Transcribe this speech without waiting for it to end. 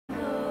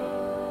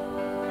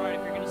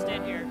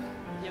right here.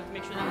 You have to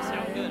make sure that you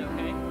sound good,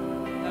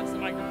 okay? That's the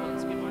microphone,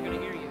 so people are going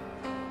to hear you.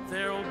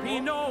 There'll be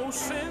no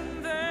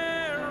sin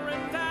there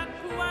in that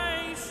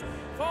place,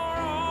 for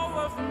all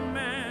of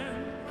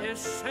man is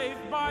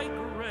saved by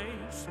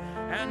grace,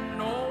 and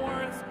no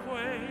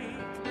earthquake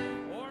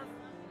or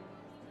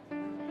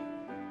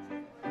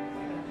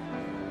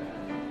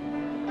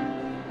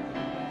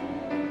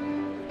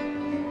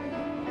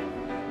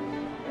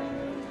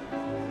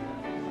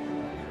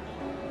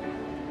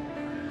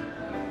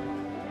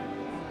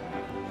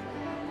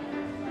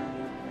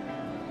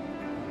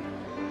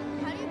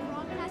How do you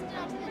broadcast it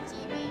onto the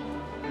TV?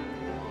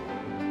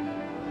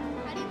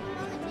 How do you put it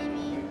on the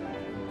TV?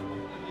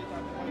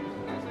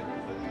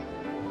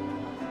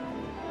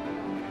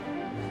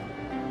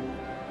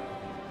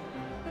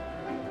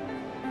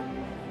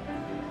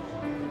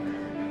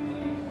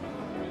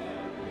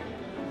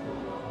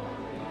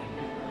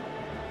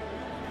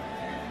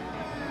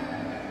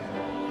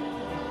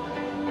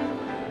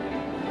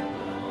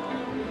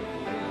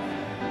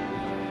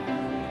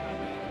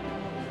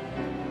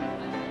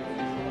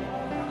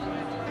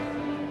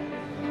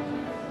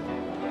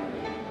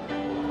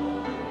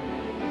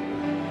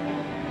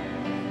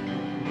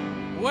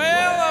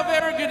 Well, a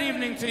very good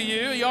evening to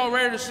you. Y'all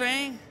ready to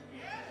sing?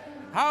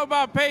 How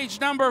about page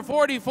number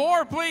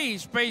 44,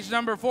 please? Page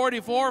number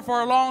 44,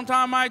 for a long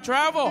time I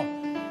travel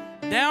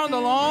down the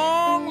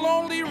long,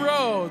 lonely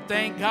road.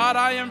 Thank God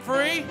I am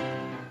free.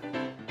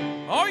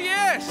 Oh,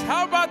 yes.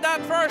 How about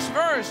that first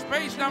verse?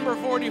 Page number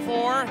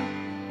 44.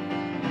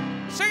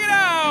 Sing it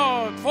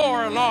out.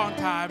 For a long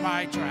time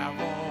I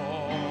travel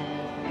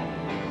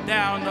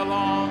down the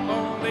long,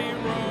 lonely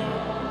road.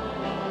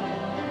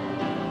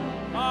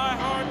 My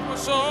heart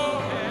was so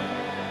heavy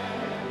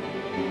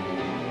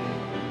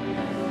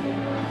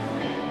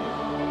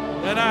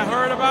that I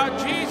heard about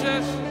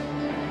Jesus.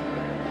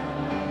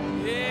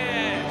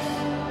 Yes.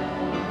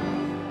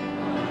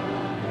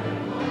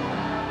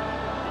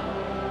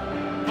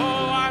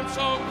 Oh, I'm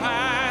so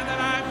glad that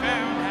I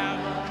found out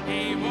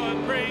He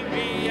would bring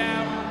me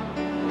out.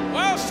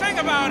 Well, sing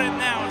about it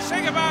now.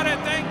 Sing about it.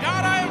 Thank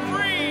God I am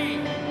free.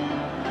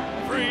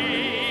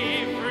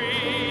 Free,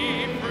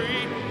 free,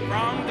 free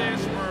from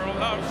this world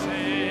of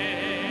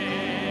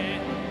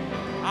sin.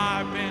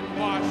 I've been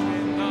washed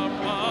in the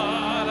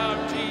blood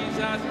of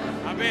Jesus.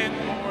 I've been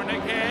born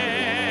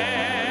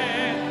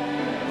again.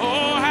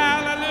 Oh,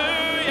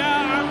 hallelujah,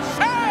 I'm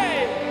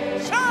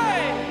saved,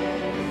 saved.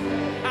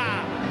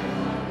 Ah.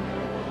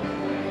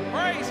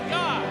 Praise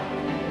God.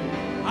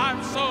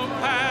 I'm so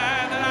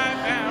glad that I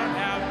found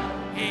out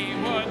He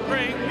would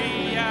bring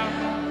me out.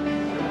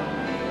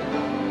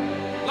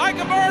 Like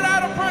a bird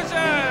out of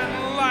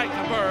prison, like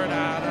a bird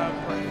out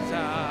of prison.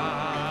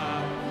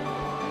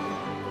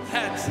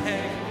 That's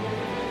it.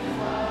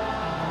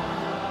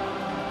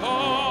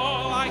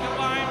 Oh, like a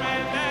blind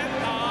man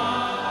that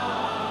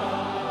died.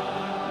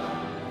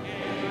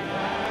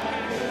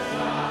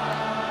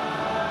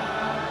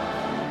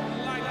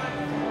 Like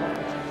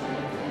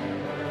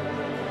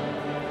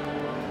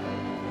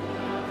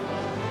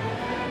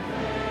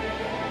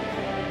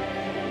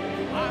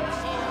I'm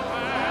so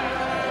glad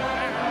that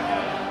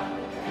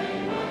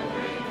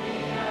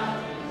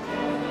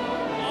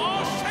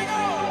oh, sing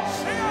on,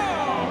 sing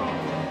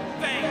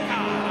on. Thank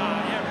God I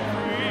am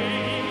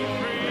free,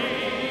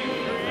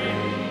 free, free.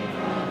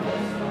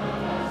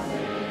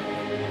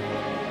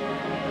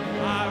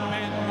 I've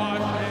been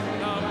washed in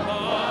the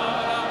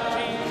blood of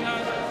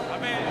Jesus.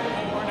 I've been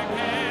born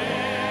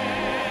again.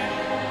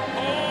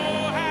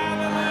 Oh,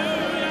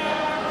 hallelujah,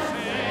 I'm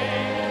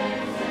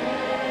saved.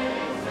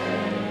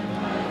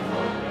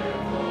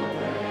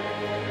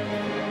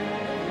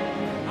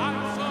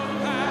 I'm so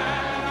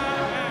glad that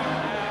I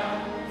found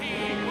out He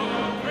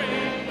will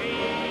bring me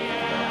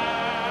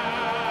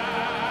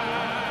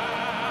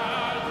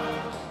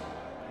out.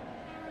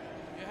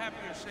 You happy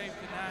you're saved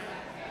tonight?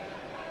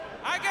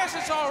 I guess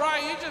it's all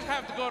right. You just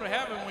have to go to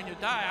heaven when you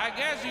die. I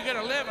guess you're going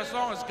to live as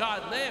long as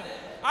God lives.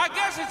 I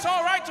guess it's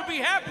all right to be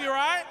happy,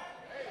 right?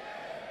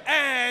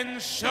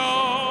 And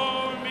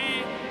show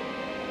me.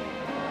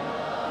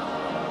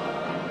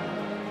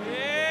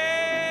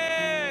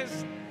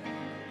 Yes.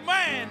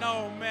 Man,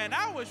 oh man,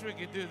 I wish we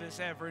could do this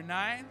every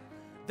night.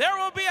 There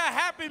will be a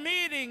happy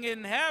meeting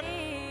in heaven.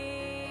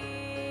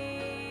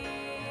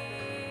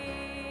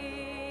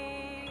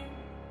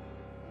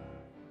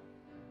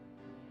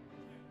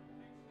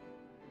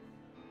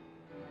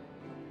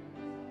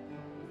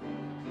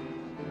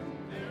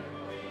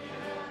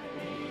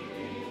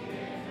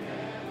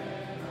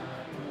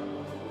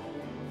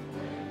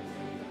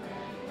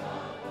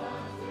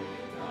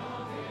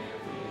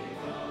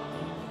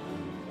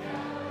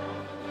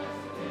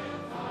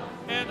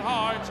 And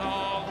hearts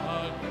all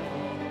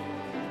aglow.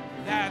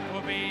 That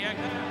will be a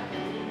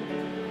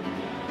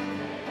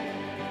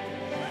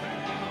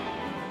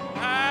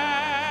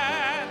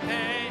that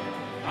day,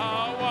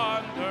 a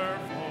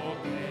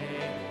wonderful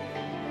day.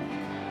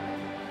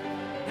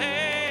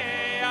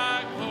 Day,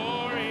 a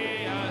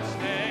glorious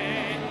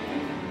day.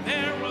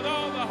 There with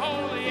all the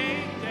holy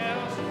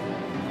angels.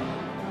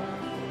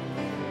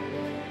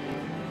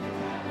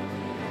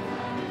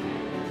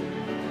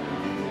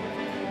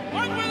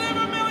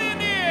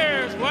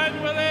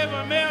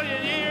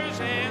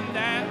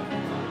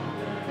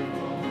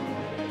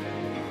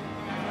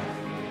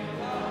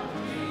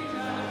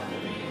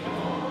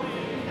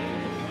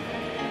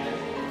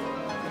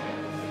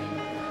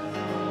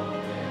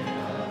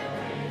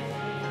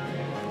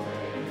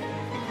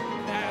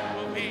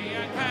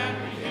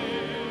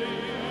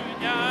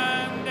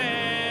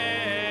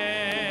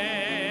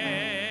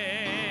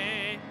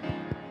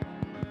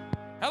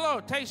 go.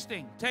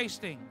 Tasting,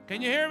 tasting.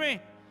 Can you hear me?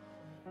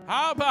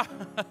 How about,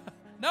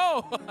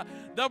 no,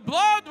 the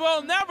blood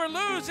will never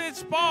lose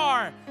its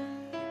power.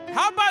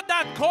 How about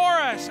that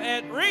chorus?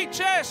 It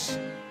reaches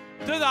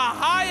to the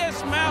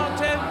highest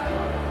mountain.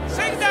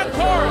 Sing that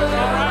chorus,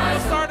 all right?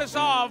 Let's start us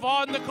off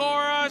on the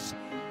chorus.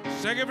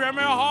 Sing it from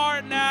your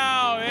heart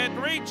now. It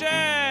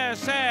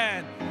reaches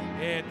and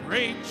it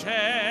reaches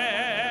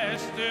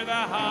to the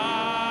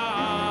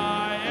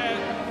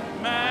highest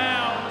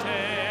mountain.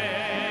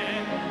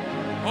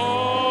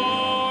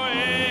 Oh,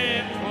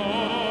 it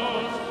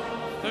flows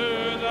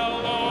through the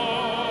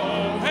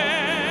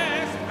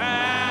lowest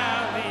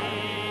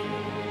valley,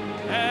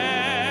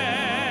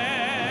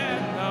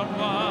 and the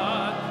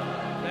blood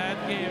that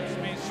gives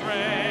me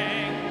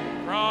strength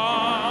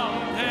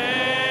from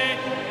day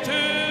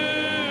to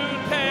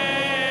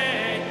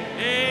day,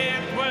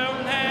 it will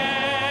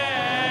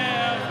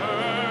never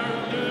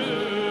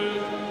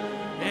lose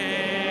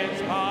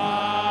its power.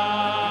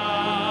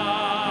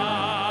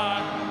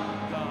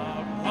 The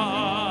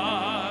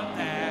blood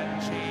that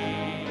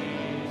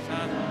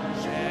Jesus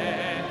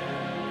shed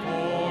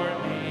for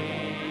me.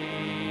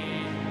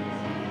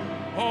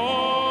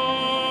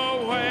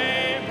 Oh,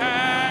 way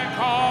back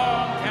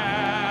on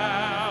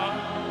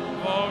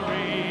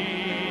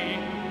Calvary,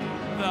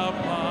 the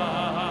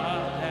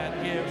blood that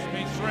gives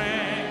me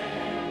strength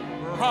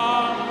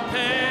from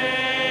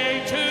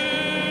day to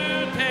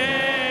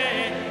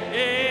day,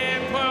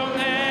 it will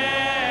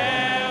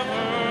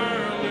never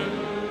lose.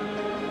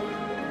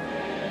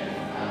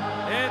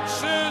 It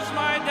soothes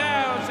my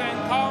doubts and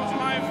calms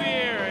my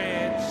fear.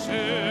 It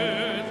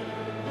soothes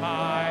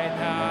my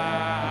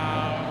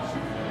doubts,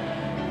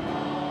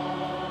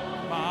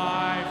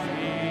 my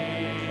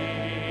fears,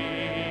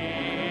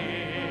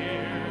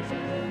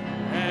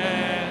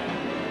 and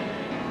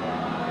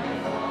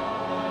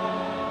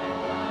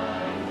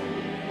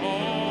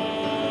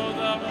oh,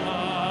 the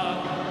blood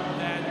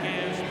that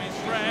gives me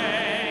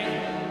strength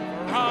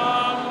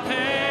from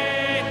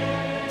day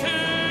to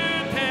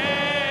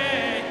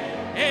day,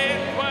 it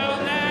will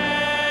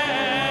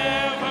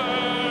never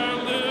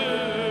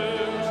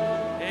lose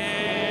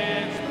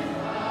its.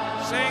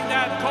 Sing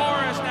that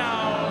chorus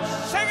now.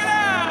 Sing it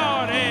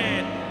out.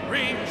 It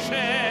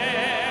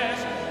reaches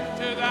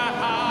to the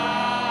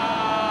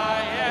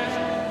highest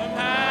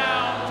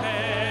mountain,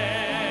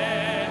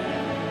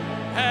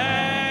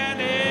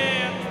 and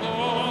it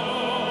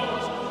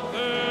flows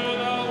through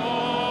the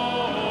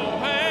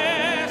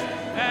lowest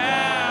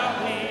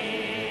valley.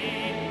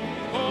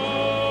 Oh,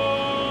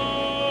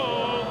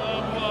 the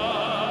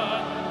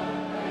blood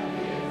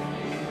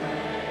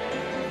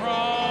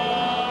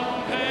from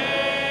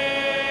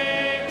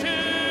day to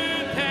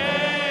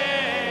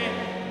day,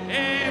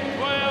 it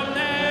will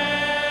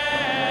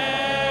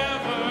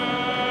never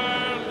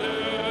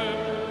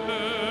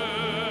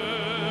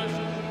lose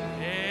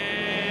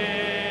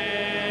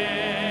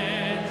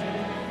its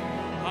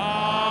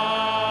power.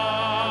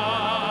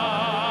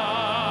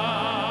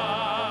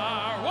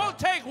 We'll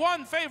take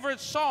one favorite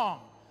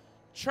song,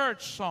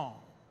 church song,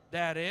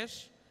 that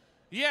is.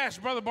 Yes,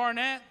 Brother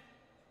Barnett.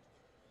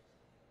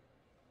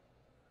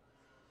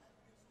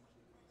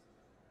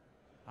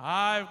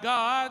 I've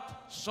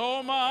got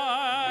so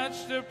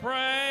much to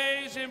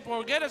praise Him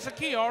for. Get us a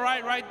key, all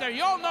right, right there.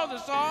 You all know the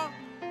song.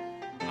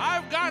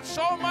 I've got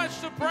so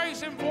much to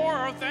praise Him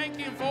for or thank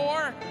Him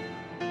for.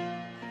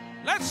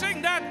 Let's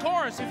sing that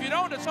chorus. If you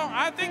don't know the song,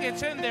 I think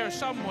it's in there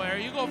somewhere.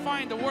 You go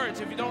find the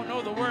words if you don't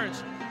know the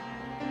words.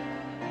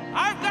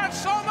 I've got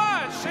so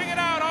much. Sing it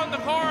out on the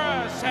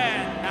chorus.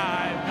 And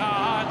I've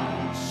got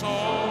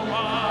so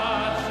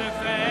much to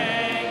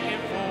thank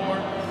Him for,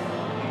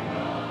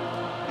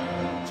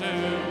 to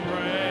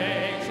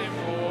praise Him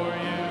for.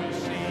 You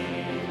see,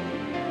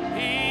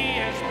 He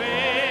has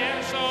been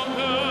so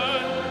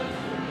good.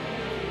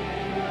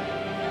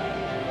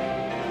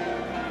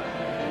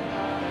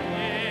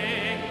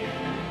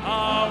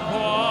 Of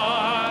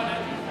what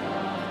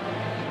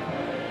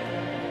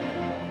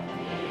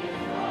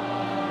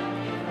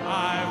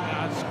I've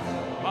got so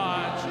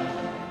much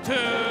to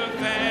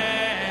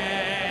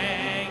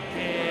thank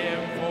Him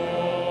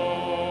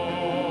for.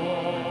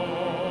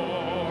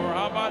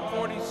 How about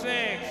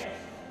 46?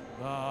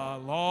 The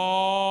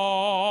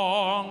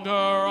longer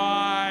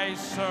I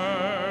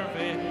serve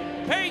it.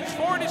 Page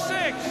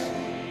 46.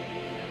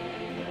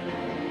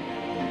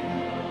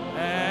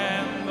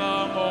 And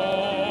the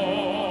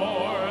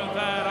more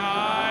that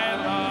I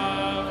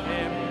love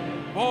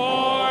Him,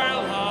 more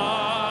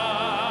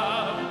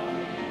love.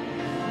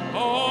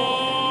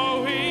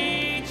 Oh,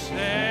 each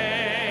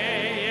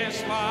day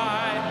is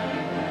like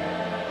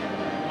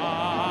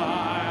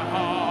my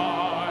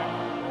heart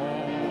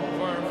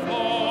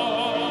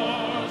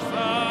overflows.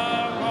 The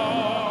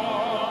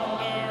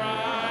longer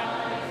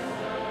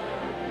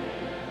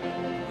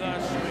the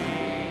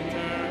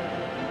sweeter.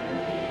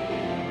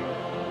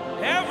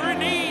 Every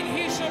need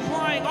He's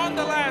supplying on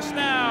the last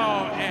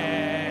now.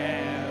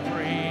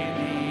 Every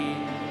need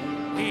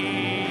He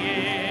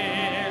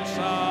is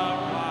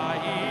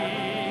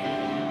supplying.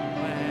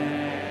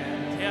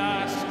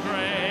 Plenteous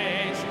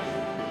grace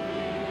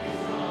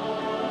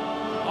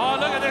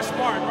this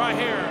part right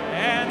here.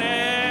 And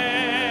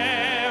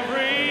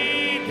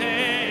every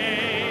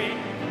day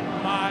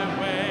my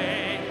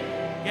way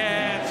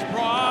gets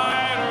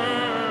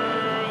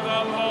brighter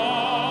the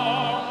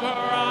longer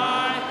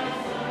I.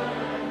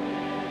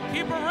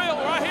 Keep it real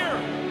right here.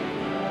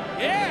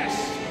 Yes.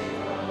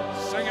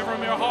 Sing it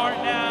from your heart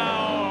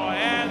now.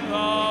 And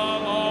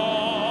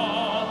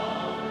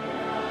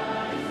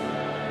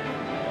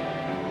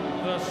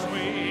the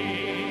sweet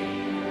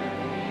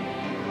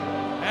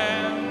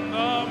and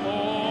the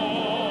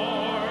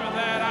more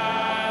that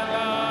I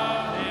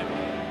love him,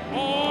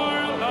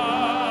 more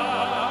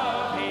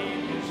love he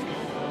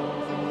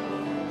bestows.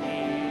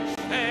 Each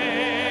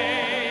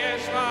day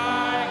is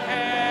like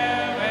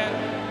heaven,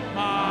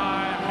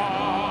 my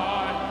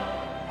heart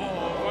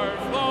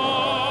overflows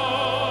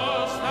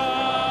the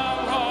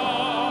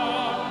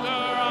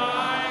longer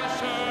I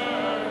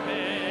serve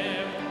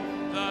him,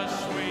 the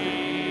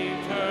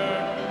sweeter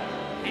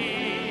he.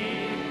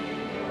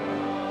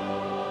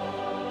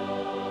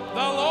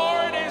 The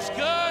Lord is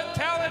good.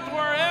 Tell it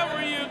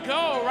wherever you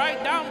go,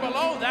 right down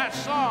below that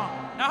song.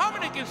 Now, how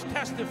many can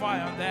testify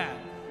on that?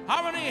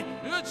 How many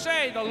would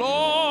say the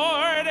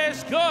Lord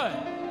is good?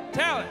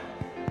 Tell it.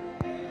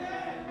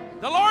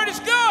 The Lord is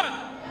good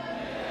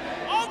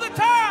all the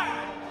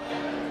time.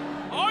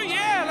 Oh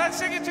yeah, let's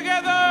sing it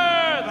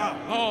together. The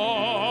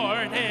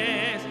Lord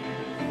is.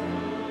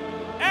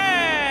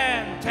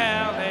 And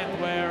tell it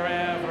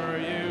wherever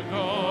you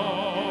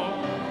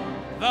go.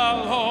 The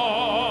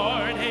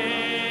Lord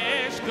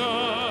is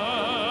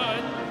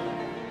good.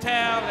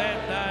 Tell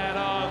it that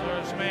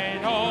others may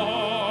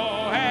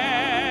know.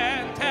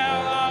 And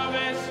tell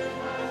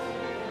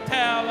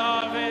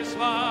of his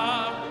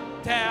love.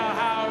 Tell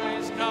how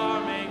he's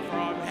coming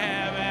from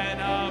heaven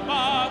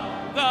above.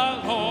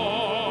 The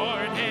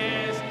Lord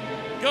is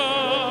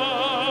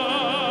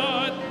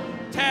good.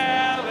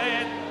 Tell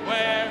it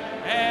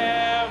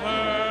wherever.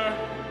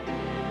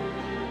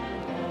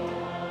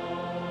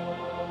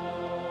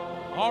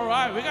 All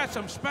right, we got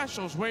some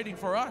specials waiting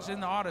for us in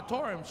the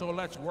auditorium, so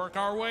let's work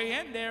our way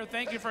in there.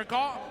 Thank you for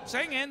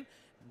singing.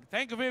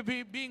 Thank you for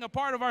being a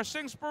part of our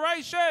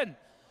Singspiration.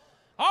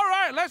 All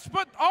right, let's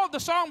put all the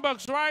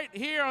songbooks right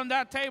here on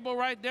that table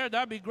right there.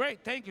 That'd be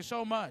great. Thank you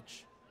so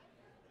much.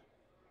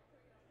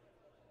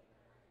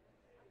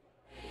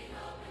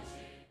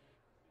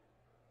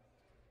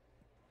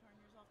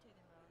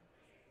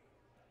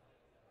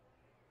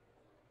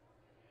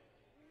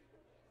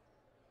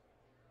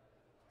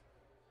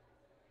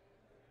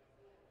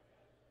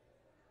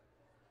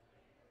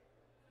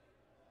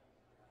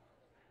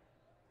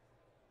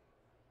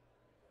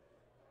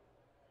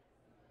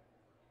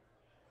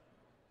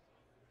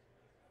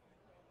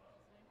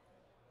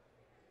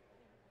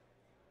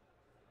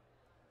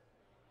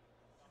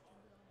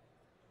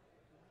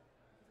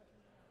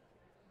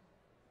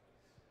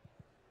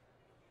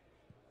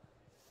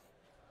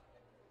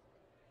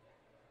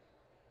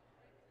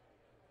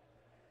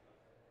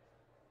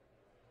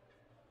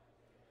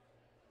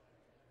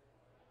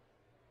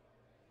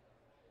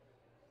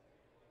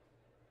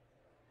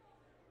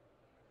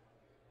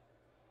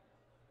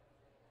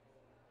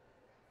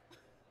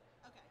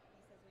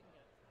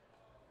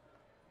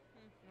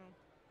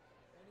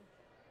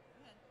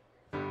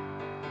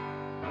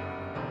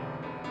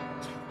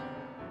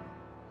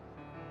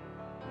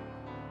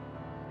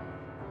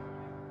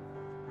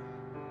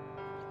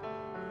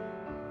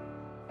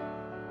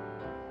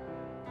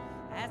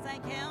 As I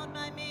count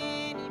my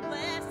many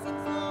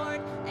blessings,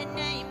 Lord, and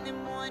name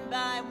them one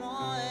by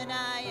one,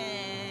 I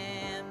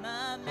am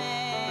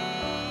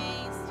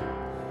amazed.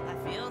 I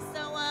feel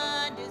so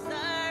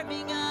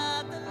undeserving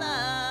of the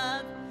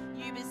love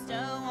you bestow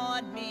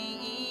on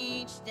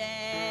me each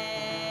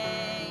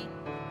day.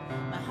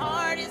 My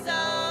heart is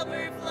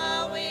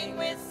overflowing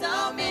with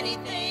so many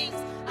things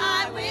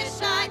I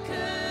wish I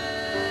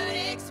could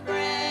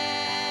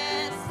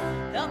express,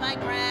 though my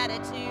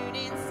gratitude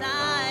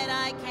inside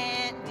I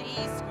can't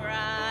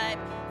describe.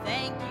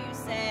 Thank you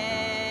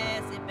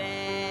says it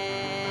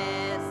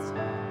best.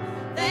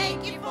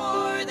 Thank you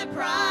for the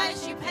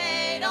price you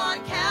paid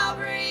on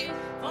Calvary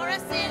for a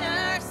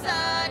sinner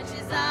such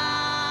as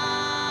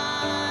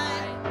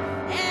I.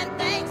 And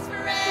thanks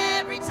for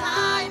every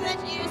time that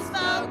you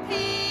spoke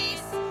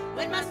peace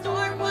when my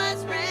storm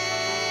was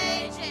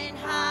raging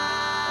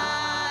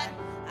high.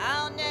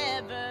 I'll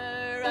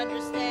never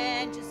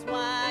understand just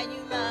why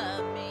you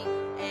love me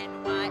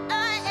and why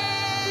I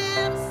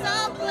am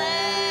so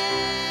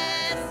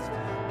blessed.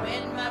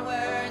 When my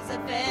words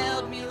have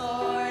failed me,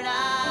 Lord,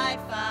 I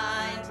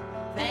find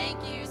thank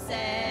you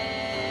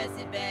says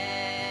it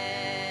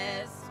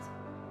best.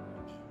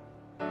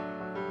 I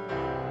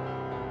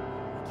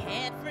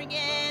can't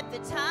forget the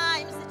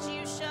times that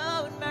you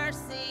showed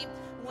mercy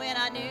when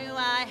I knew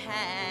I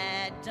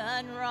had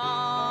done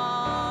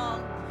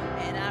wrong.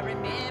 And I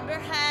remember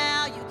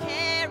how you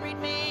carried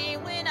me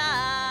when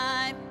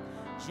I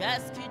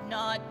just could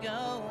not go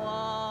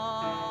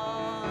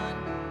on.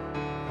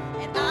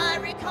 And I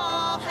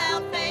recall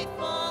how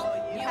faithful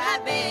you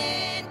have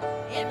been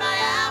in my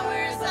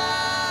hours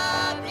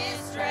of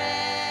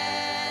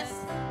distress.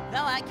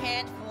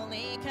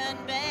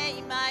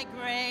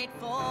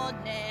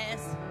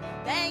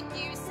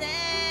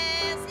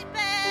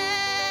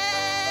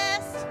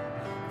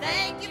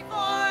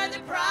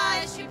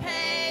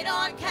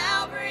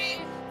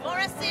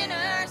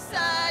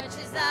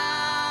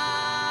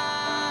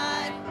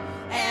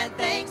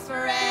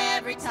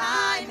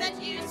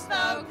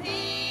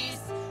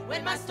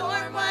 when my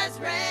storm was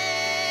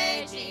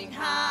raging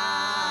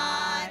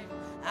high.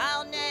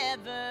 I'll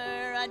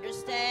never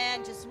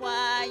understand just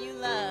why you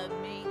love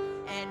me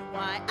and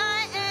why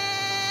I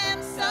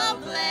am so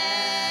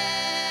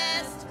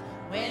blessed.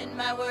 When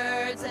my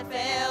words have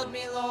failed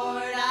me,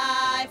 Lord,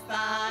 I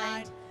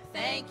find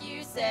thank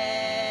you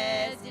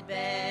says it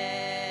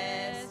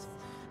best.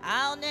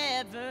 I'll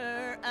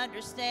never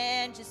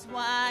understand just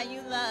why you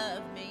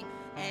love me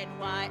and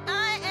why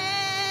I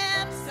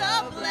am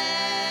so blessed.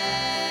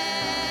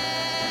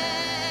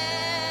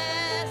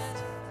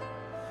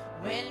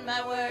 When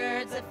my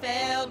words have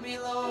failed me,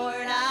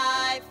 Lord,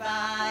 I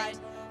find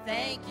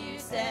thank you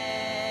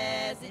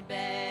says it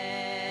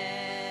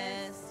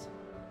best.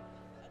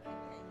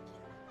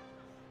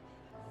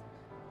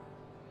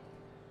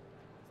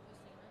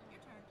 Your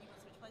turn. You want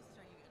to switch places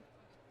or are you good?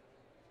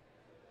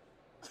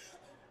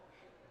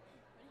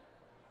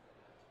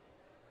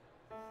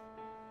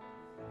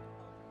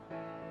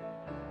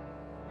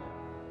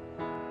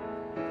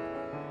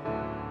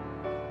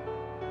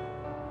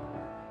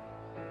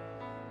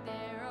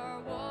 There are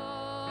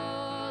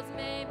walls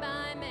made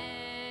by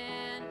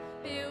man,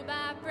 built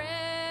by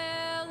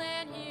frail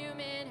and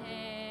human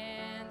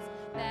hands,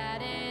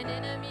 that an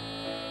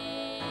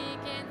enemy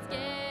can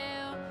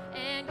scale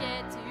and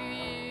get to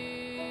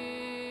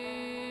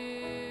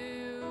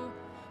you.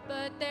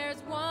 But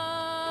there's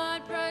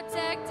one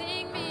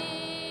protecting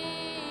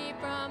me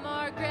from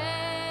our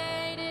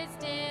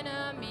greatest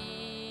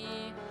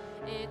enemy.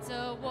 It's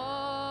a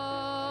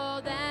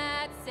wall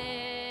that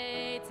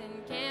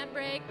Satan can't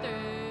break through.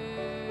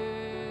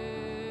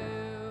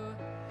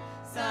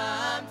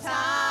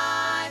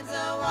 Sometimes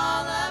a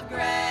wall of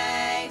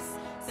grace,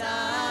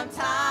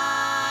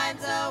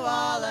 sometimes a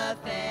wall of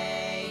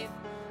faith,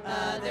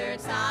 other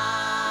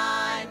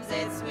times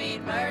it's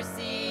sweet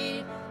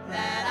mercy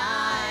that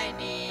I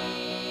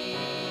need.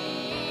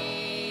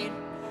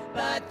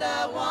 But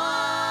the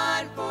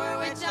one for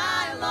which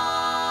I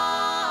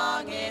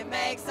long, it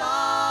makes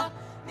all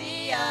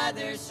the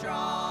others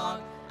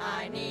strong.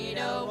 I need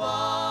a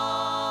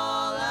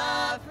wall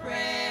of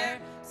prayer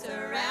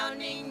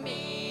surrounding me.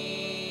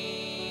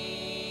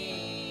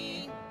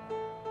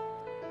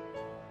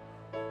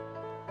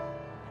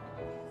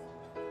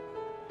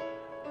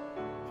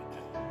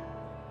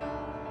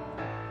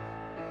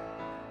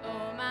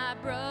 Oh, my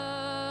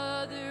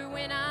brother,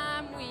 when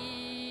I'm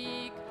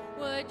weak,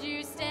 would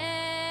you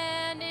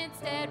stand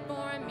instead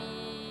for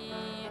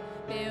me?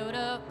 Build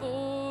a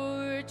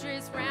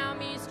fortress round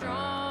me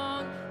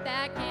strong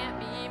that can't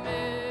be moved.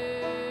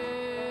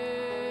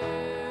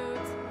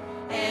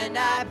 And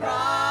I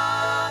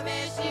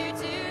promise you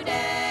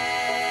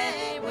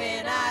today,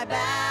 when I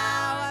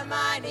bow on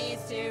my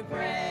knees to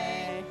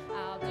pray,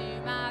 I'll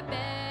do my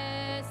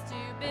best to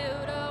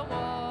build a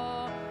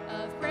wall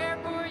of prayer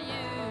for you.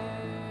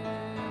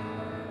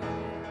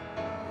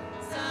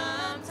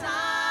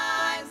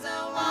 sometimes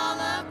a wall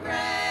of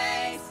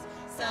grace,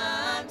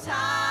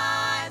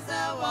 sometimes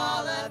a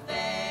wall of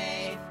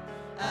faith,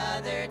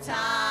 other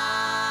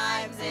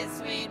times it's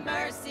sweet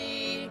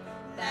mercy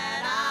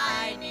that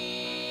I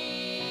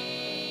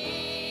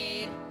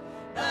need.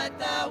 But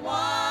the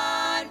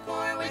one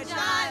for which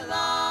I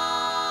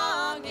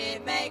long,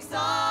 it makes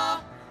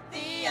all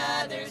the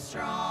others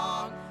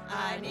strong.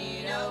 I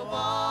need a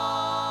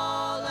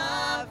wall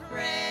of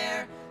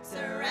prayer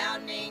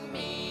surrounding me.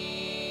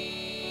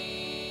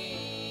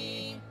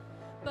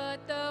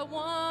 But the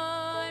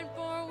one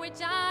for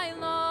which I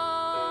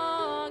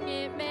long,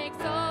 it makes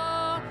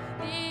all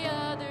the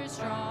others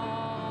strong.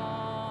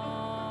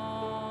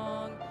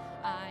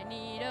 I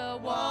need a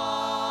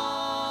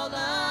Wall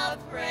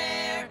of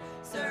prayer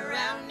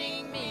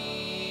surrounding me.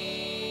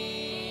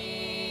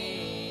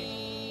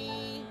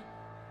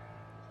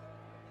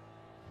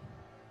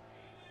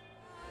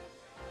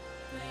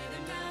 Lay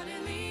them down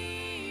and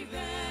leave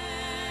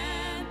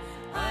them.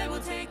 I will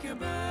take your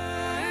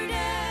burdens.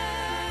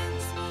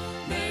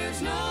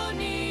 There's no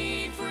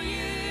need for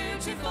you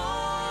to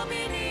fall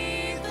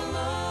beneath the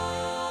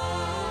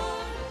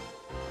load.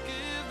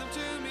 Give them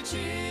to me,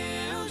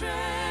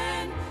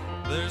 children.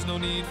 There's no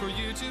need for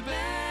you to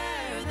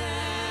bear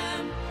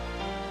them.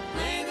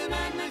 Lay them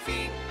at my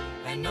feet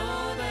and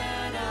know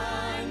that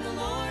I'm the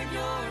Lord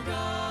your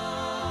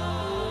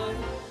God.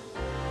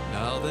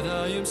 Now that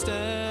I am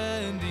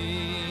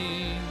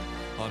standing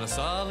on a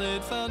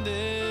solid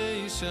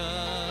foundation,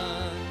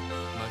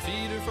 my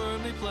feet are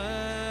firmly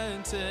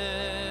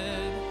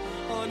planted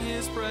on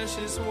His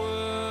precious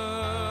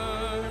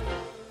word.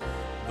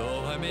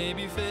 Though I may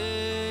be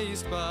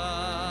faced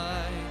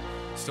by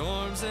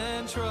storms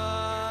and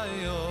trials,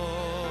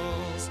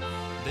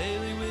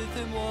 daily with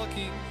Him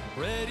walking,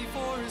 ready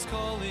for His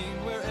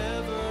calling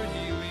wherever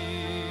He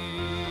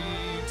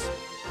leads.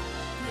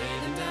 Lay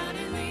them down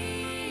and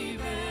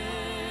leave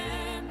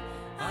Him.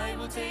 I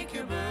will take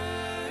your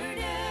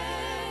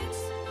burdens.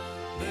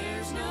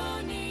 There's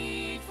no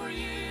need for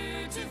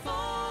you to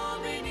fall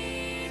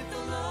beneath the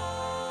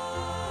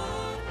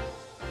load.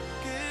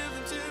 Give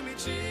them to me,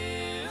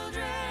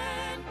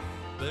 children.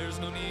 There's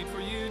no need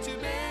for you to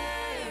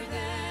bear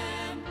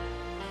them.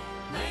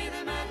 Lay them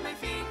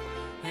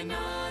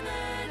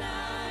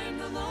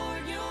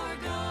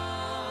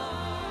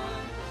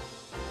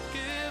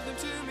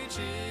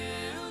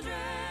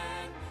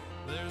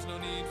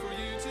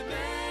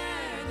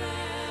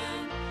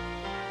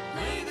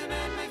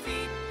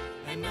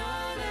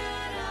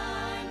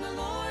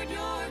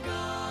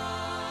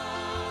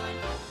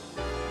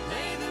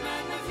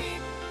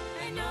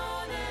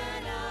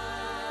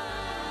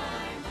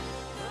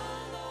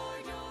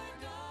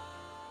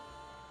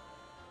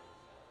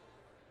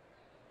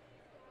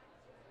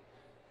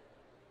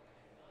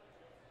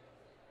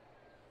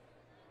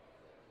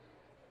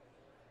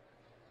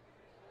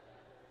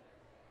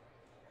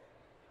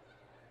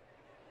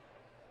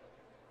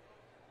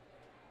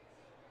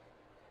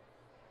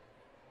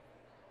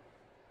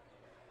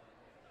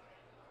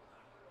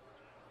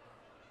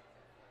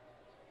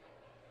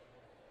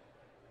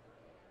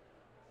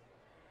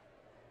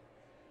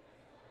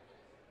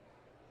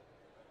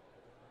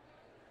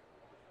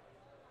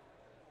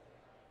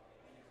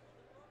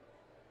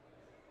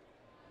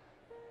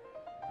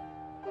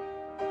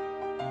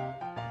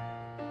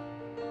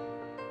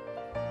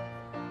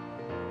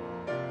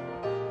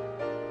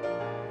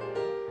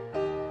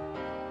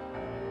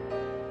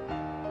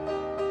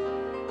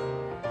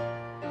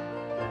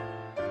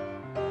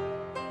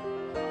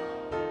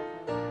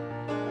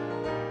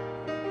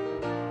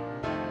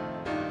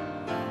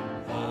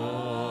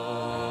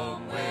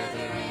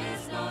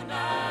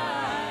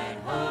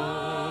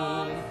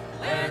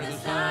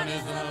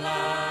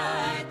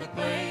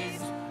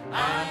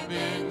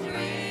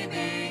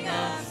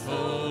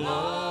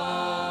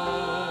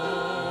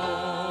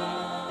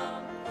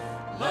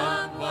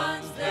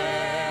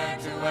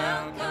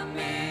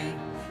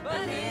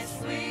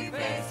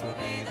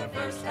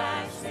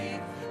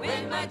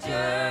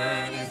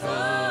journey's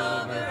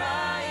over,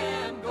 I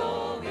am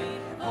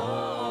going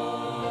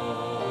home.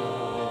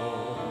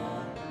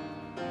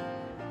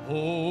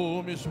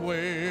 Home is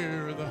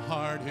where the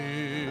heart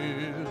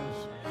is.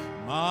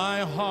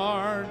 My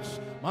heart's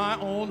my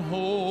own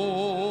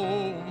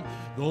home,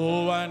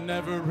 though I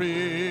never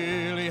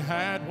really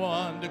had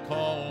one to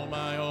call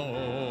my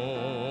own.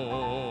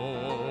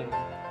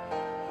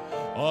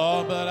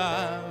 Oh, but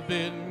I've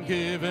been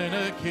given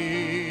a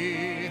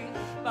key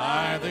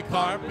by the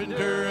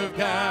carpenter of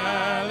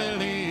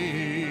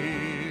Galilee.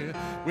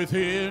 With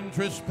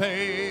interest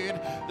paid,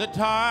 the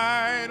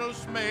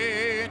title's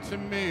made to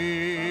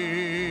me.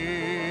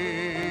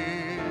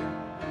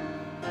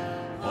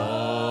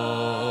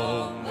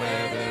 Home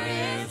where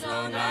there is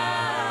no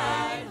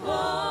night,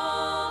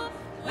 home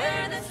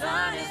where the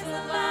sun is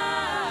the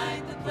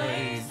light, the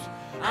place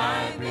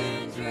I've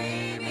been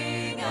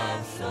dreaming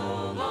of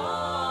so long.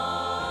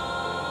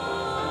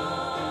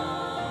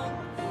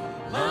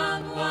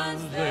 Loved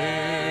ones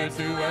there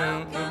to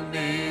welcome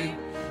me,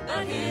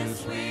 but his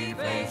sweet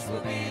face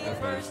will be the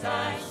first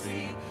I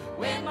see.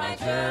 When my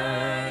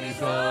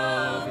journey's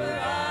over,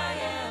 I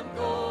am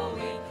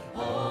going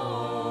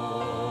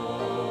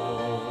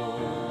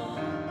home.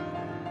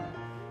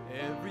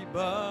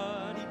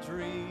 Everybody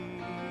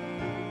dreams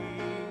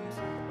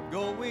of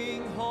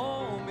going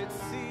home, it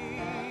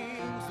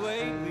seems.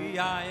 Lately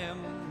I am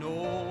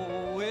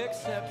no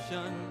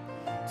exception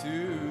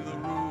to the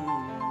rule.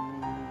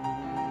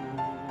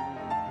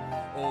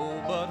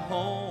 Oh, but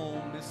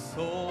home is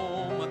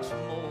so much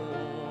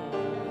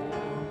more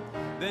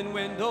than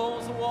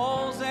windows,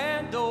 walls,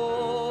 and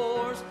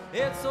doors.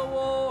 It's a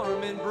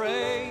warm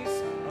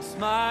embrace, a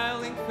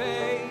smiling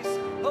face,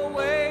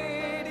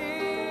 awaiting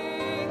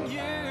you.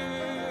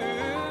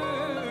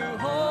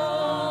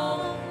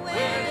 Home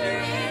Where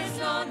there is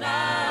no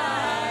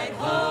night,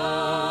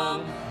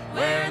 home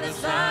where the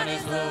sun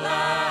is the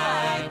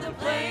light, the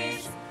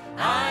place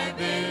I've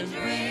been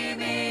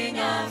dreaming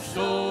of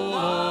so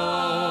long.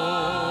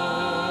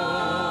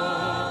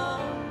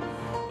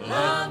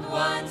 Loved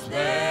ones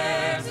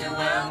there to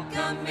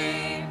welcome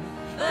me,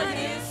 but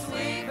his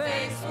sweet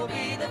face will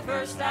be the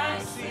first I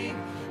see.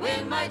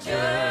 When my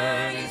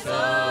journey's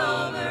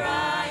over,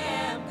 I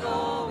am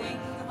going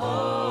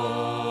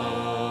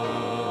home.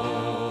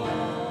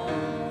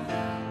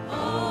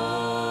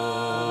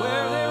 Home.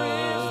 where there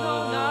is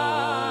no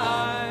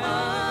night,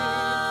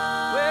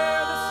 where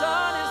the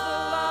sun is the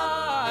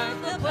light,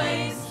 The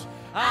place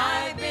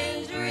I've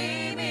been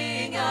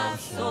dreaming of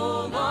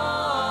so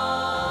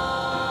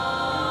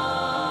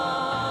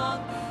long.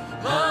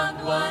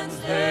 Loved ones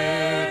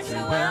there to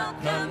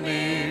welcome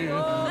me,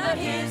 but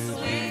his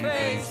sweet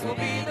face will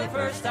be the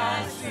first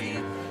I see.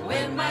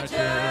 When my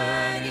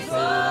journey's over,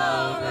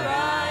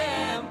 I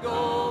am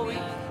going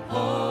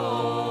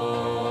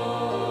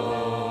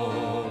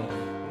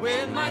home.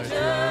 When my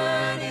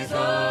journey's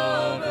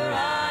over,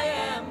 I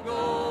am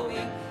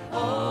going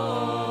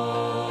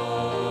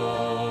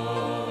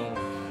home.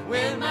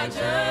 When my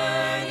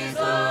journey's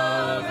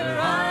over,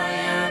 I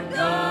am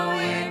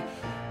going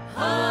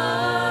home.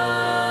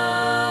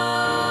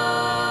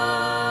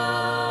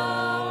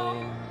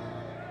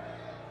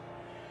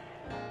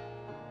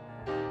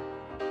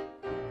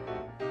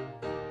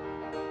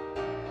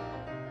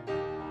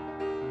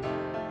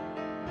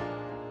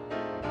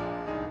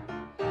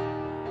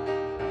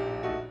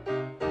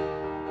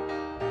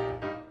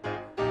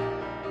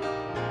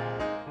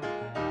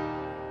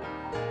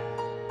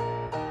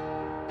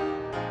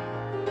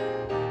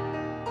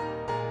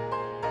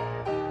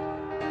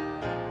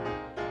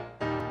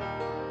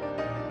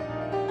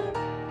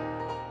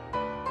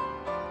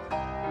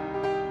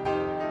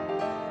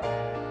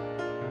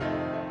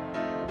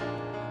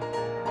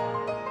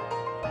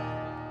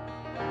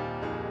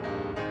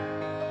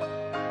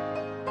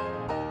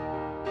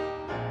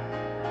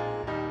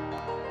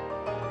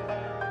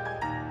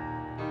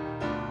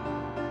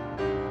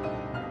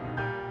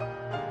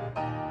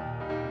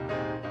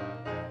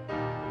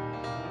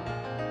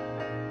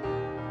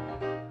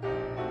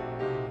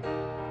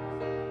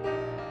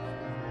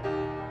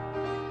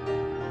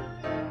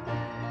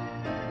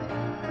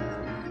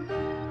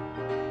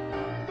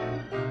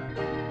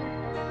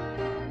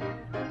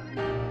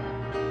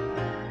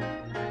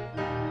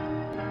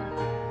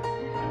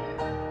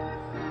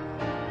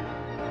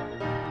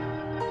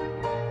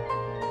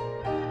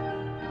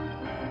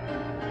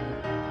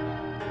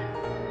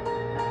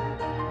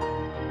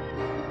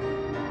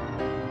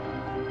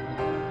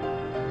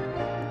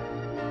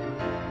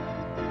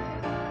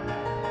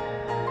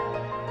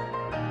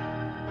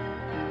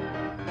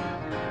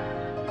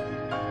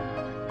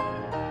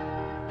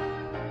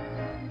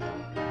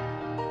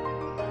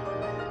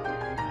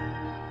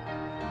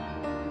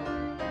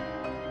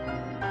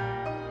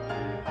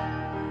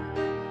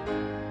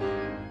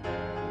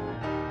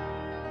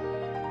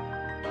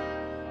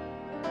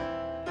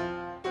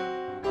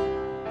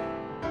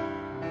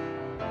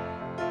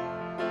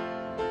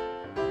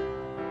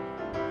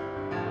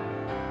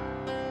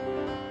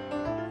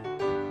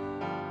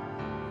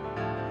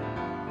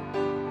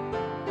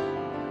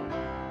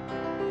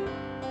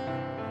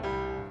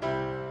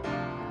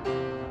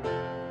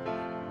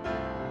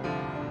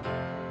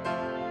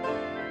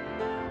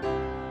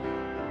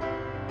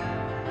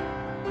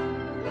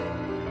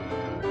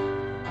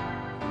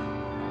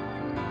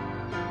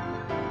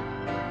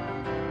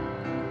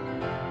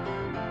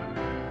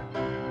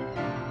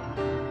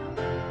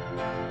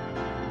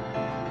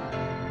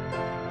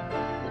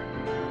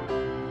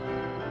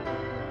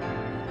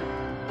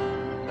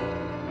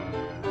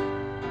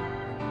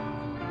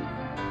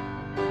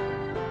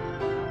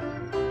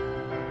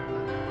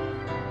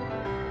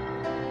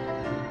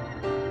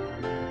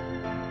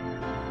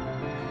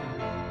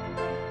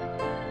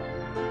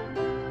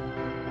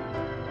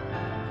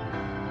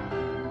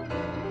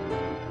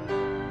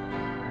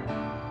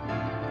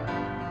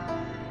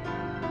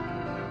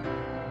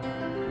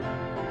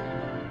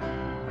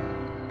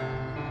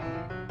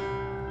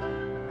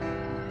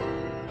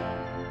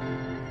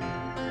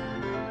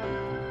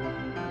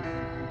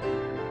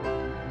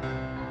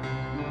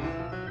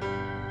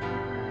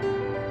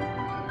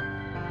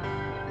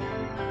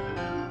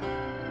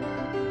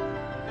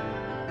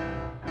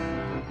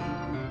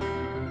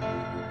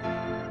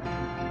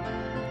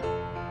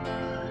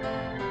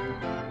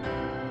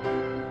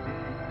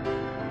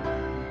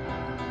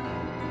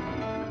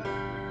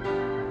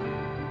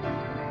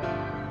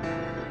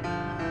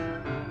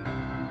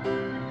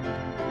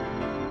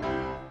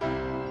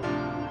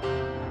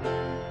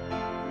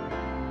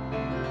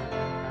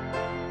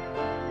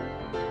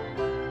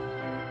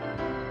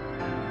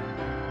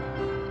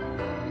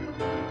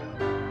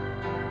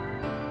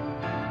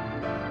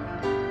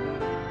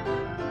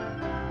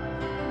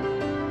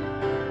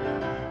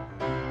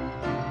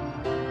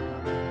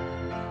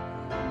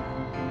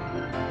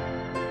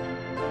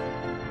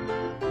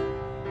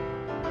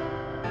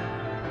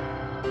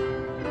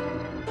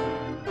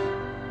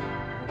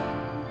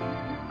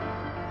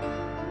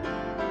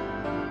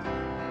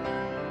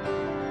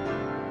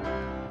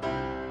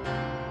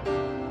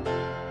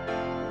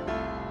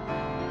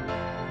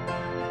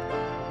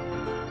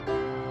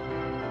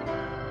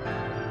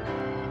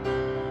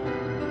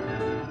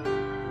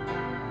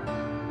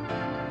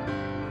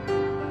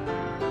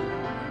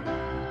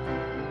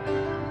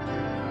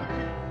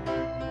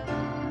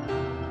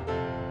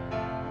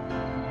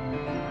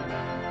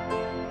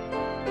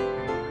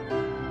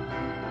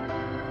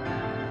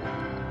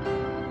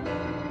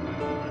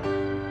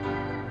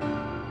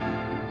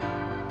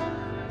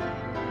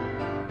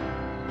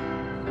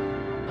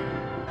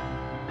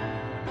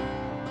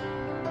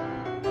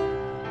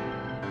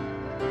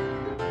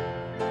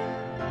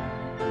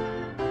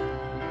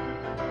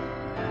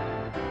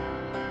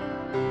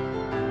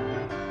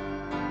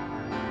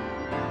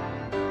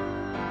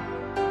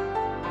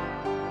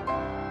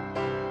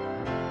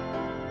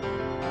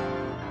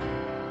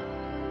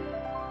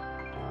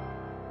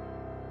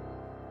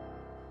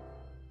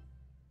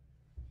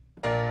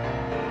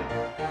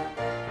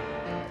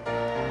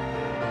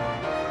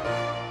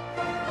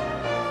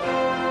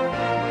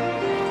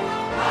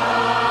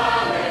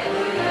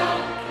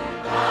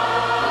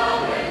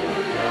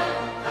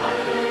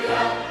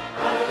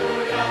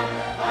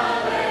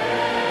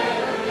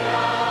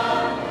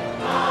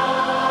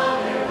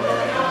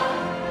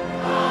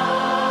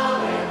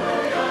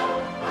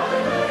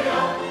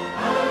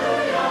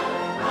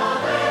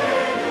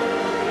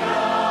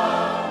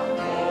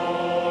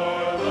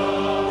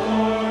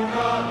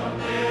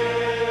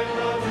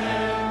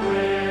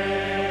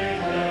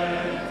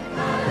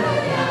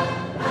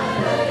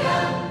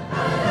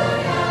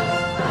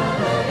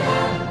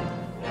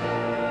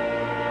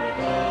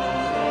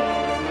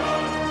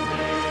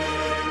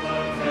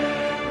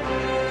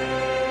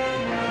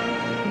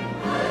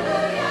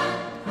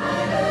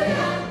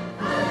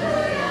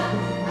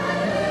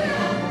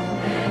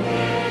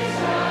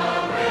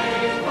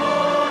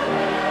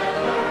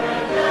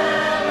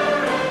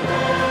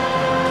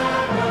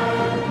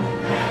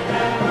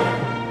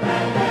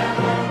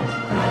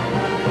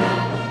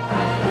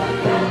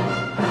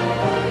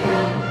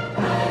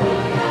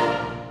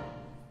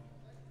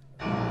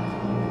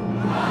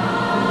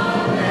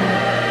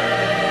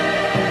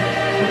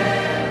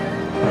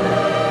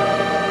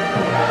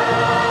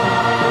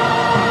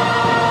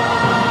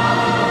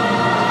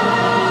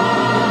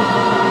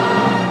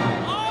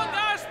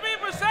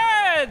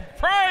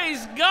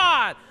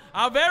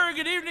 A very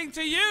good evening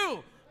to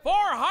you.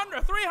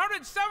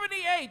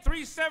 378,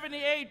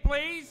 378,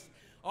 please.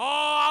 Oh,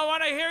 I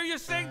want to hear you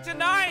sing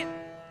tonight.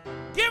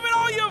 Give it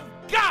all you've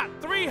got.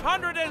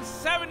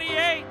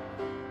 378.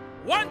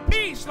 One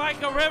piece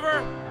like a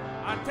river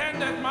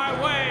attended my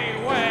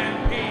way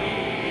when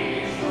peace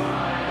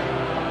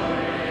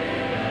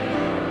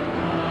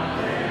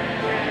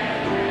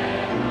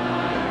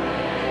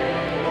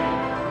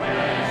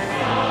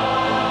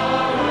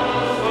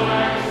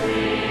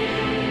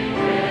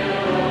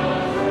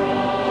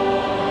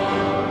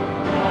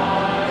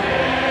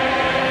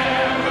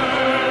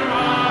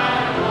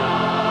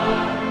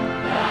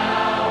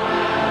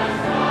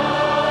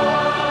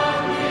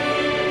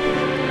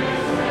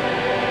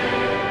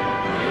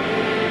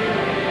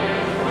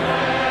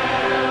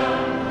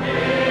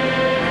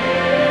Here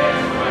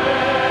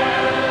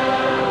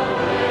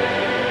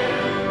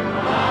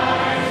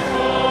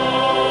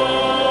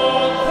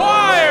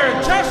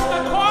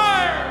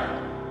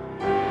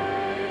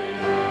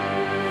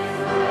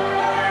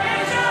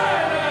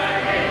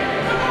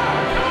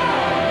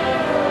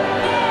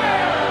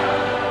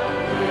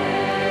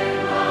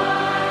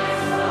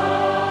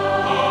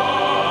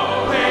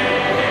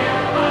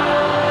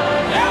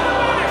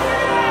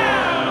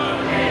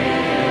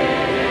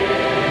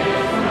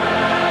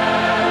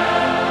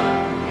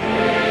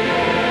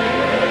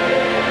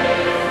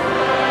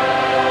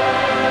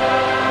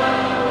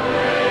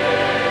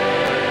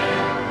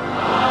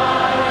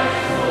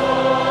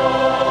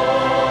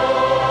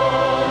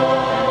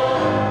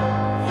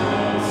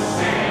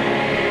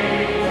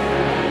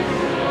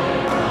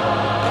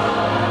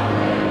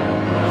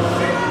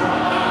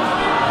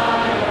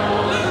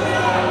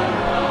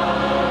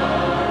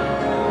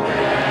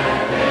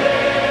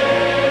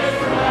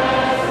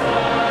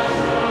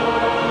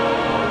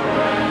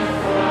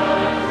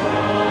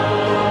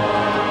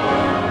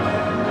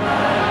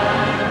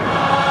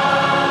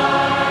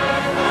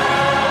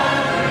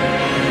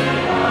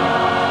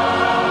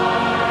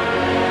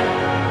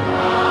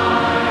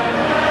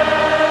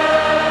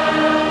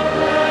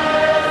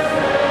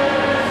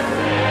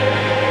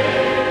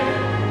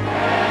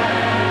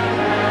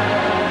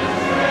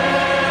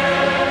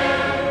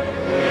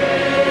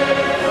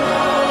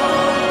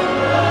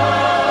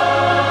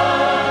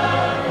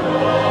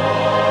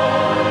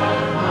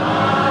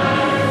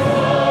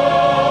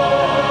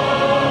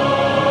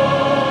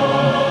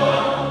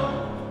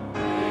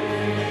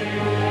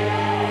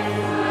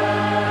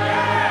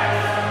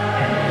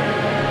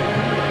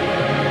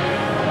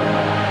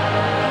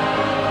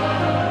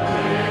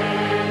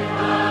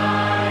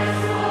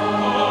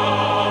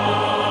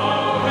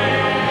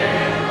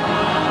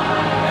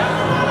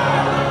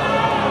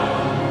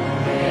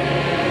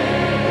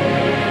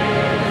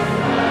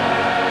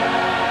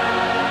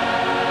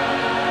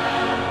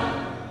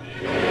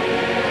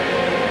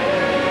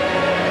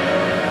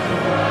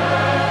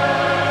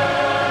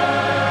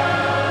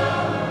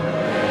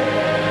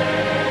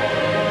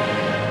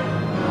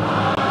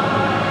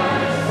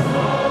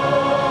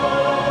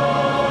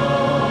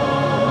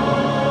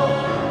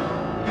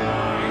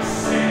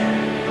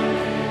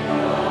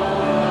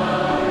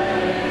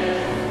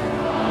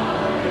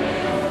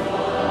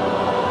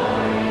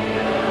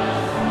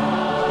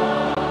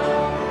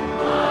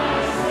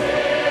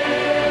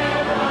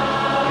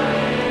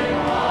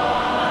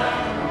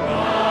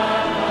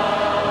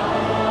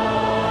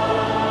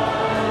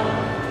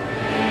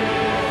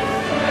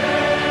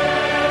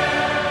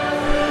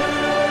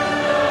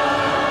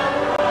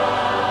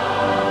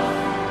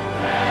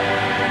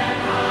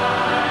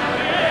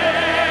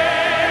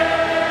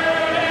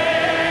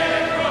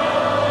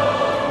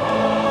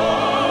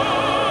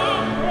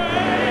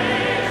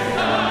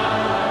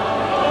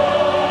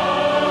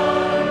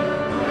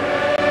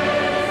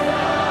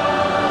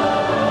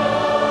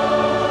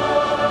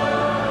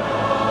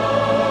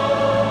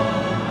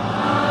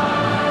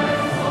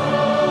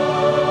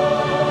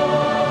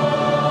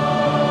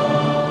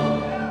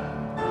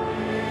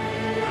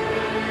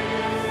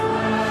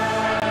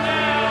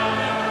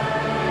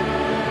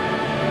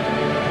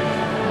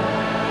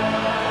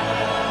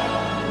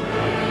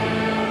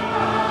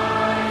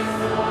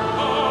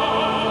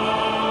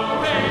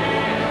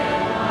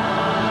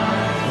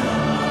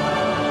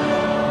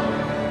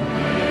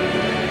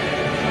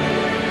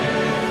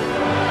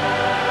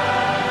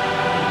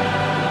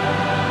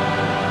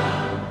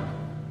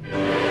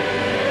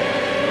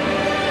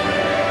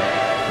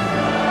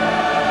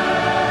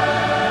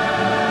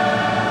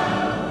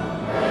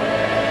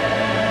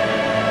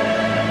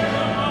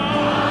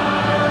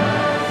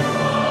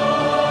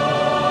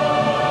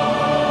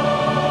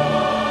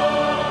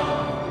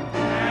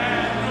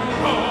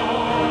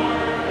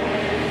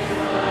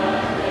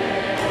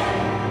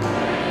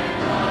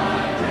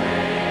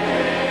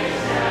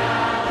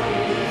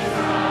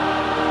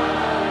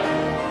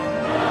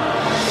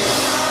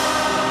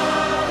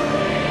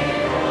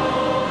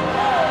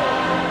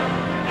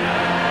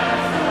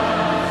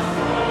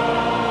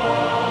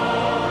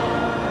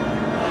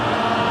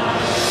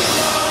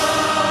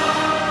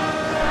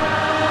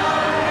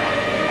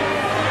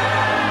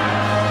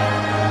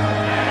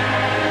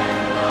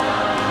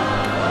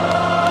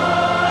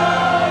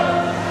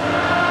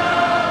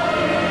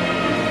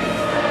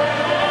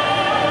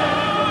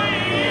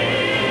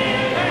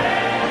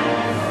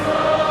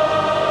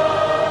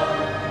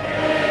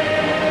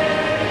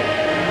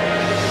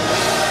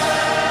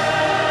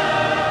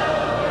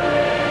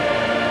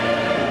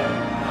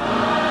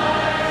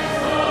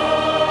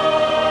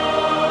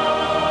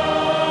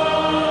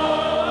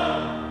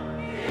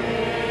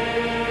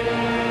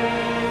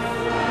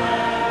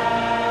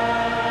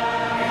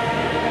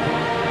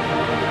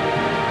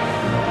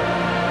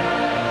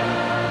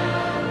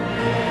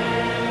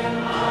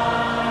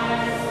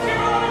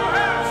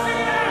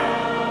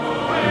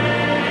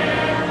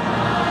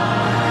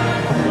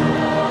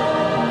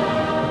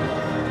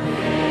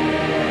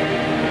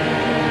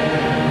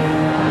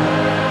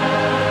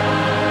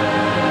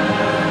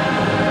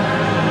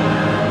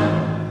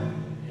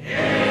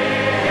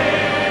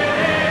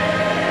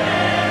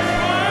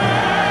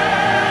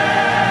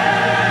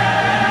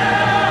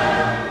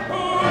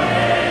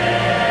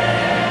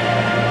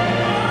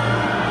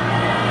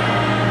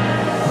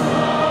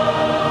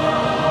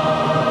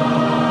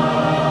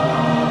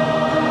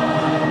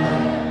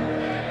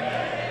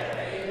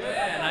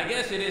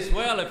is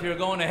well if you're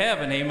going to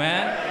heaven,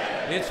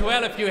 amen. It's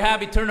well if you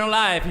have eternal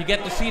life. You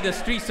get to see the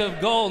streets of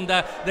gold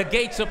and the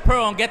gates of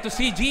pearl and get to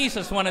see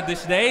Jesus one of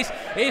these days.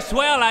 It's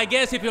well, I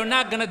guess, if you're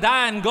not going to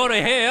die and go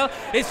to hell.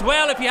 It's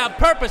well if you have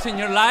purpose in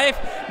your life.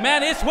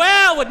 Man, it's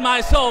well with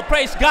my soul.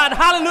 Praise God.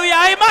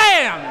 Hallelujah.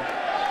 Amen.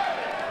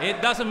 It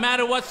doesn't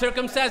matter what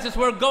circumstances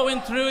we're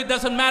going through. It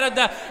doesn't matter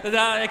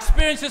the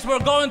experiences we're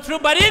going through.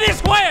 But it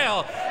is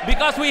well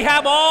because we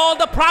have all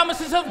the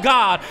promises of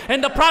God.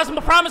 And the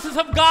promises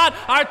of God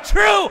are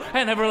true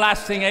and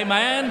everlasting.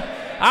 Amen.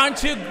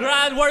 Aren't you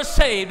glad we're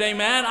saved?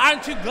 Amen.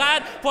 Aren't you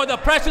glad for the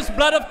precious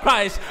blood of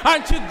Christ?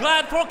 Aren't you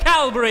glad for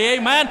Calvary?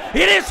 Amen.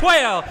 It is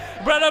well.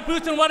 Brother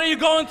Hutson, what are you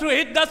going through?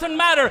 It doesn't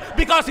matter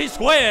because it's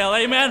well.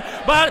 Amen.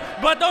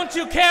 But don't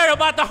you care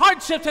about the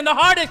hardships and the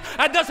heartaches?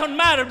 That doesn't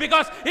matter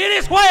because it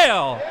is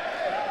well.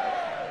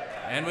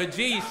 And with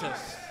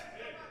Jesus,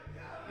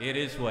 it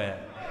is well.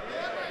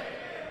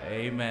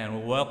 Amen.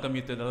 We welcome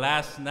you to the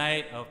last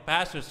night of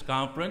Pastor's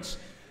Conference.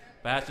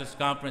 Pastor's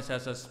Conference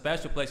has a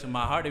special place in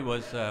my heart. It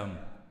was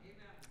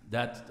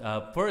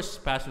that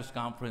first Pastor's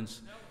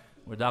Conference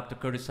where Dr.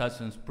 Curtis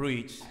Hutson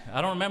preached.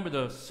 I don't remember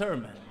the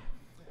sermon,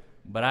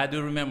 but I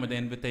do remember the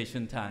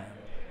invitation time.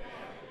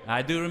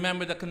 I do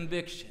remember the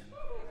conviction.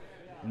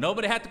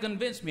 Nobody had to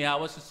convince me I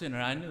was a sinner.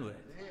 I knew it.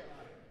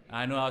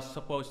 I knew I was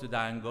supposed to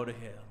die and go to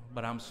hell.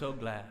 But I'm so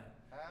glad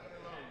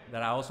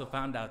that I also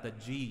found out that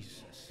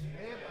Jesus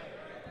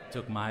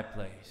took my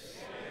place.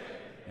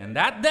 And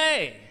that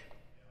day,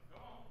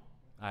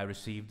 I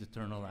received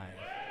eternal life.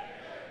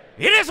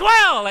 It is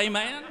well,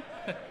 amen.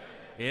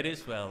 It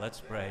is well.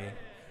 Let's pray.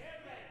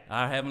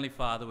 Our Heavenly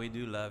Father, we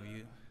do love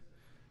you.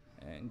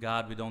 And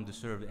God, we don't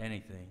deserve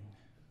anything.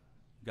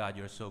 God,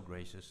 you're so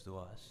gracious to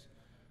us.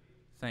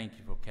 Thank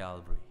you for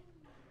Calvary.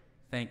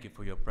 Thank you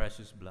for your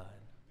precious blood.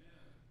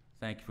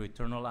 Thank you for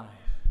eternal life.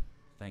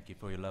 Thank you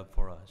for your love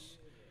for us.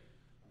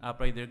 I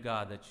pray, dear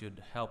God, that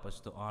you'd help us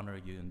to honor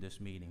you in this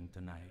meeting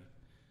tonight.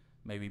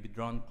 May we be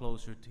drawn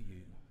closer to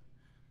you.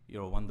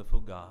 You're a wonderful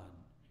God,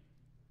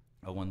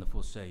 a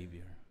wonderful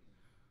Savior.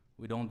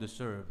 We don't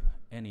deserve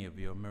any of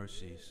your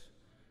mercies,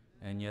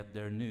 and yet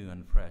they're new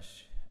and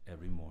fresh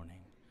every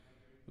morning.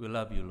 We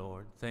love you,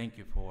 Lord. Thank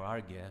you for our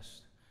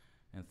guests,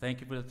 and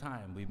thank you for the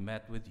time we've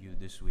met with you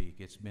this week.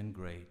 It's been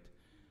great.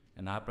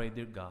 And I pray,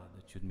 dear God,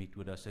 that you'd meet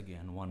with us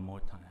again one more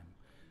time.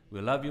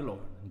 We love you,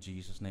 Lord. In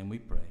Jesus' name we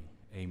pray.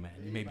 Amen.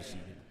 You may be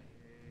seated.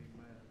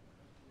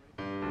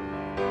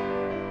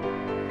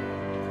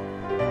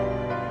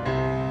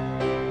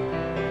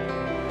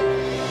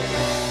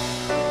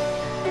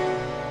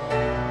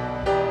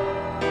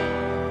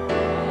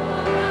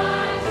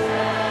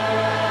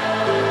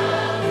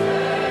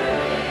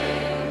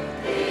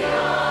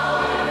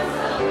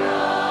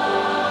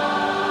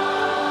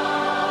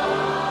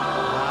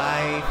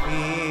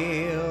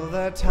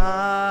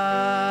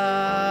 Touch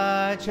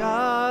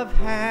of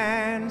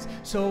hands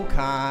so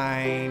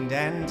kind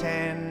and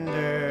tender,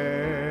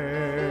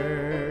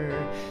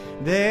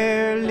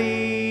 they're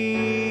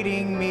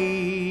leading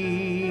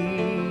me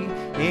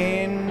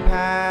in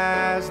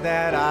paths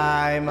that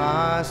I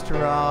must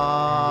trod.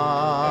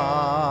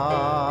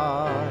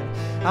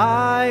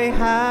 I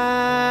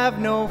have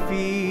no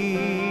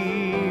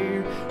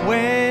fear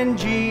when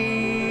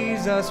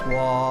Jesus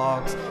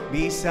walks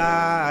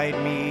beside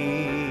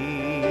me,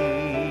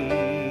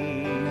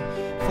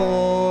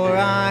 for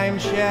I'm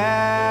sheltered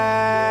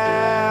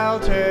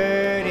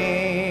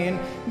in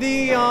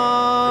the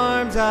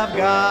arms of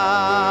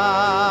God.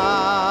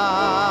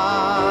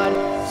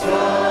 So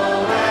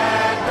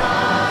let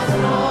the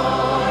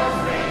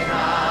storms rage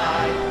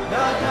high,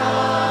 the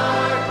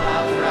dark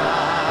clouds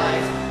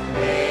rise,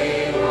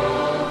 they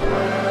won't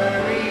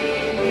hurry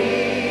me,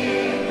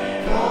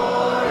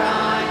 for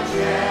I'm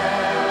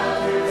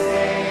sheltered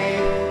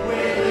safe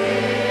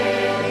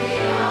within the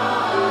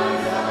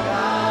arms of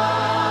God.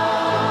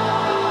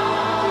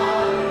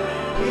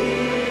 He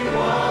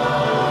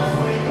walks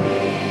with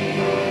me,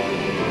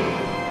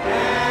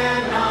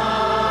 and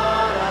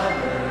not a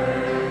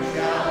bird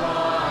shall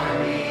harm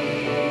me,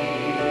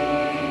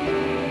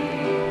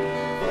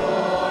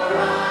 for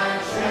I'm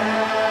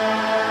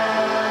sheltered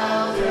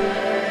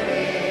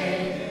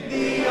in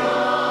the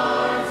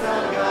arms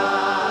of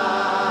God.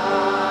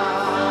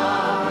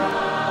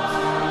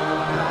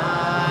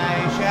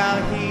 I shall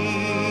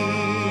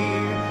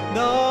hear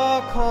the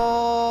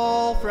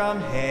call from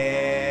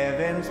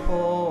heaven's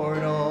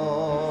portal.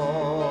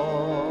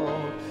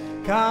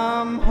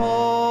 Come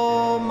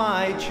home,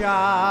 my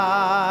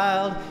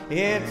child,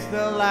 it's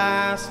the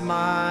last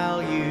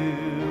mile you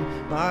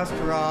must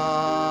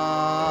trod.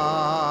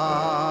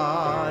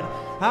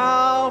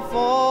 I'll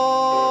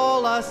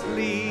fall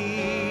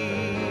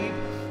asleep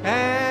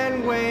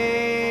and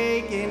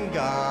wake in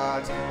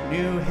God's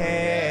new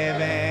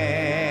heaven,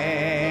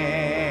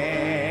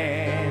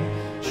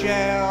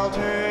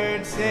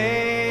 sheltered safe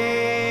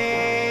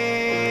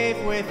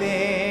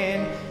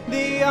within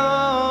the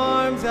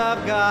arms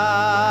of God.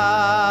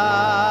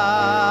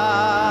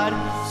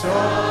 So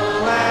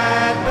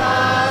let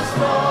the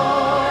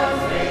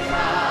storms rage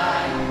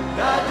high,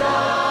 the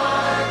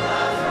dark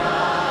clouds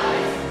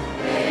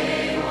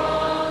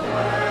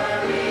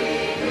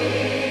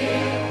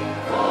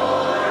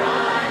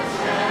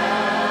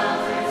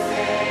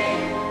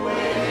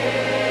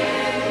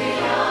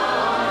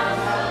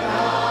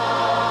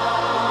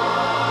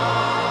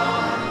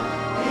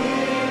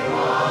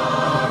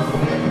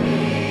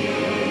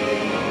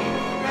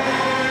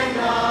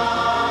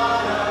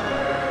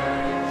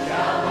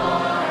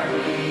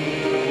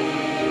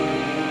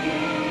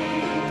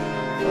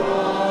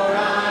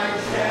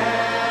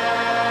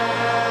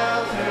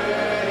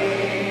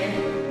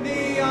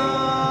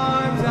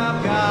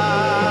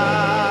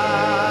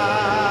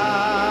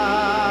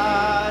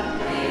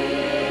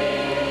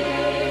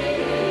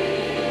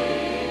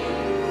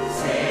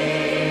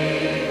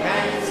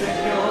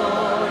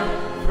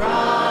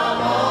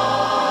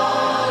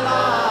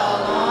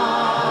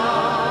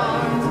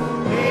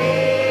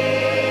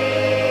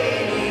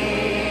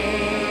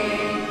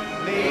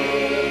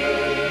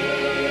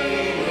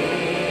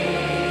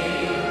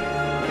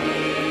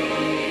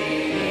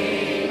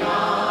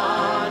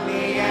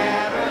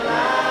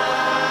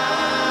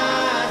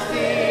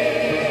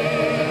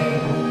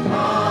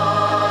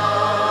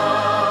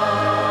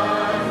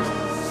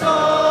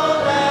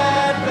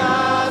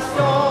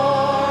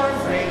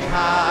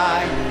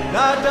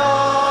the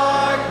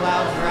dark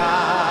clouds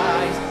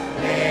rise,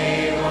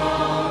 they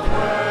won't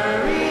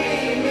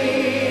worry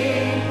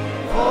me,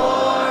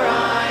 for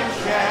I'm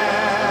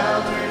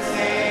sheltered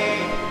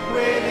safe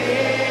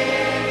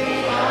within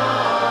the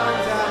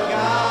arms of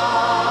God.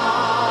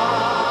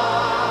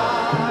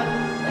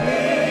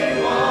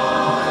 He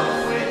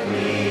walks with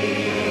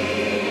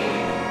me,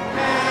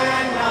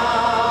 and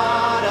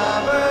not a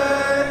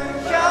bird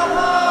shall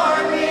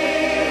harm me,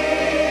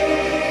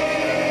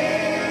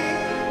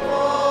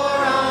 for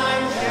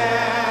I'm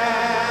sheltered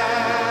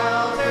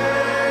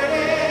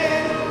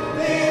in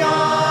the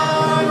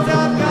arms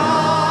of God,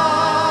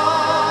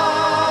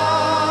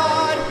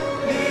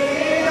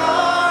 the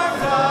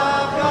arms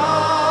of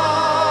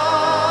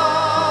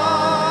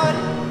God,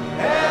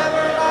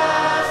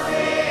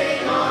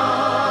 everlasting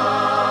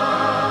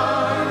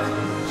arms,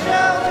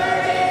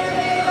 sheltered in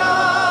the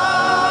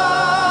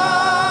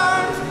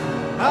arms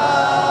of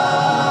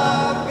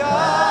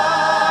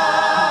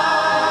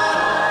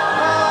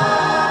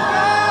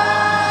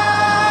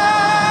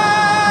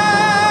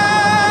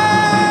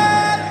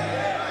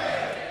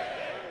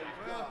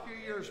Well, a few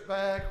years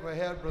back, we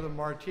had Brother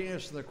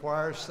Martinez and the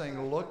choir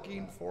sing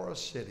Looking for a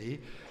City,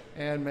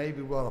 and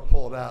maybe we'll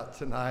pull it out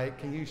tonight.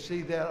 Can you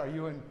see that? Are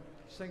you in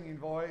singing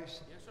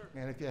voice? Yes, sir.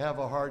 And if you have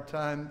a hard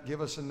time,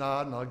 give us a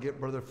nod, and I'll get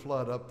Brother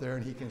Flood up there,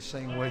 and he can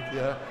sing with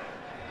you.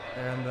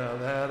 And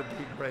that'd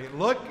be great.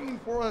 Looking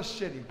for a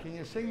City. Can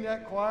you sing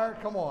that, choir?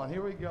 Come on,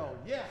 here we go.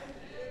 Yeah.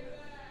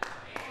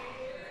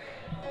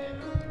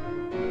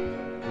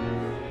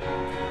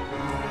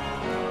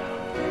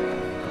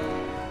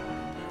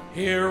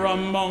 Here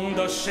among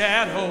the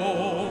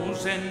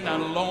shadows in a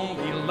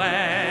lonely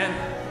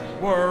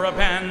land were a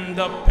band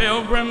of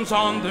pilgrims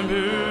on the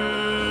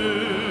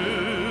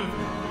move,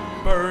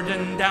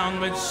 burdened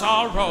down with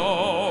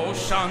sorrow,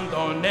 shunned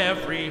on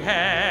every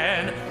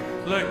hand,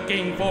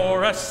 looking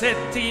for a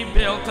city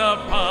built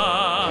above.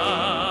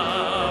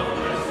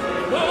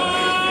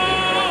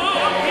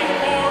 Looking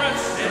for a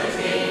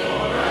city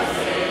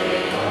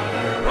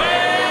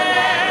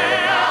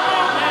where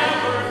I'll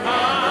never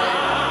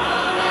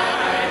find.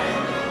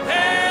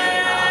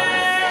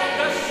 There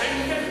the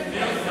sinking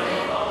millions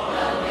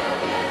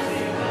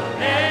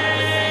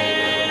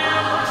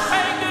never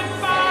say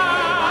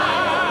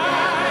goodbye,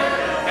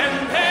 and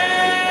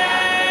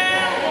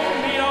there we'll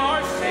meet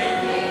our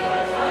Savior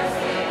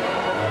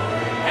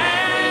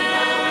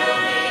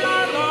and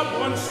our loved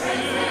ones too.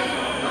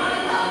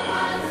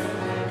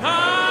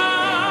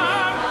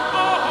 Come, O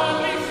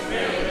Holy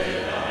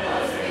Spirit,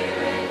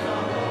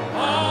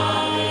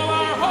 all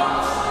our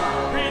hopes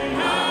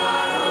renew.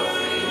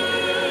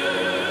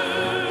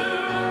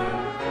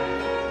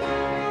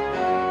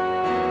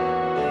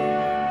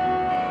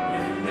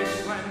 In this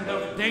land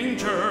of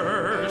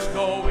dangers,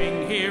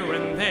 going here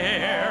and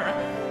there,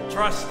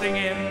 trusting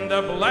in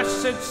the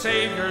blessed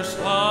Savior's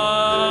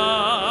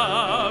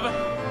love.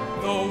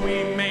 Though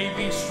we may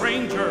be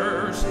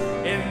strangers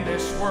in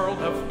this world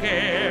of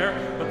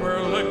care, but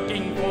we're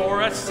looking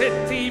for a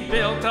city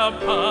built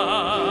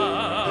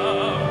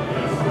above.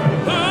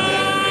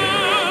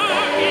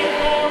 Looking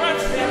for a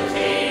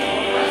city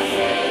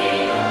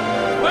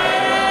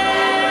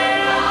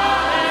where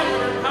I'll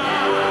never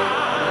hide.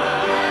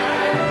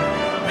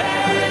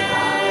 There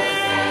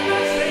the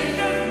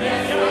sinking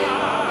millions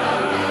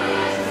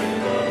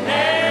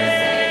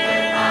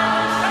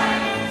never say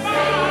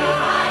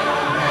goodbye,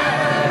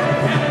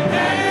 and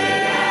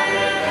there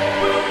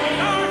will be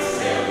our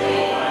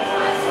Savior,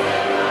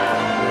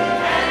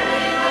 and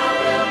we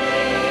will be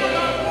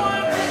the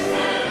ones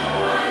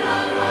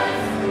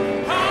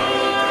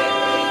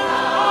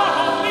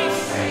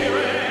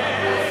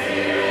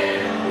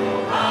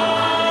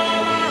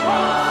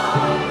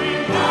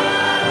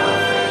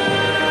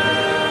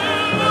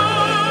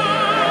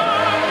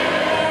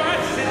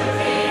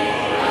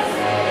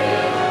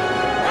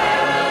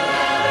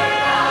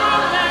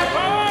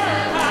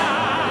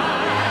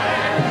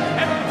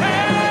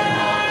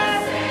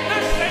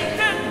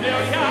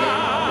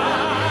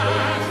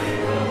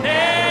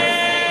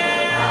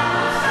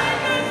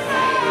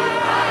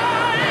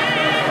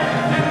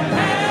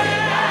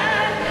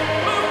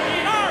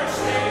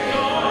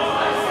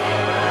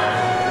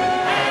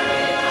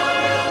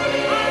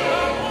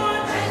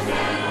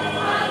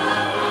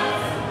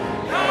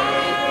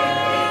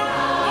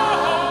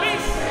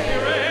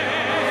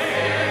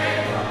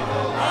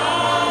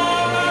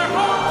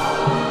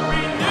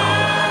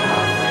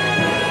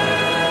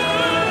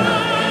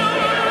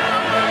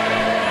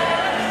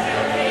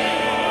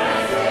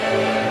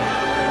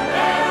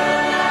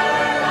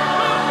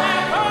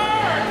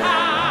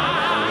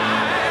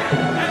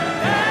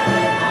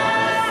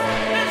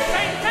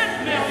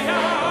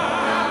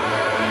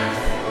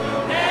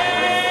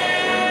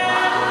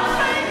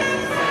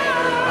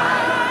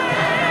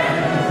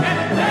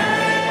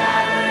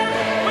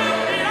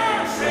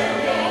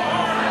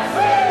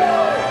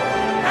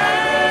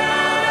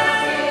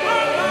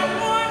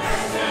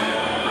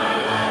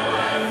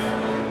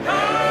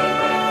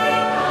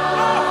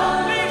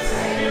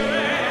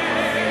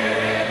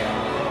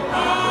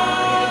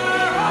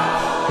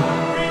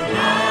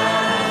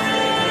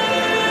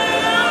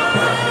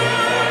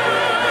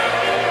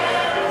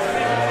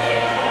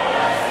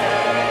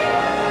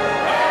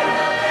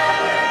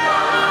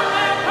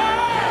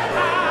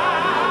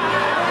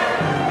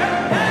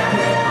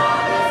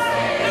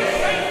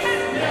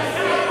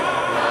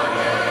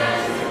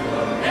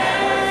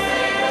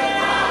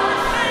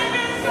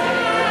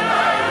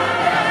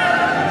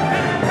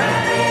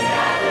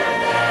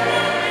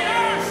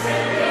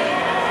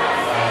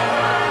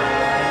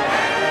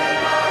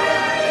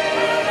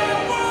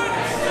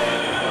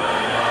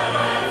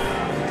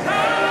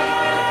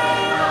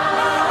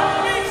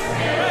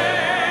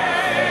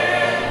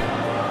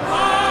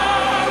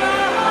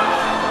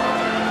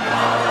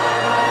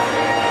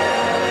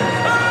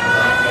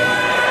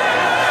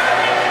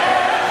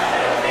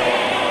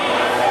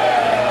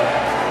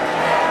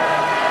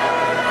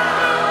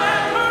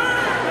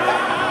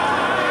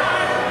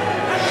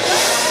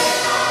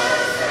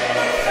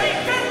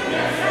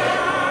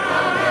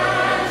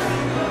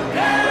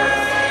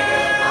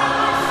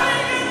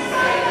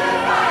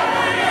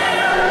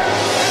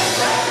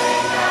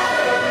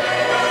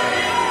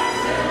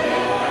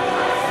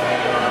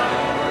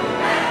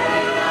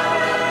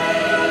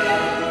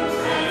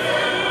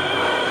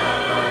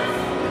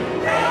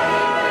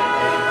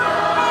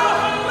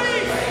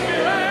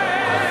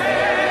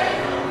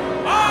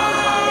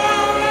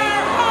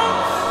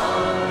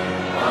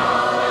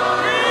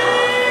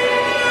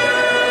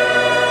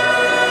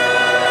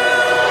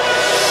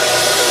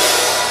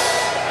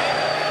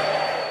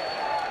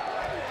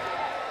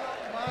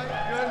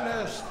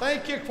Yes,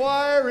 thank you,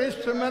 choir,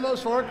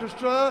 instrumentalists,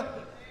 orchestra,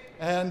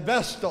 and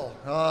Vestal.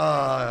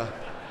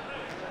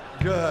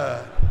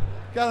 Good.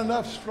 Got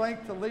enough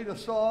strength to lead a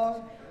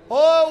song?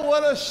 Oh,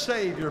 what a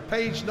Savior.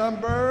 Page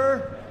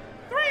number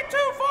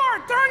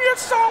 324. Turn your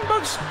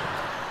songbooks.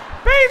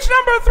 Page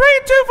number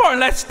 324.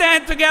 Let's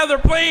stand together,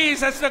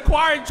 please, as the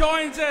choir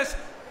joins us.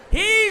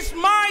 He's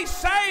my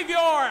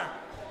Savior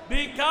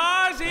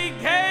because he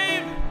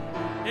gave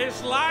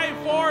his life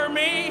for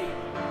me.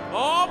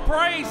 Oh,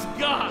 praise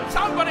God.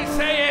 Somebody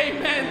say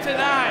amen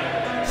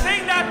tonight.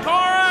 Sing that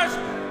chorus.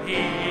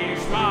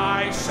 He's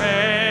my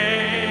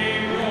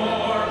Savior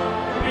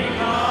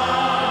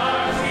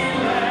because he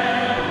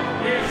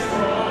left his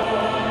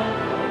throne.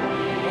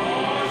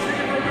 Oh, sing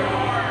it from your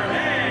heart.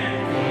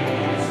 And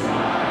he's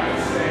my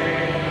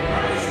Savior.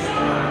 Praise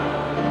God.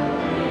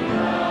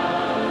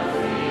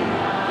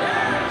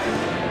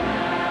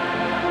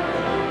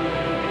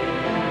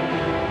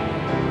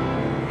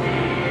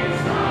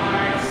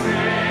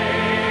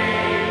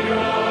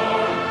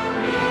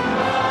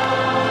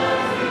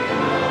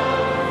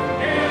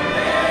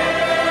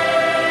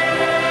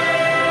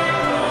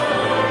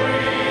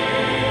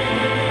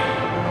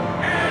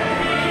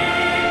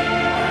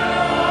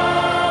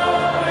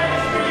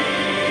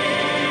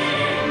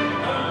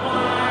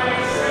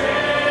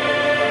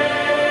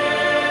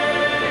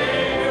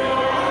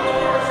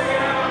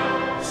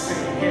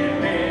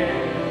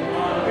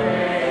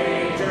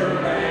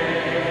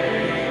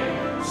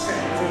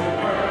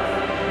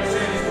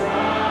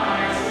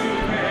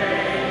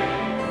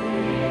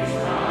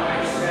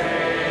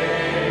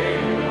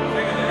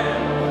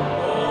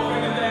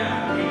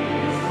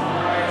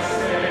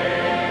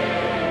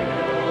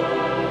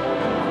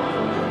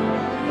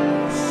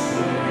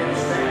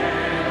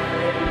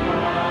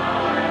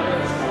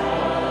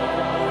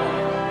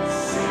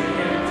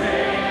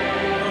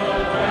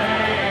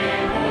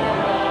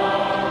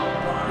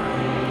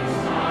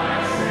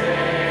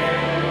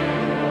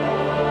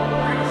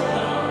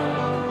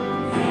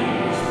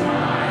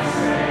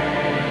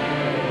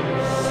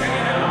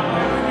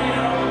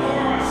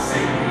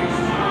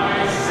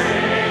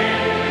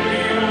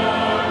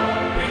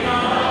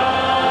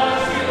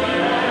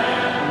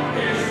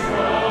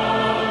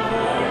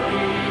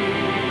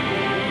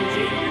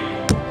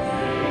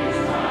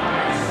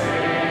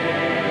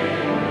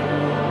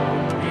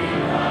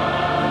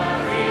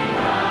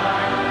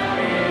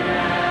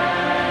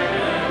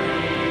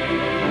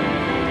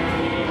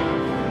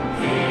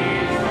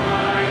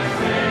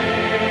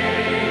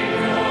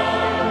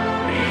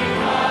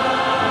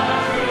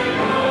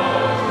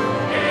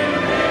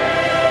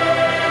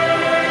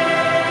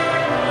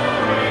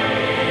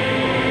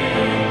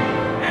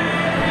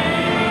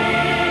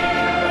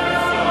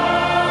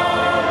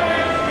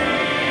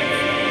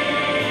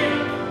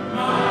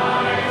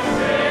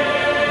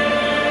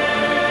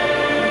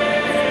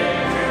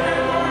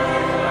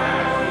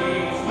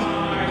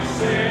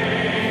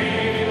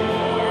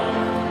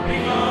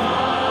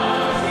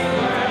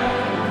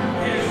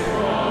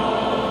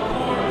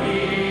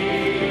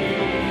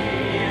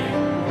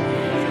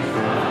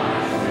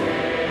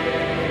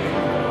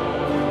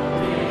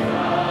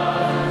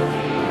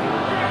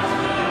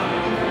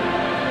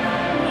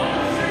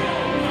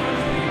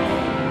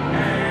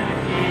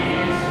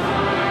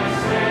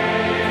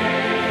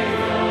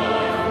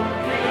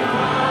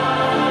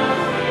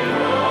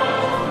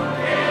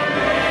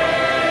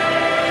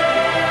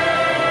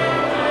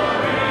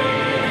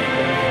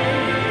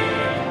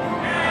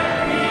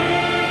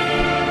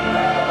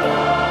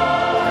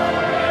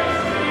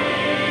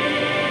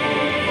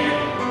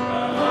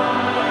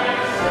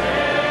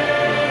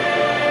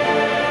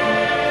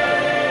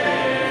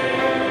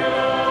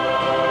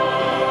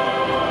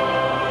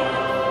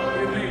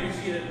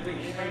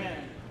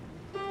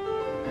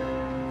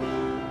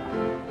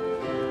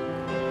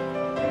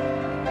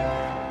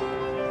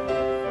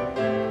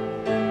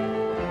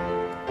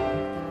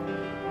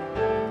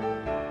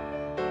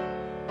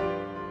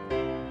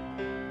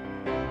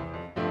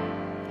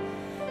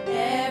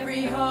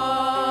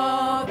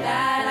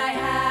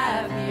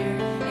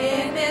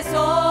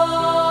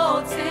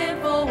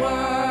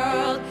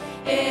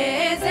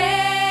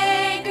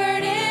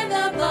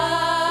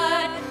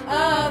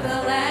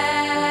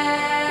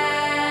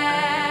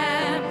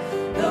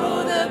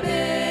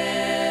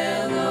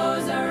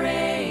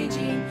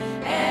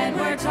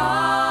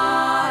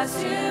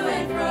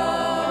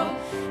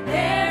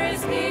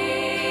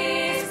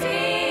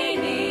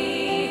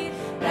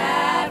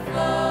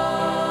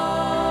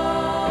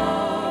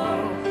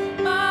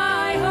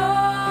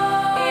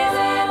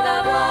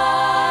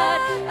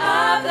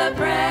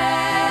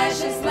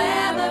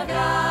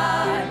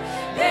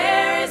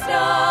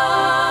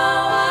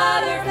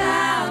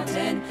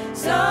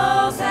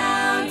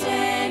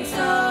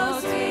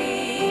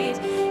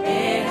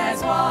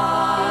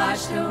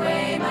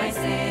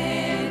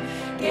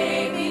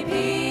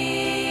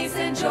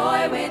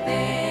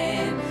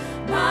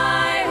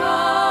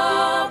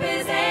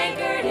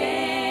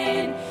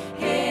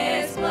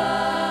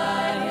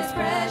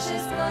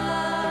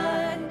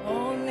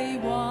 Only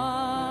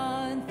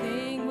one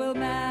thing will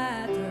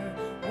matter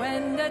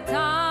when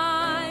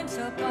time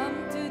shall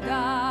come to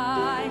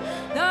die.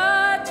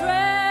 The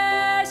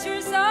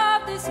treasures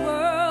of this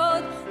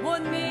world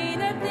won't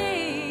mean a thing,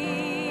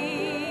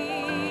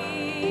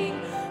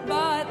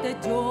 but the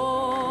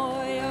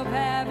joy of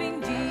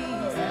having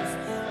Jesus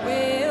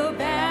will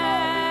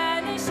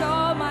banish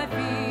all my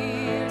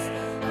fears,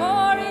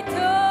 for He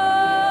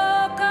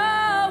took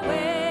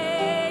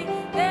away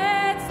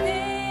that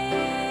sting.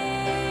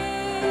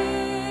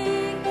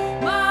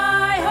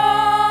 My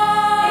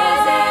hope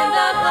is in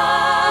the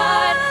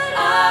blood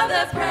of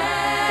the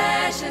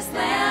precious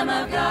Lamb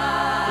of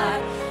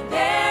God.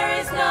 There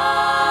is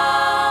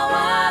no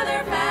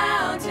other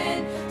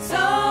fountain,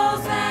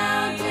 soul's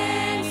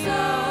fountain,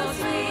 so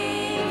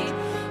sweet.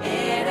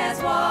 It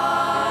has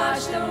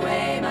washed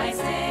away my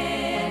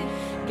sin,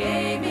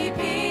 gave me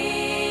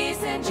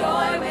peace and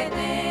joy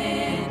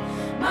within.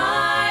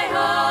 My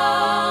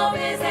hope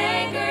is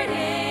anchored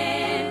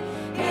in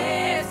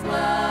His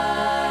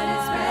blood,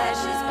 His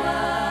precious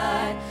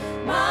blood.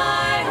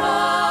 My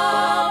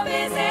hope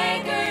is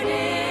anchored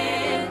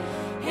in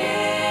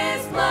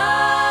His blood.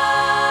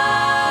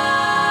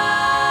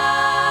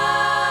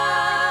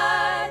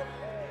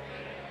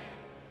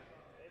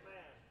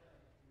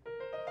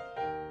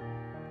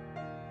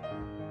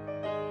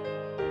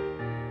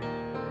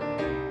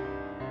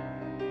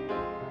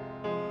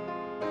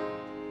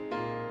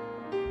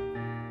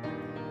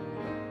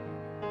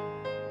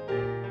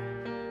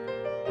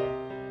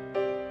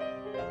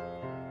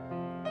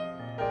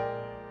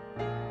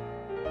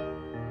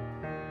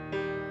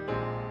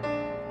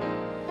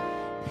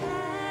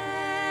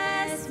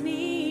 Pass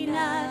me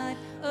not,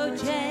 O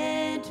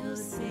gentle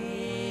Savior.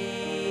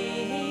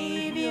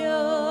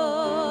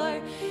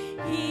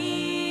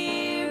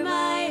 Hear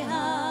my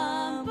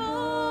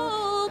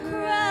humble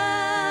cry.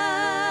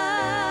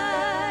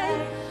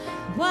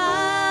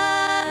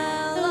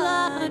 While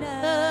on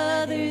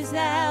others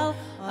thou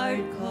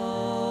art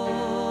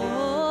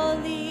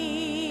calling,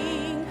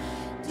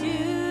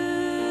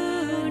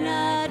 do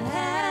not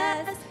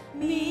pass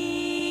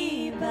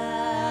me by.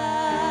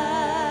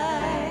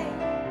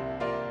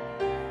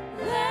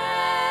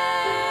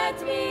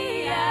 Let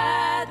me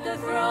at the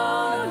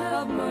throne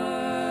of mercy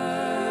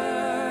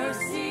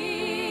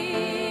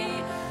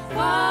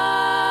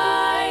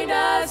find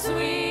a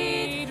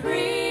sweet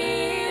relief,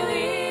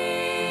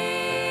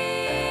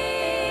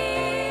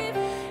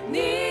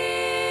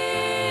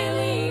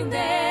 kneeling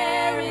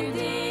there in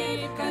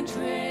deep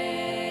contrition.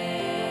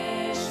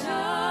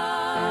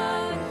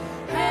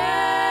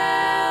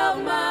 Help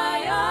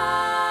my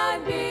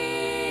unbelief.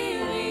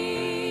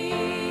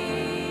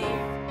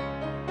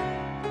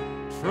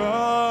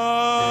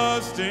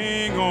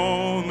 Trusting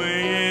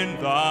only in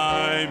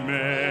thy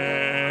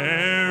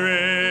merit,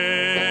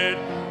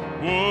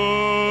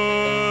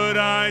 would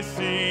I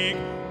seek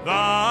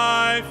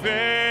thy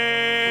face.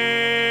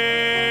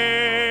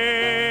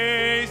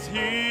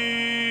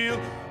 Heal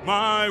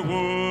my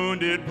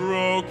wounded,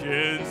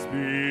 broken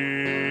spirit.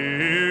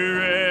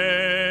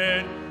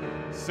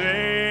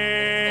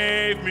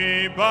 Save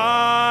me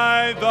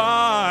by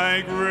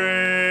thy grace.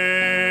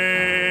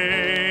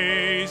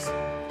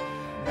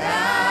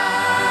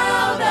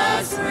 Thou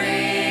the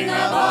spring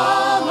of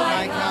all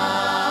my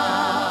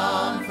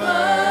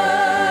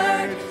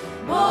comfort,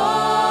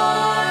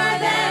 more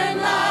than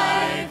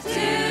life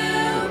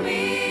to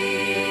me.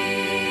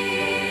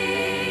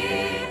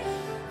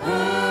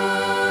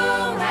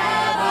 Whom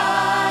have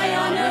I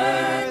on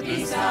earth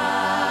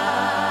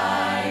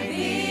beside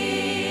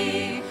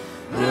thee?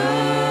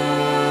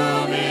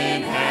 Whom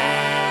in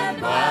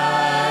heaven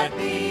but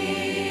thee?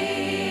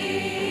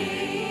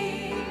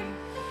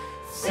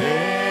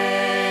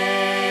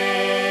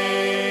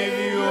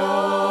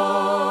 Savior,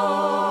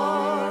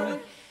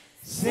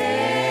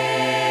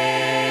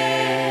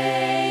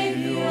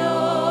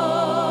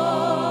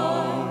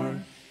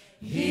 Savior,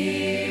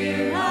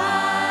 hear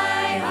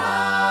my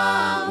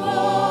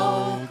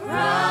humble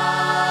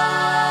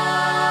cry.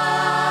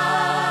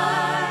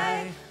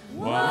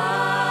 While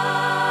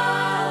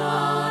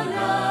on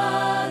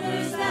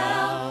others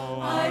thou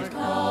art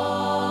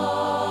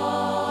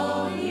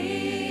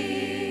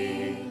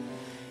calling,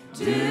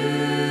 do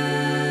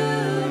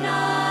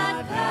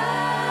not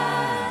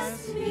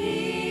pass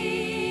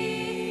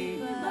me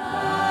by.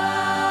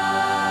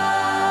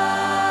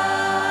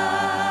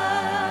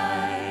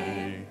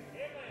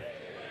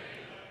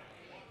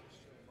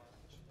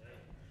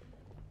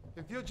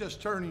 If you'll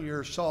just turn in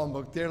your psalm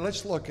book there,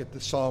 let's look at the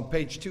psalm,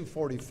 page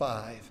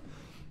 245.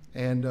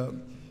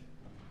 And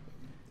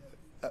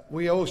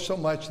we owe so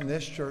much in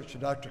this church to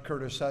Dr.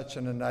 Curtis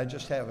Hutson, and I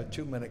just have a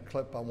 2-minute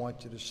clip I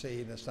want you to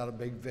see, and it's not a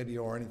big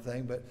video or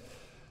anything, but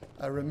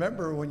I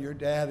remember when your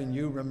dad and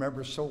you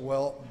remember so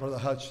well, Brother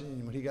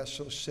Hutson, when he got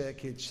so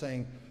sick, he'd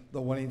sing The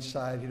Winning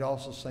Side. He'd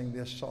also sing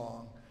this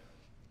song.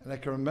 And I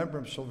can remember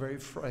him so very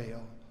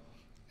frail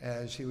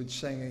as he would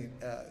sing,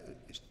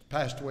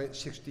 passed away at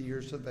 60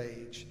 years of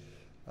age.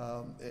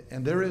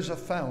 And there is a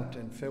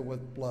fountain filled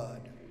with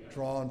blood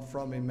drawn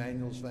from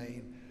Emmanuel's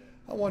vein.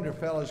 I wonder,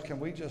 fellas, can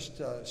we just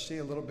see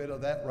a little bit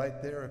of that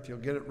right there, if you'll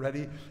get it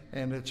ready?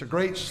 And it's a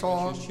great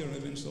song. His children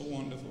have been so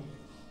wonderful.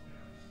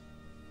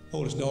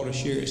 Oldest daughter,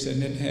 Sherry, said,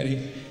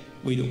 Hattie,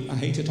 I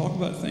hate to talk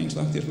about things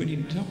like this. We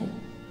need to talk.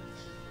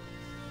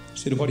 I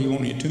said, what do you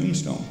want on your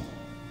tombstone?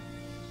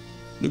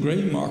 The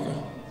grave marker,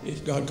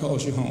 if God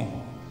calls you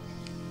home.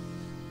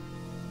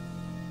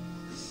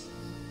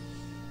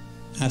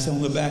 I said,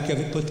 on the back of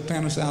it, put the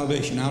plan of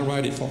salvation. I'll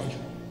write it for you.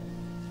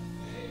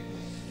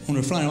 On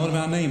the front, what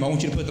about name? I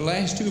want you to put the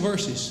last 2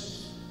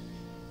 verses.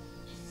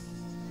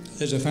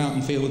 There's a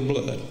fountain filled with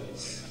blood.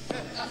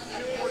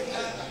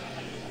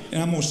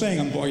 And I'm going to sing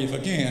them for you if I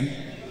can.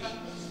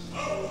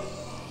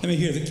 Let me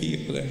hear the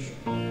key for this.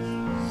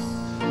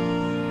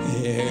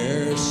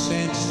 Ever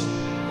since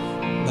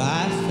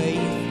by faith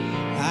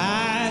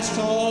I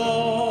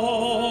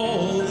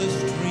saw the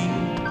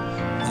stream,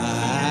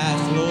 I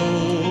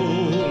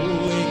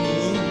flowing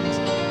root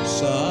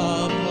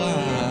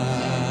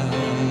sublime,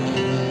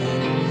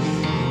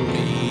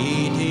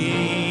 redeeming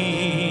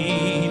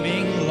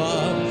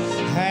love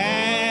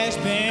has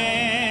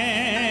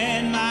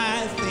been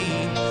my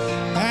theme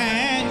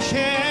and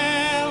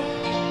shall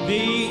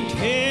be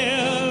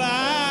till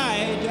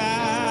I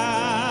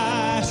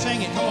die.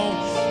 Sing it, come on.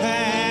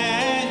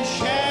 And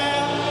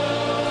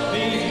shall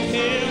be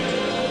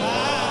till I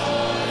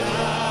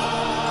die.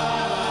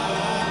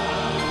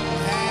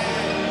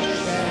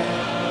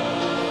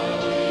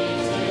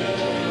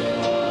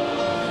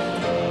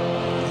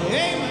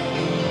 Amen.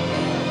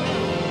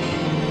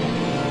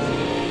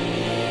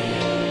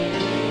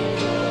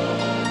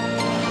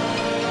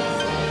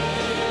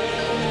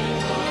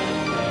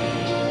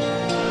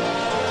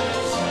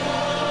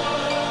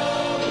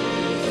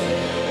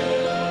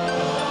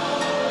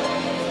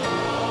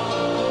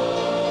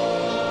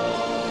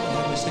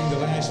 Let me sing the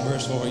last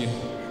verse for you.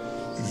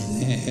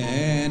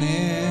 Then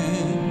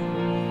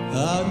in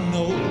a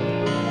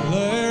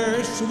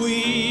nobler,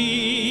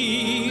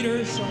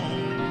 sweeter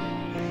song,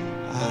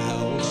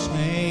 I'll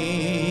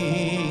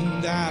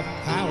sing thy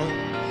power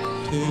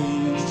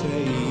to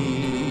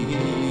save.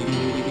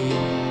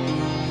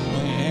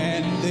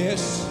 When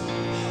this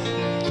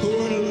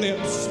poor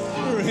lips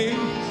bring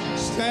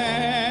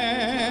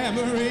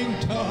stammering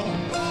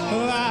tongue,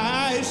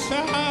 thy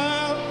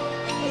sound,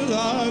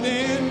 love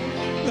in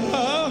the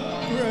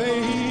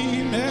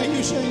grave. Now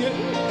you sing it.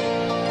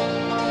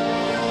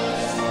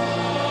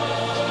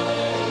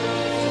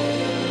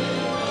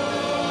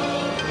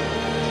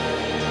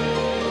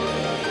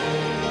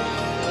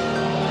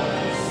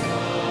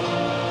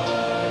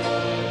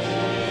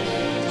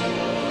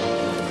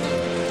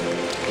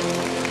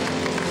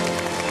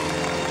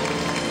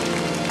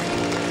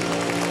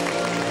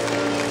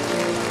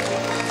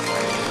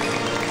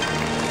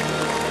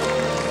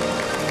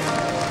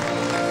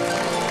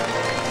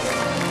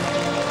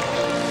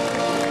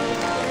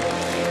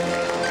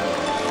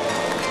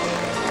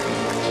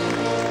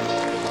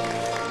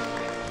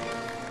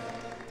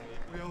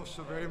 We owe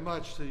so very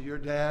much to your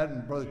dad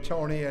and Brother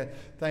Tony. I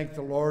thank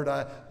the Lord.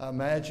 I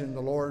imagine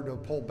the Lord will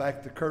pull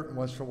back the curtain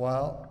once in a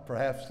while.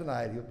 Perhaps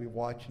tonight he'll be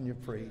watching you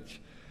preach.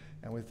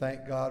 And we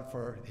thank God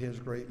for his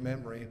great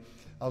memory.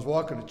 I was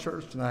walking to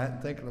church tonight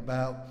and thinking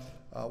about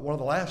one of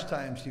the last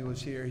times he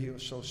was here. He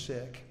was so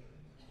sick.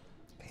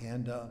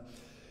 And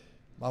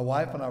my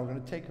wife and I were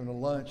going to take him to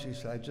lunch. He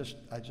said,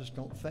 I just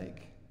don't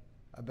think.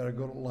 I better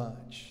go to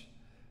lunch.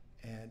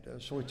 And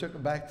so we took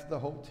him back to the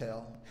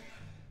hotel.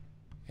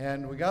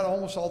 And we got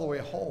almost all the way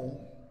home,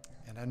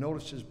 and I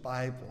noticed his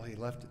Bible. He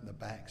left it in the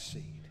back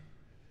seat.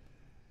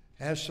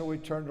 And so we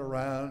turned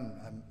around,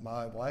 and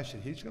my wife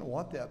said, he's going to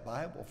want that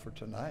Bible for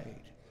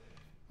tonight.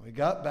 We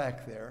got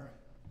back there,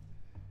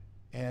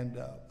 and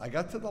I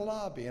got to the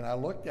lobby, and I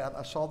looked out,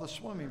 and I saw the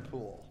swimming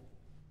pool.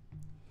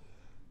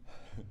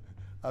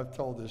 I've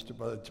told this to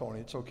Brother Tony.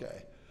 It's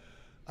okay.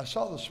 I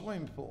saw the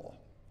swimming pool,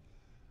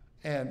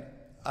 and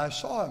I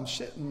saw him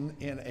sitting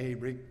in a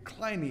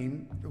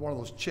reclining, one of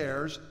those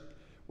chairs,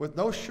 with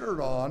no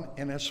shirt on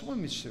and a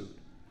swimming suit.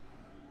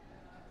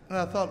 And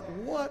I thought,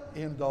 what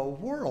in the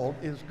world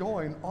is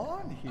going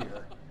on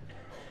here?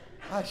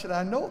 I said,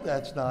 I know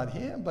that's not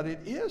him, but it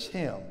is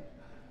him.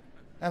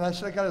 And I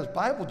said, I got his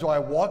Bible. Do I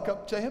walk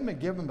up to him and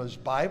give him his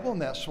Bible in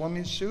that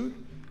swimming suit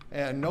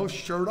and no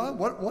shirt on?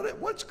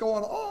 What's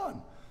going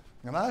on?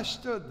 And I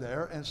stood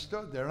there, and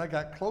I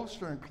got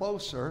closer and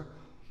closer,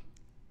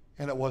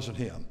 and it wasn't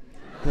him.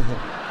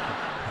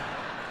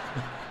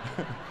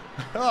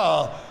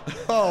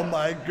 Oh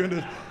my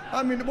goodness.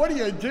 I mean, what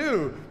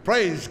do?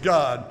 Praise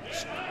God.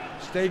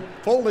 Stay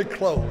fully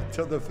clothed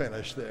till the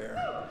finish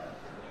there.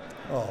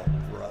 Oh,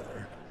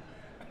 brother.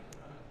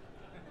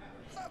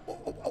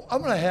 I'm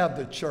going to have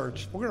the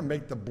church. We're going to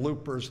make the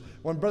bloopers.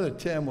 When Brother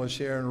Tim was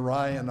here and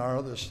Ryan,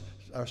 our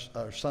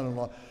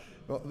son-in-law,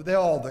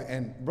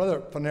 and Brother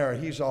Panera,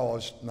 he's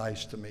always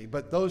nice to me.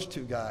 But those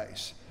two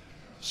guys,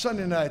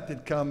 Sunday night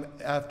they'd come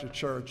after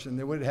church and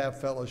they would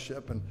have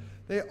fellowship, and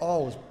they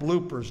always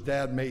bloopers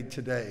Dad made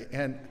today,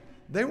 and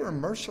they were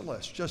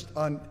merciless, just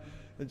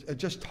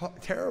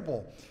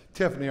terrible.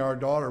 Tiffany, our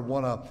daughter,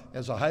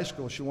 as a high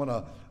school, she won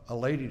a a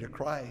lady to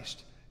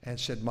Christ and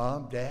said,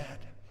 Mom, Dad,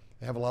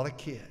 they have a lot of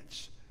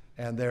kids,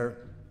 and they're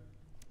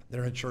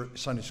in church,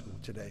 Sunday school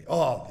today.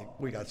 Oh,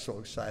 we got so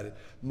excited.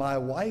 My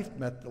wife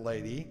met the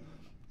lady,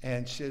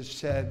 and she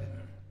said,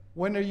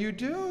 when are you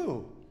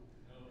due?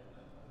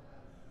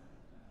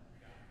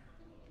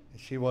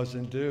 She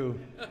wasn't due.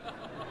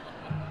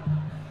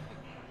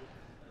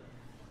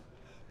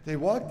 They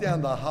walked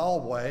down the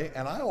hallway,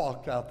 and I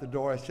walked out the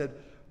door. I said,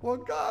 well,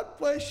 God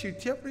bless you.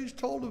 Tiffany's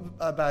told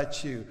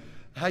about you.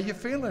 How you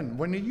feeling?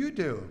 When are you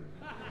due?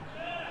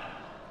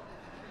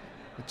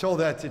 I told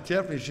that to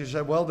Tiffany. She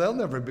said, well, they'll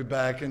never be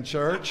back in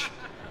church.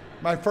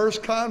 My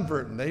first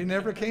convert, and they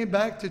never came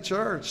back to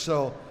church.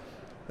 So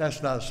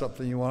that's not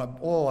something you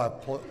want.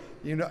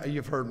 You know,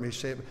 you've heard me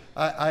say it.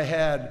 I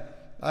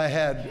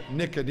had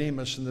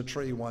Nicodemus in the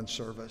tree one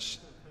service.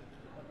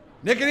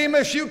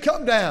 Nicodemus, you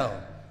come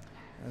down.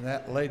 And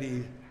that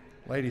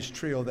ladies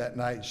trio that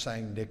night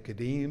sang,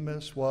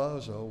 Nicodemus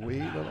was a wee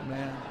little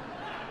man.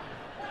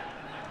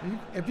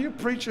 If you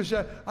preachers,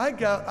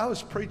 I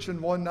was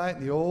preaching one night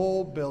in the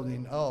old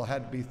building, it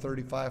had to be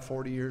 35,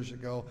 40 years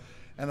ago,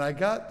 and I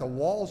got the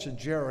walls of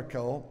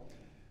Jericho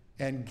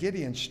and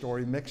Gideon's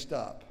story mixed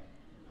up.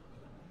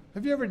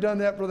 Have you ever done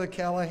that, Brother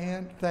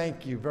Callahan?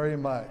 Thank you very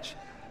much.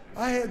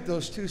 I had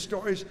those two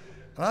stories,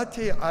 and I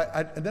tell you,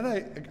 and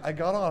then I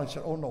got on and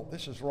said, oh no,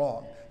 this is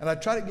wrong. And I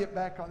tried to get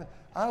back on it.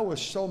 I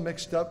was so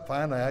mixed up,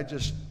 finally, I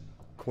just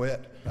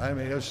quit. I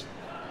mean,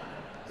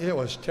 it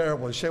was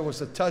terrible. You say, was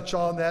the touch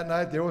on that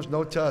night? There was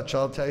no touch,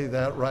 I'll tell you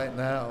that right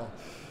now.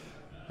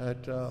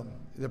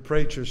 The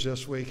preachers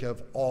this week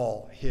have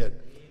all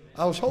hit.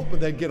 I was hoping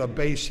they'd get a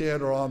base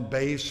hit or on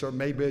base or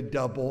maybe a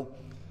double.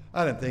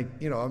 I didn't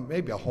think,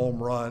 maybe a home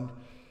run.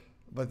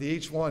 But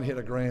each one hit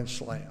a grand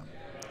slam.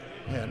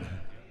 And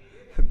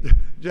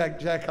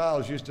Jack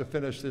Hiles used to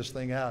finish this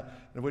thing out,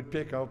 and we'd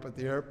pick up at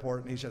the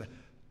airport, and he said,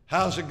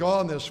 how's it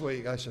gone this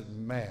week? I said,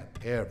 man,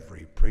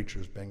 every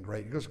preacher's been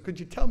great. He goes, could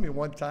you tell me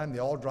one time they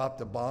all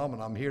dropped a bomb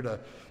and I'm here to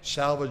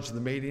salvage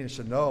the meeting? He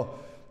said, no,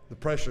 the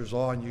pressure's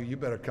on you. You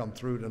better come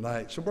through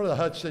tonight. So, Brother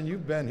Hutson,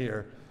 you've been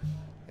here,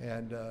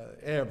 and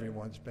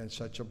everyone's been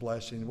such a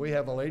blessing. We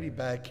have a lady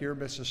back here,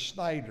 Mrs.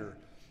 Snyder.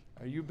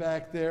 Are you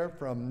back there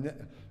from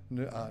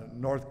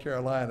North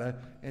Carolina?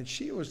 And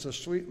she was the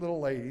sweet little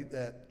lady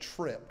that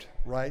tripped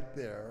right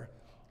there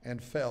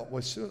and fell.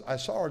 I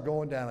saw her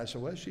going down. I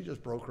said, well, she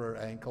just broke her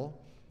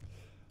ankle.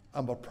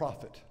 I'm a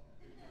prophet.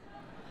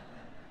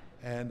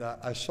 And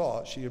I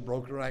saw it. She had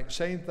broken her ankle.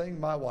 Same thing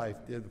my wife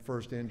did, the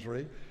first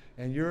injury.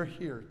 And you're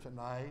here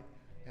tonight,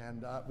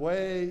 and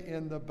way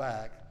in the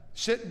back,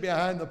 sitting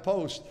behind the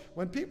post.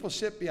 When people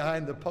sit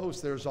behind the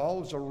post, there's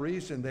always a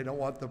reason they don't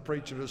want the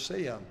preacher to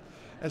see them.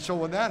 And so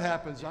when that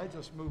happens, I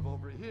just move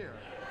over here.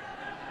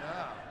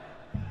 Yeah.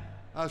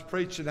 I was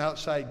preaching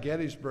outside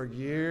Gettysburg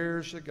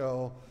years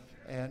ago,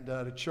 and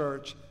to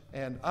church,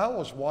 and I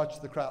always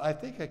watch the crowd. I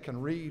think I can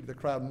read the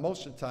crowd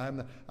most of the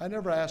time. I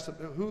never ask them,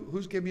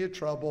 who's giving you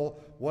trouble?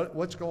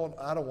 What's going on?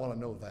 I don't want to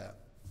know that.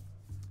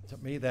 To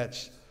me,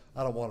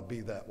 I don't want to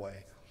be that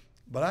way.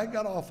 But I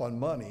got off on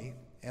money,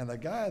 and the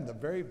guy in the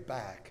very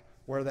back,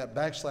 where that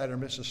backslider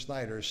Mrs.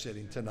 Snyder is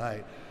sitting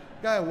tonight,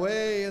 guy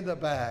way in the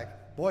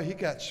back, boy, he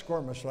got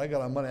squirmish when I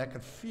got on money. I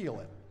could feel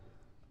it.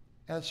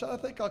 And so I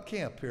think I'll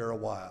camp here a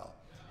while.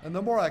 And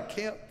the more I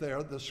camped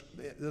there,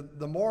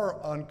 the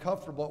more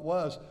uncomfortable it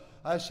was.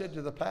 I said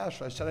to the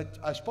pastor, I said,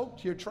 I spoke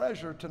to your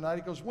treasurer tonight.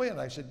 He goes, when?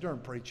 I said, during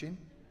preaching.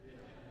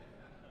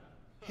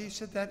 He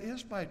said, that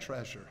is my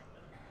treasure.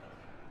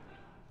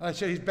 I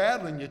said, he's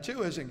battling you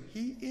too, isn't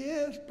he? He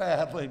is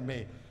battling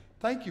me.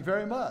 Thank you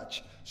very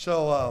much.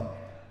 So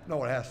no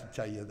one has to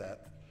tell you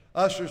that.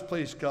 Ushers,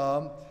 please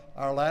come.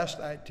 Our last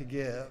night to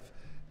give.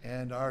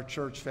 And our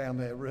church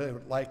family, I really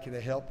would like you to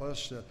help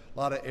us. A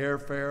lot of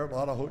airfare, a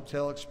lot of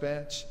hotel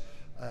expense,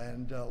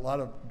 and a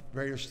lot of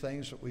various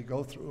things that we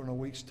go through in a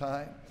week's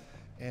time.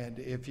 And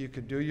if you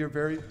could do your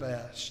very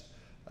best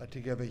to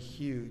give a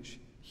huge,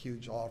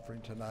 huge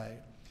offering tonight.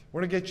 We're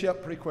going to get you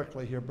up pretty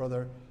quickly here,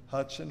 Brother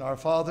Hutson. Our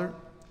Father,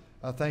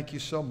 thank you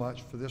so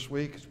much for this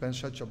week. It's been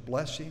such a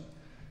blessing.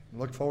 I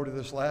look forward to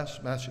this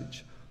last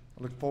message.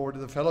 I look forward to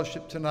the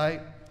fellowship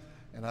tonight.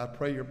 And I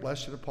pray your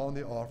blessing upon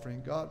the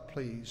offering. God,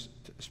 please,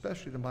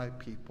 especially to my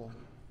people,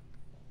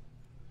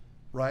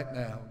 right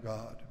now,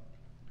 God,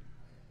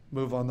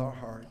 move on their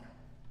heart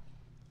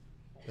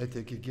that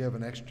they could give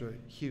an extra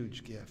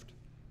huge gift.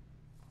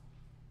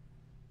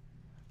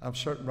 I'm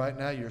certain right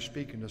now you're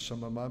speaking to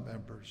some of my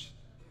members.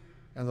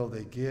 And though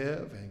they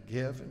give and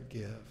give and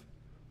give,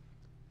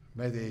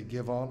 may they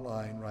give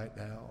online right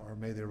now, or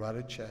may they write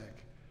a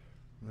check.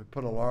 And they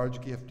put a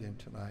large gift in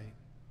tonight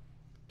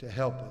to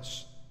help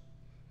us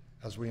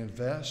as we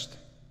invest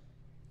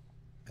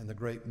in the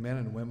great men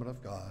and women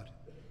of God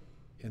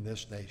in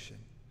this nation.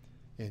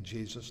 In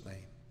Jesus'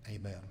 name,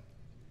 amen.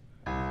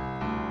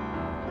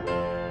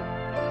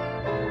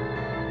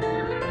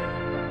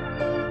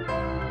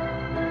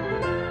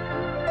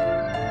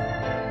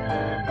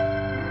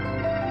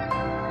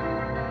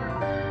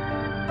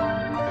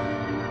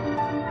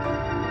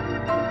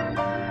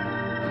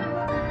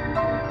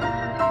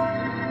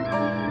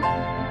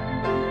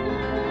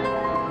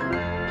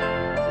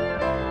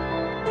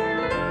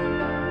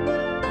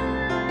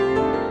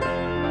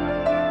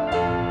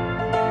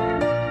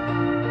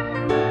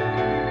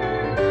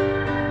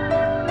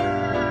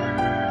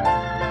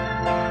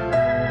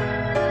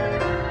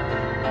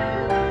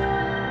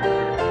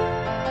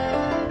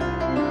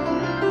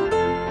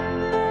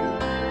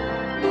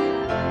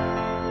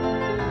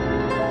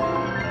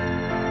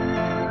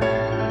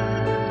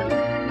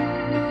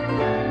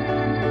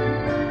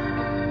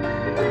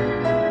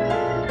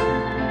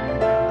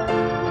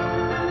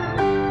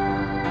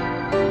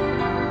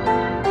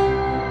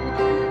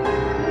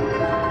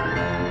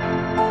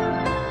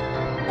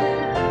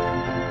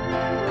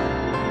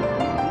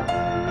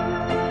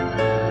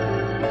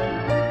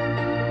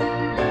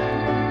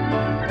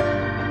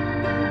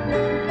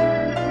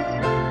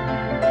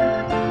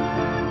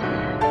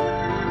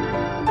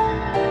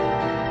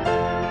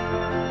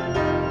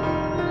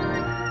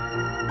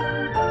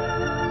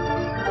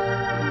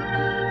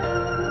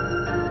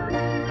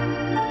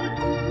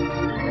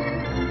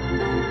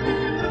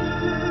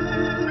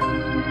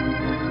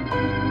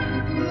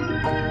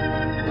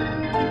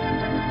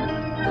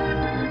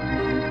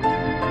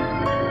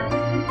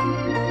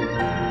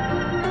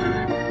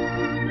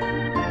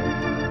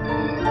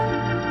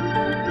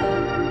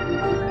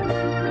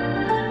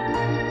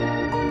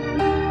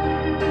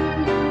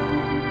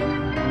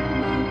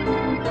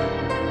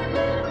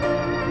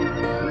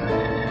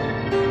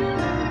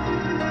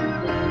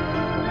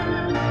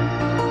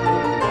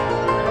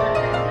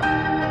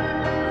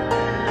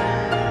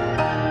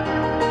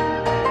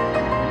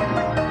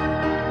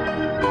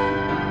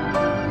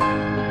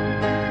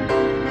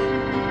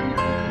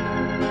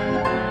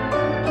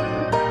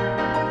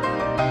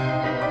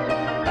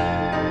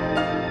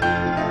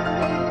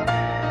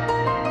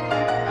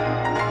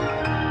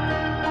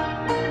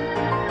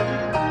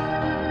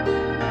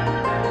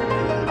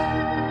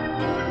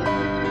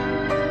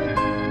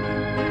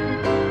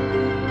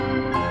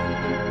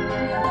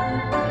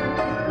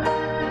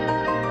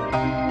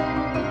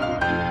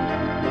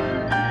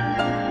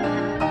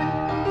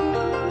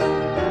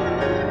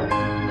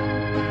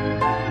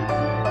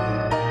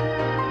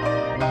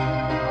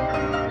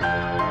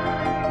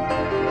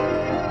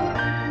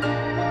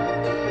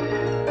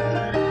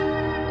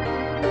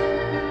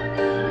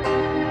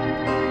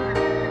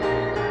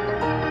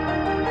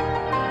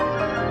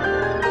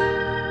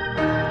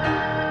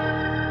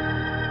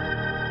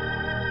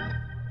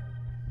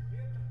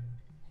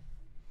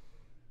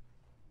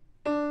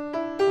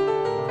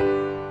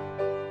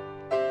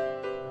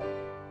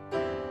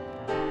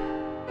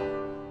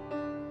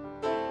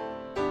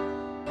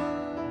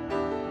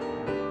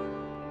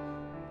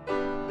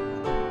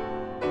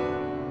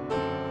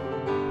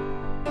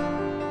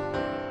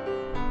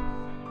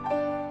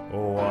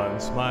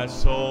 my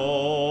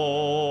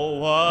soul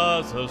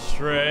was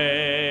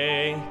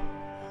astray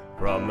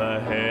from the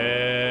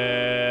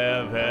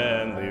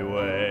heavenly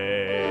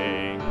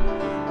way.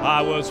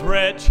 I was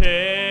wretched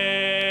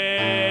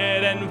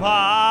and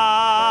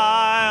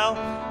vile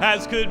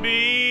as could be,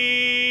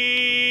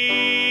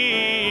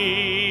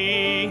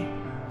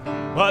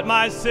 but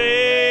my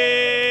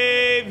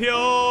Savior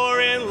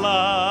in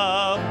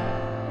love,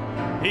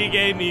 He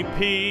gave me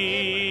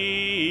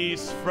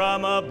peace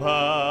from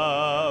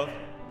above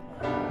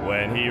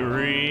when He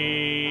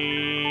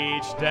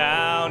reached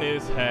down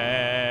His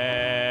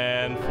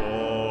hand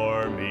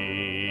for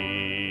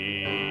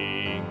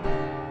me.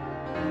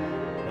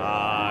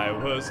 I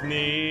was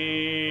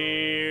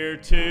near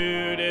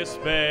to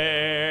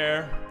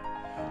despair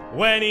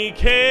when He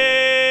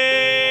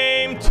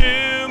came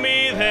to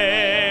me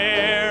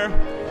there,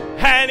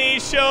 and He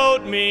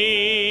showed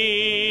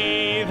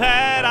me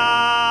that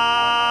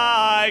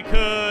I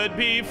could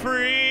be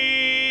free.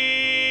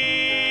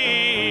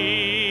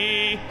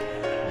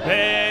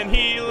 Then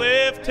He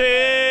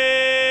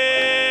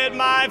lifted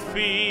my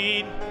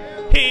feet,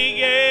 He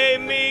gave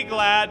me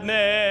gladness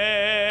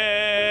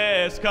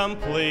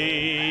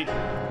complete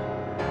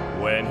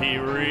when He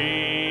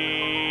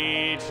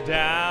reached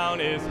down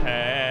His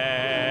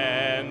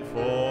hand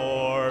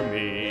for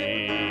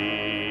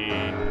me.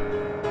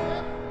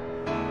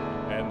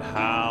 And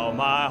how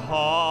my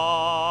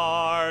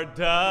heart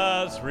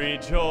does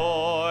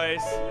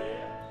rejoice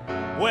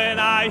when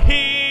I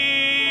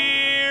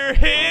hear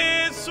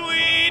His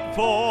sweet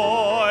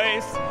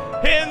voice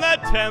in the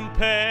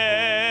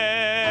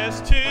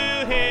tempest.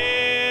 To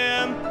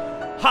Him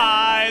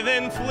I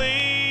then flee,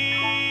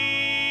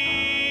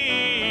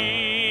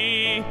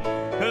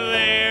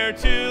 there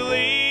to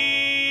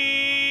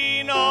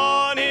lean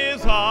on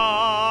His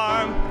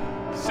arm,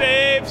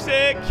 safe,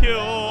 secure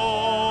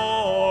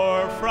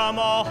from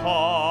all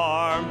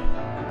harm,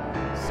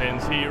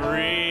 since He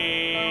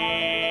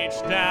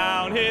reached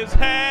down His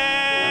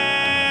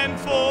hand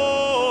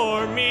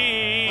for me.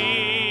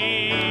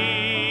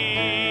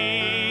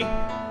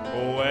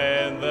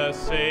 When the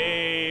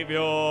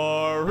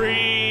Savior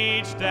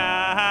reached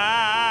down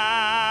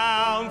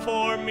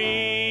for me,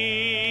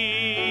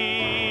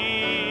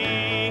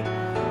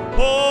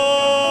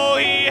 oh,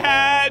 He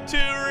had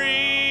to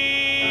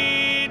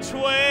reach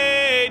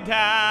way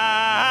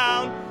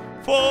down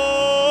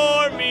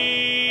for me.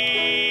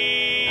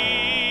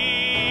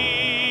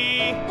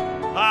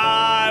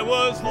 I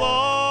was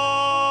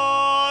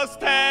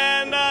lost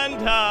and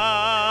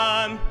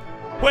undone,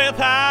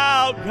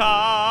 without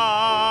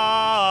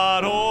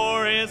God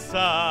or His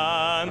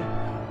Son,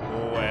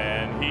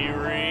 when He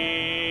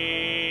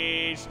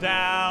reached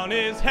down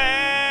His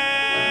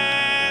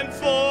hand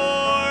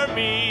for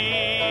me.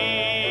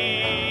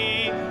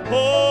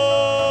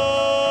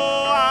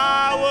 Oh,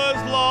 I was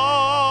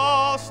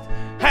lost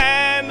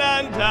and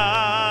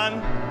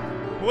undone,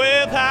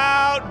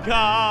 without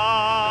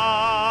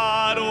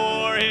God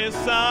or His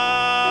Son,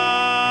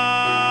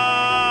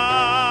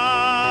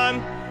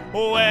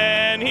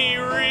 when He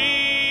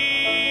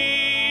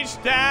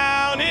reached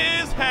down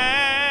His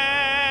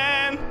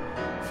hand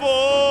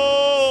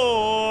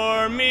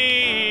for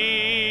me.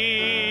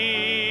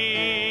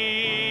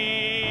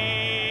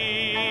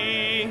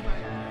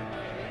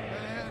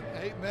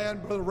 Amen.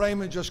 Brother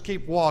Raymond, just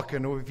keep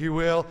walking, if you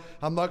will.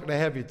 I'm not going to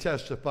have you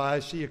testify. I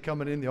see you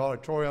coming in the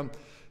auditorium.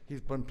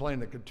 He's been playing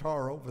the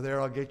guitar over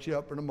there. I'll get you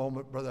up in a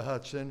moment, Brother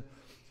Hutson.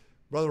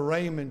 Brother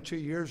Raymond, 2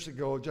 years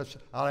ago,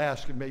 I'll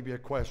ask him maybe a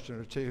question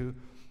or two,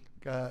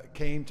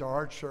 came to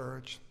our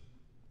church.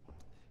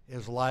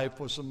 His life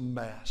was a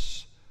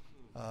mess.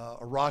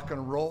 A rock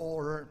and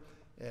roller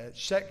at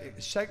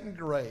second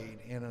grade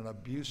in an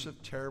abusive,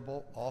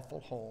 terrible, awful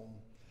home.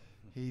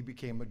 He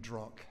became a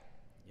drunk.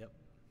 Yep.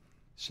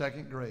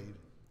 Second grade.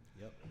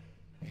 Yep.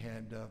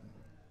 And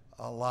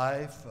a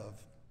life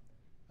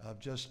of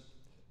just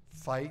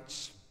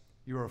fights.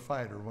 You were a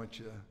fighter, weren't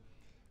you?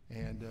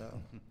 And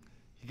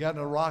he got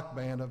in a rock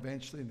band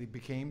eventually, and he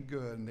became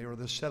good. And they were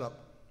the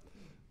setup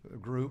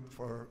group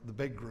for the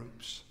big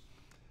groups.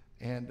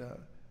 And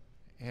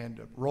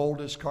rolled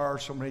his car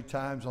so many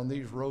times on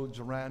these roads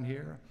around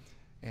here.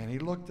 And he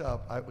looked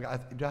up. Do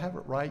I have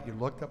it right? You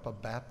looked up a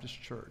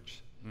Baptist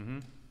church. Mm-hmm.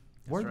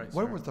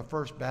 Where was the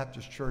first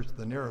Baptist church?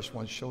 The nearest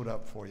one showed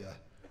up for you.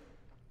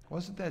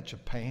 Wasn't that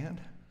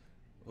Japan?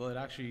 Well,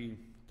 there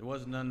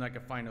wasn't none I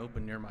could find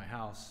open near my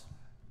house.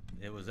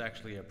 It was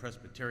actually a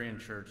Presbyterian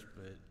church,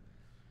 but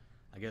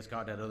I guess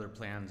God had other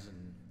plans,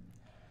 and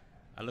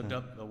I looked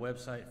up a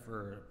website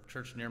for a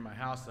church near my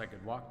house that I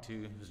could walk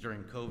to. It was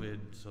during COVID,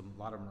 so a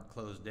lot of them were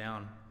closed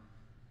down.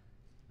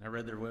 And I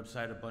read their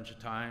website a bunch of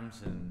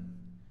times and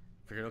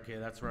figured, okay,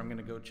 that's where I'm going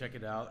to go check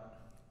it out.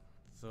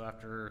 So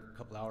after a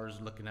couple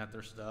hours looking at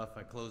their stuff,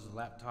 I closed the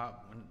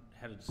laptop and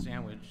had a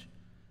sandwich.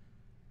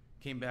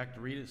 Came back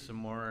to read it some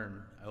more,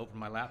 and I opened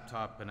my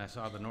laptop and I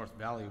saw the North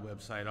Valley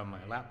website on my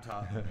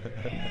laptop.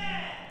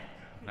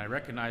 And I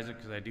recognized it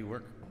because I do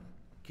work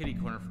kitty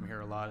corner from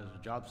here a lot as a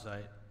job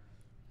site.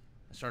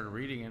 I started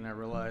reading it and I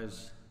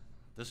realized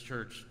this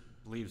church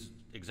believes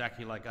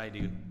exactly like I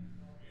do.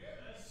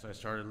 So I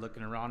started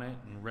looking around it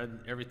and read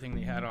everything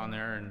they had on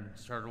there and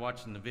started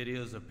watching the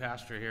videos of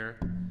Pastor here.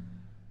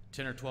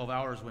 10 or 12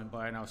 hours went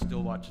by and I was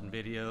still watching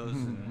videos.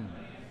 And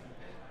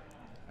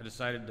I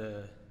decided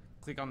to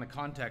click on the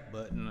contact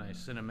button and I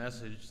sent a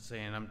message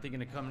saying, I'm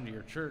thinking of coming to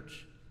your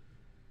church.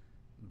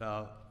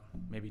 About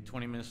maybe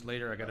 20 minutes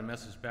later, I got a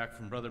message back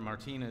from Brother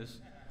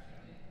Martinez.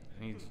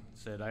 And he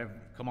said, I've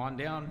come on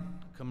down,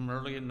 come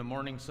early in the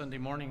morning, Sunday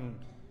morning,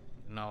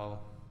 and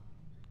I'll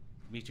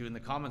meet you in the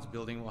Commons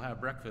building. We'll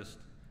have breakfast.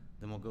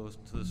 Then we'll go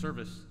to the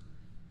service.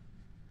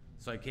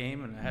 So I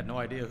came and I had no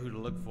idea who to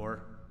look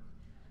for.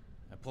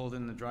 I pulled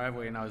in the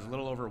driveway and I was a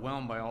little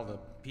overwhelmed by all the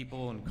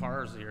people and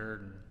cars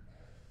here. And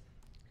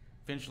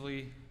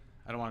eventually,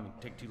 I don't want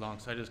to take too long,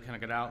 so I just kind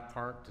of got out,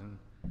 parked, and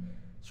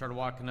started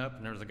walking up,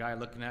 and there was a guy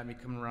looking at me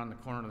coming around the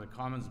corner of the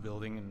Commons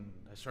building, and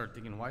I started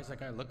thinking, why is that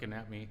guy looking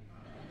at me?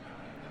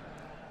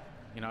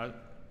 You know,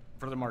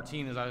 Brother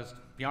Martinez, to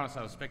be honest,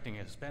 I was expecting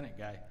a Hispanic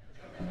guy.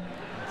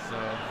 So,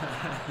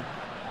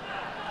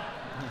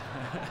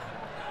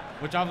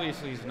 which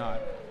obviously he's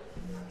not.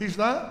 He's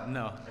not?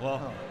 No.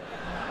 Well,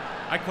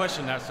 I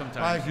question that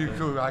sometimes. I do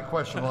too. I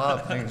question a lot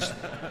of things.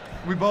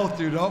 We both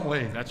do, don't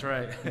we? That's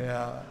right.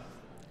 Yeah.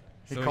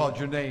 He So called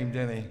your name,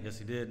 didn't he? Yes,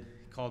 he did.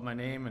 He called my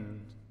name,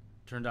 and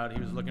turned out he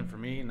was looking for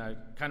me, and I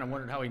kind of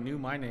wondered how he knew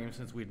my name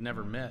since we'd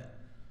never met.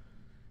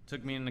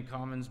 Took me in the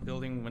Commons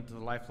building, went to the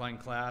Lifeline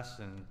class,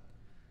 and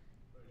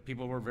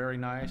people were very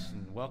nice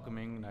and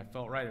welcoming, and I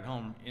felt right at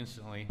home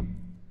instantly.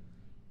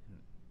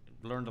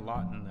 Learned a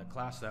lot in the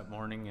class that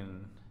morning,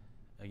 and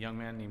a young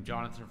man named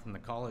Jonathan from the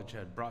college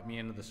had brought me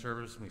into the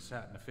service, and we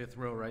sat in the 5th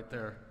row right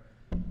there.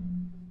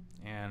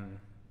 And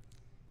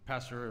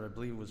Pastor, I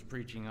believe, was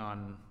preaching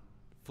on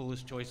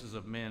foolish choices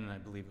of men, I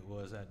believe it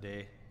was that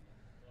day.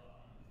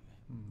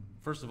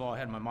 First of all, I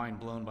had my mind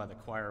blown by the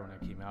choir when I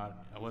came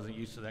out. I wasn't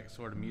used to that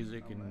sort of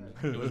music, and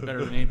it was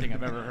better than anything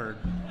I've ever heard.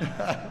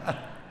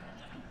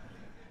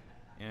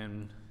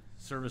 And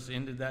service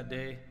ended that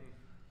day.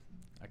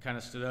 I kind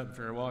of stood up and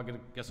figured, well, I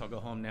guess I'll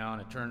go home now.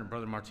 And I turned, and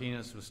Brother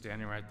Martinez was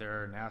standing right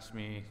there and asked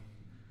me,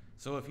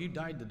 so if you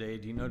died today,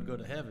 do you know to go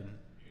to heaven?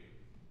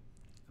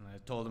 And I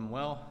told him,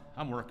 well,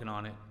 I'm working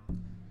on it.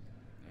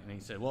 And he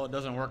said, well, it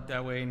doesn't work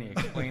that way, and he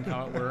explained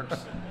how it works.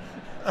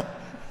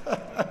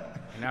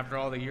 And after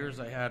all the years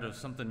I had of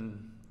something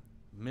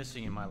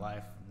missing in my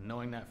life,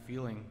 knowing that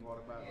feeling,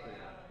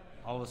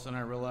 all of a sudden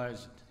I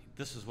realized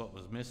this is what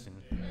was missing.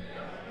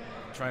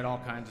 I tried all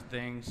kinds of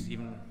things,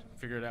 even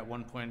figured at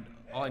one point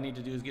all I need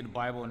to do is get a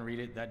Bible and read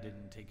it. That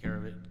didn't take care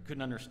of it.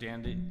 Couldn't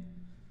understand it. And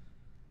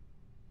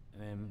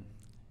then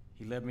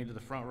he led me to the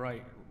front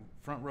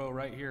row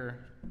right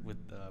here with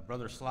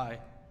Brother Sly,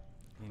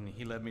 and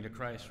he led me to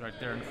Christ right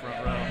there in the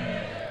front row.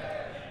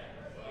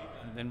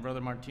 And then Brother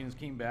Martinez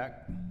came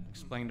back,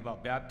 explained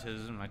about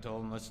baptism, and I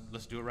told him,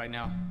 let's do it right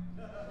now.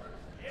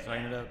 So I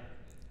ended up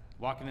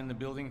walking in the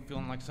building,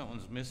 feeling like something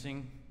was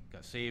missing,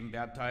 got saved and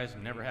baptized,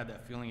 and never had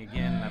that feeling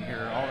again, and I'm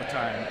here all the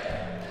time.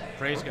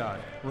 Praise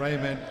God.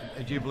 Raymond,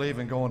 do you believe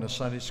in going to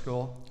Sunday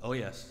school? Oh,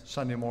 yes.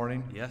 Sunday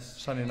morning?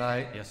 Yes. Sunday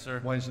night? Yes,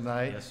 sir. Wednesday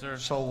night? Yes, sir.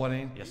 Soul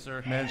winning? Yes,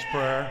 sir. Men's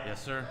prayer?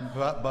 Yes, sir.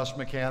 Bus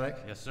mechanic?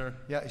 Yes, sir.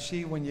 Yeah,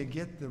 see, when you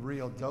get the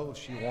real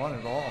dose, you want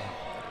it all.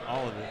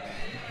 All of it.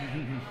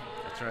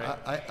 That's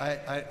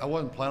right. I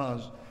wasn't planning on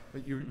this,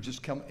 but you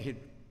just come, he's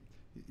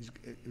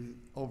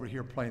over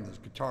here playing this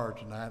guitar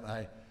tonight.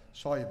 I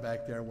saw you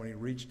back there when he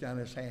reached down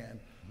his hand.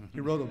 He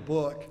wrote a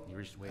book. He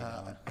reached way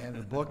down. And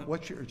the book,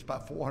 it's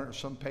about 400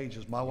 some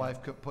pages. My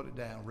wife couldn't put it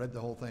down, read the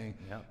whole thing.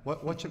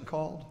 Yep. What's it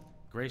called?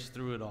 Grace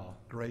Through It All.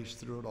 Grace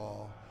Through It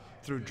All.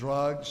 Through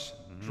drugs,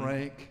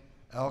 drink,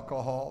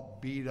 alcohol,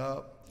 beat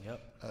up.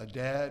 Yep.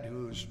 Dad,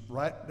 who's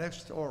right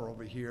next door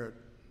over here,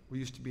 we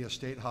used to be a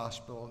state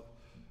hospital,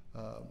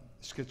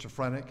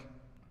 schizophrenic.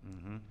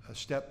 A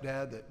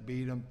stepdad that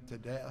beat him to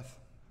death.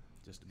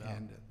 Just about.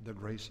 And the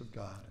grace of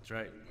God. That's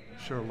right.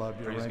 Sure love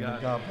you, Praise Raymond.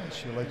 God. God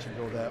bless you. Let you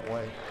go that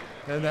way.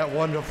 Isn't that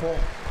wonderful?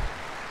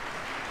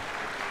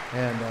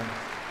 And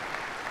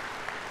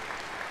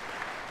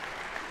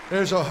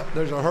there's a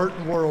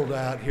hurting world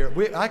out here.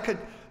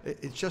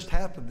 It just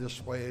happened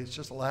this way. It's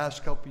just the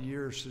last couple of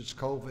years since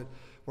COVID.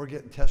 We're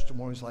getting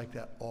testimonies like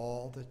that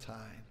all the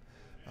time.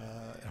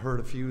 Heard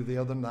a few the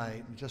other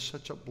night. And just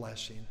such a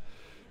blessing.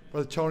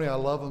 Brother Tony, I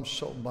love him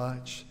so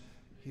much.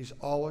 He's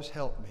always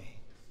helped me.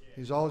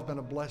 He's always been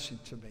a blessing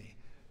to me.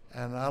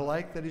 And I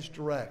like that he's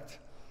direct.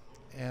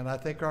 And I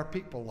think our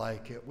people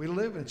like it. We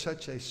live in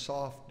such a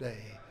soft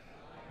day.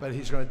 But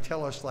he's going to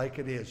tell us like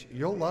it is.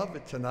 You'll love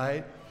it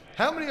tonight.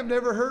 How many have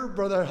never heard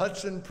Brother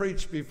Hutson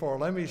preach before?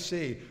 Let me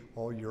see.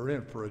 Oh, you're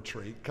in for a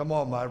treat. Come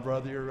on, my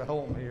brother. You're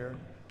home here.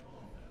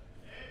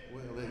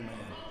 Well, amen.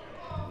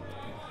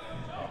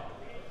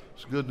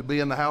 It's good to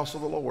be in the house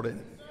of the Lord, isn't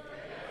it?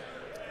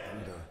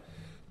 And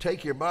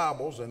take your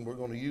Bibles, and we're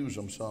going to use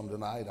them some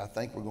tonight. I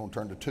think we're going to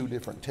turn to two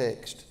different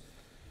texts.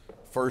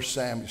 2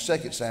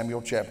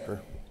 Samuel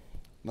chapter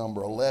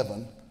number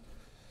 11.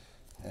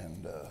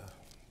 And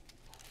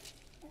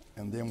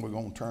then we're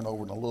going to turn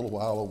over in a little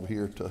while over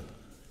here to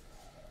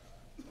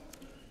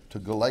to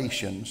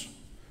Galatians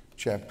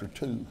chapter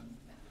 2.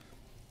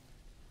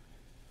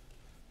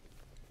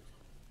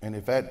 And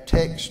if that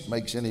text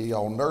makes any of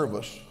y'all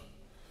nervous,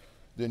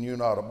 then you're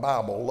not a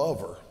Bible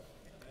lover.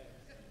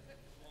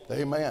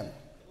 Amen.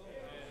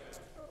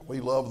 We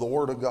love the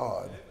Word of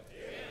God.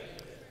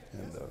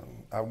 And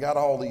I've got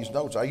all these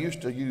notes. I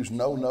used to use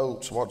no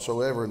notes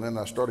whatsoever, and then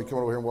I started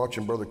coming over here and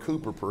watching Brother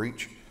Cooper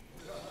preach.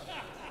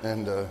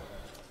 And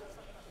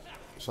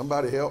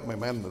somebody help me,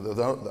 man.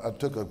 I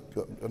took a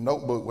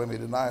notebook with me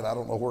tonight. I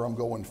don't know where I'm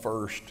going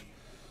first.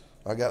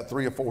 I got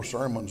 3 or 4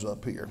 sermons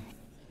up here.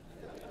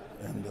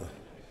 And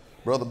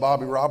Brother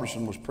Bobby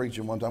Robertson was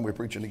preaching one time. We were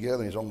preaching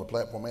together, and he's on the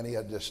platform, and he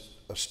had just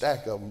a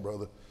stack of them,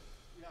 brother,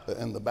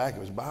 in the back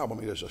of his Bible. I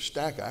mean, there's a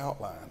stack of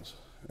outlines.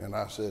 And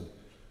I said,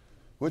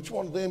 which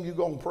one of them you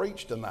going to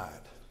preach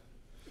tonight?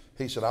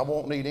 He said, I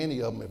won't need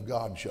any of them if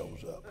God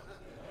shows up.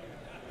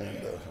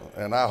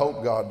 And I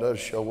hope God does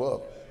show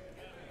up.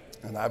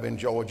 And I've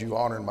enjoyed you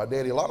honoring my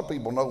daddy. A lot of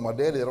people know my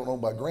daddy. They don't know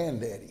my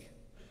granddaddy.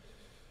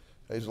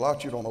 There's a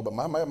lot you don't know, but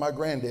my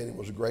granddaddy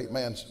was a great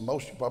man.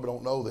 Most of you probably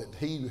don't know that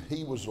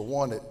he was the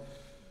one that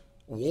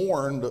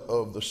warned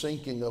of the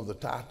sinking of the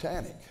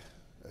Titanic.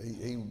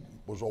 He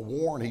was a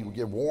warn. He would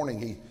give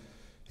warning.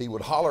 He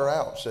would holler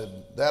out, said,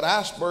 that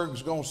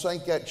iceberg's going to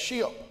sink that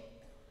ship.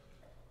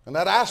 And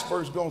that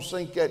iceberg's going to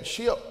sink that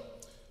ship.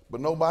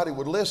 But nobody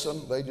would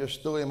listen. They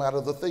just threw him out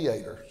of the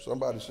theater.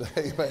 Somebody say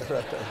amen right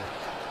there.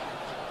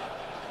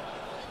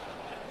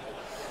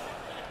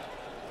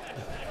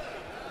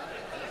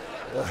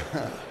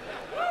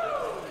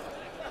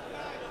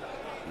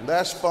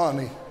 That's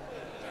funny.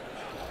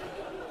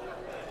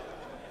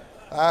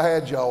 I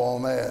had y'all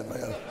on that,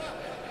 man.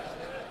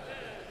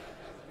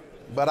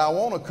 But I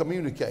want to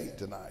communicate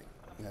tonight.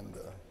 And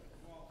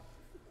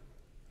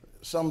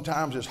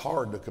sometimes it's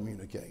hard to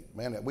communicate.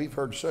 Man, we've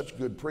heard such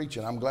good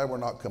preaching. I'm glad we're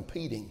not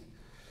competing.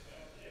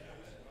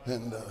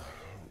 And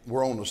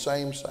we're on the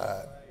same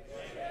side.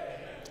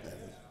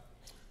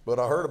 But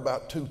I heard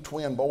about 2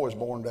 twin boys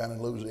born down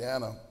in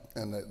Louisiana,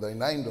 and they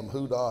named them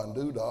Hoodah and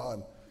Doodah.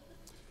 And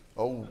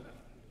old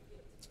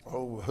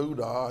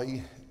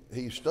Hoodah,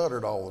 he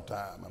stuttered all the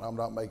time. And I'm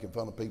not making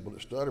fun of people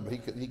that stutter, but he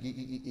couldn't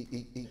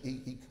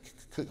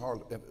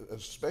hardly,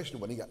 especially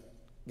when he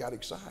got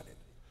excited.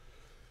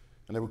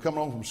 And they were coming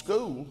home from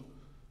school,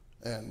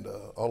 and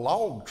a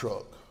log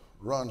truck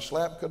run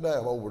slap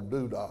cadaver over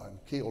Doodah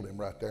and killed him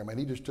right there. Man,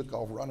 he just took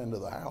off running to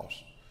the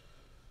house.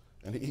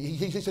 And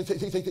he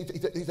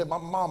said,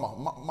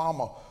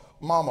 Mama,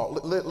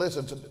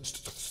 listen.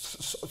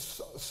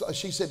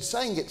 She said,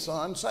 sing it,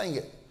 son, sing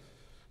it.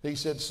 He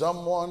said,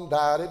 someone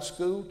died at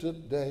school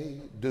today.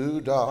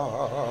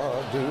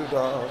 Doodah,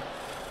 Doodah.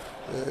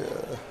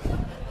 Yeah.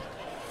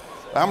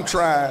 I'm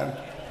trying.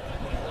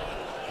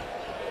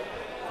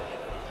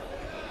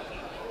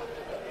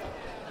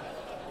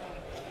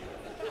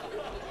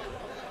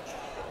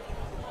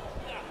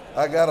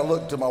 I got to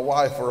look to my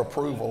wife for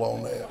approval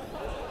on that.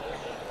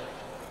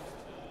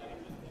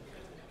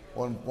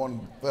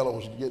 One fellow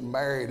was getting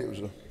married. It was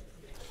a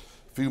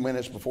few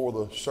minutes before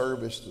the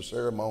service, the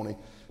ceremony.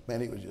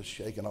 Man, he was just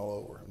shaking all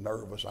over.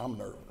 Nervous. I'm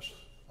nervous.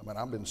 I mean,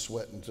 I've been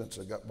sweating since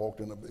I walked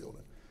in the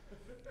building.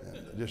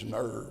 And just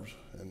nerves.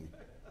 And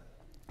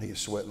he's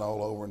sweating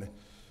all over. And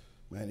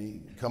man, he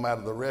come out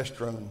of the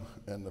restroom,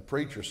 and the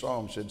preacher saw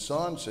him, said,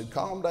 son, said,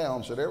 calm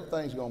down. Said,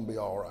 everything's going to be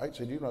all right.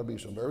 Said, you don't have to be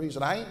so nervous. He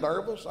said, I ain't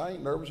nervous. I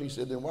ain't nervous. He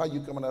said, then why are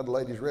you coming out of the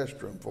ladies'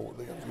 restroom for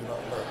then if you're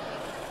not nervous?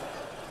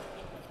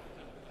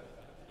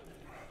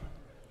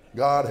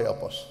 God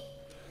help us.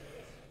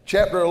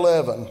 Chapter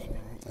 11,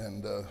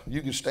 and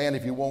you can stand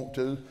if you want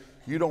to.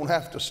 You don't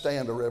have to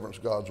stand to reverence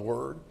God's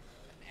word,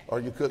 or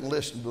you couldn't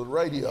listen to the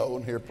radio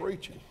and hear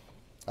preaching.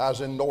 I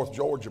was in North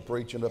Georgia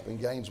preaching up in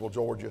Gainesville,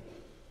 Georgia,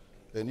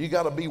 and you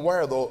got to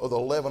beware of the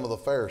leaven of the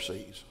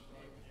Pharisees.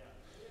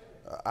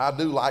 I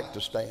do like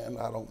to stand.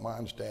 I don't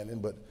mind standing,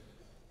 but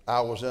I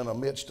was in the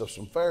midst of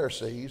some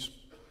Pharisees,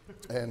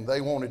 and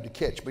they wanted to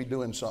catch me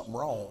doing something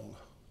wrong.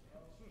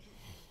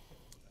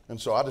 And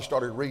so I just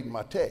started reading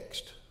my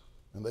text,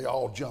 and they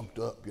all jumped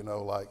up, you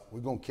know, like, we're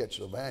going to catch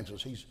the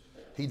evangelist.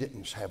 He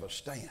didn't have a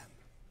stand.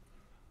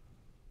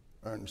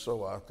 And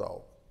so I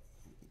thought,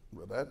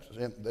 well,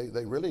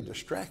 they really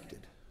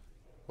distracted.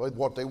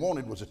 What they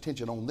wanted was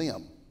attention on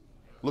them.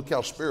 Look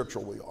how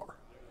spiritual we are.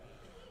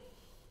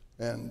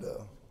 And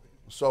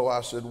so I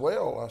said,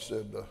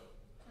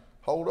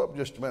 hold up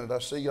just a minute. I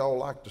see y'all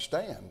like to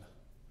stand.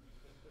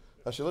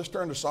 I said, let's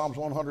turn to Psalms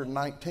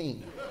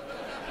 119.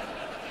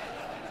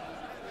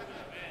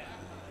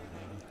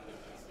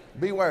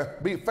 Beware,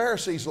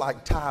 Pharisees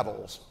like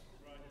titles.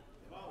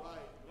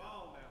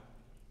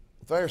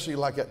 Pharisee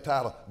like that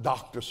title,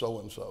 Dr.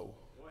 So-and-so.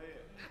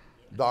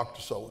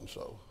 Dr.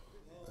 So-and-so.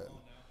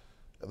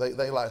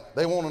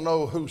 They want to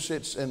know who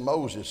sits in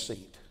Moses'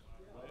 seat.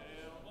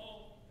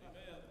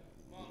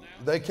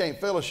 They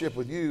can't fellowship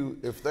with you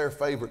if their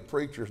favorite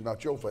preacher is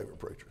not your favorite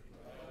preacher.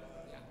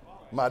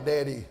 My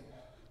daddy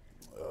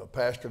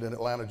pastored in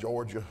Atlanta,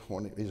 Georgia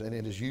when he's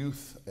in his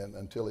youth and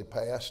until he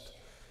passed.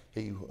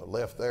 He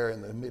left there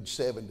in the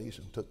mid-70s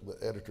and took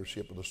the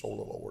editorship of the Sword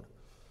of the Lord.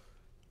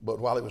 But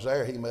while he was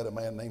there, he met a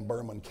man named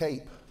Berman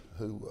Cape,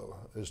 who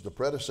is the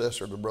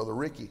predecessor to Brother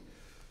Ricky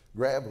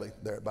Gravely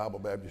there at Bible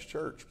Baptist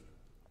Church.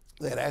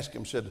 They had asked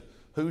him, said,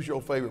 "Who's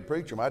your favorite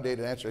preacher?" My dad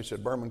answered, he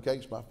said, "Berman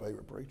Cape's my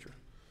favorite preacher."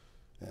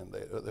 And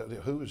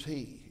who is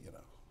he? You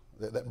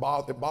know, it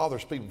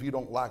bothers people if you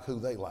don't like who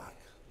they like.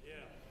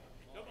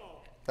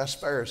 That's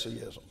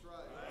Phariseeism.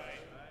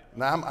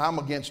 Now, I'm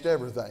against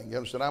everything. You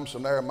understand? I'm so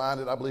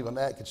narrow-minded, I believe a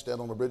gnat could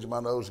stand on the bridge of my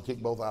nose and kick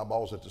both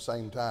eyeballs at the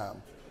same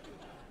time.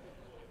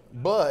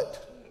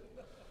 But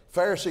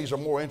Pharisees are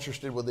more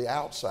interested with the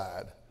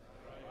outside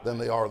than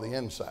they are the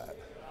inside.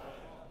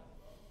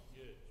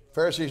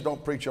 Pharisees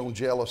don't preach on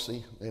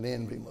jealousy and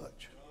envy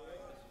much.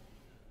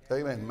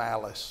 Amen.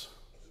 Malice.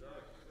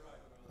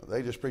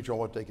 They just preach on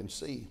what they can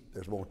see.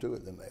 There's more to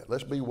it than that.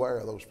 Let's beware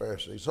of those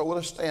Pharisees. So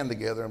let's stand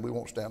together, and we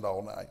won't stand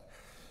all night.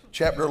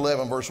 Chapter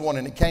 11, verse 1,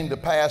 "And it came to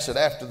pass that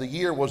after the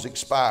year was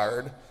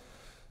expired,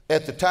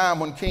 at the time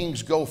when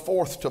kings go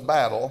forth to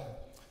battle,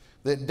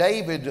 that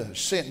David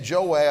sent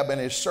Joab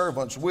and his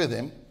servants with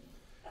him,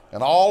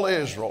 and all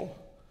Israel,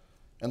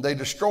 and they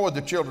destroyed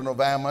the children of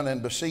Ammon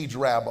and besieged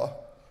Rabbah.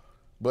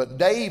 But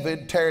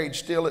David tarried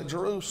still at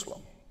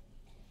Jerusalem.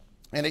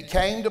 And it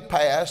came to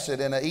pass that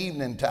in the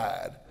evening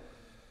tide,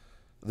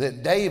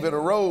 that David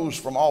arose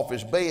from off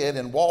his bed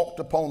and walked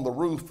upon the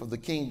roof of the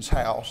king's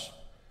house.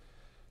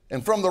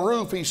 And from the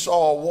roof he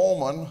saw a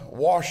woman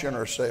washing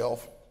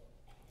herself,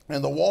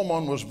 and the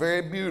woman was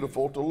very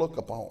beautiful to look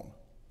upon.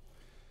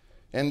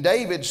 And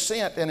David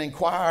sent and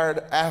inquired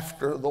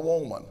after the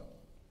woman."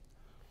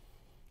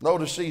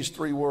 Notice these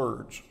three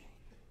words.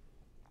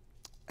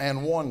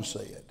 "And one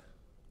said,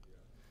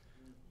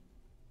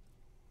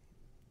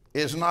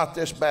 Is not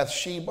this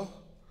Bathsheba,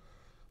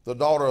 the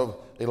daughter of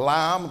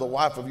Eliam, the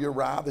wife of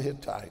Uriah the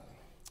Hittite?"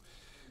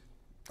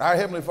 Our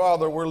Heavenly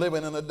Father, we're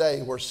living in a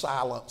day where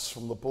silence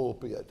from the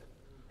pulpit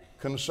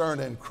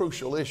concerning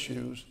crucial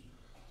issues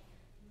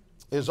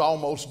is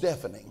almost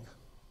deafening.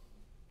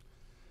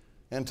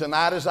 And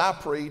tonight as I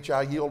preach,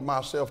 I yield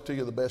myself to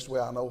you the best way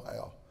I know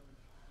how.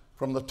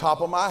 From the top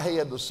of my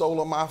head, the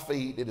sole of my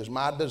feet, it is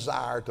my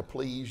desire to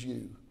please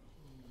you.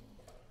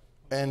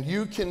 And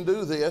you can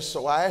do this,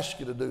 so I ask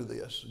you to do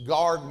this.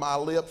 Guard my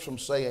lips from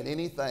saying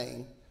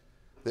anything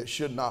that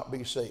should not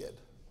be said.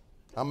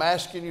 I'm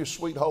asking you,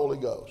 sweet Holy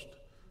Ghost,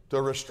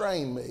 to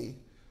restrain me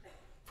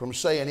from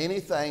saying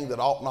anything that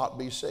ought not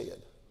be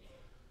said.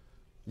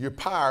 You're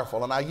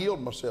powerful, and I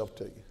yield myself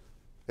to you.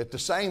 At the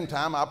same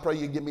time, I pray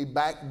you give me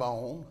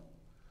backbone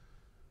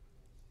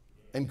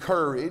and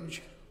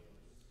courage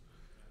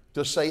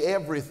to say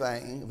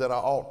everything that I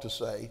ought to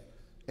say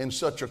in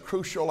such a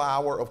crucial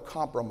hour of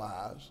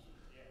compromise,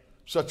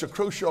 such a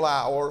crucial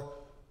hour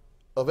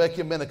of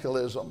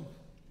ecumenicalism,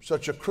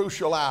 such a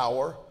crucial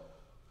hour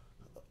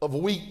of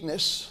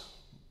weakness.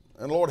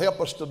 And Lord, help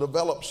us to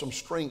develop some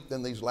strength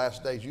in these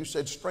last days. You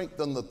said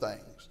strengthen the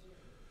things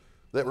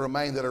that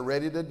remain that are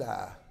ready to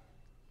die.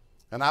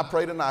 And I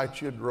pray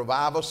tonight you'd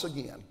revive us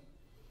again.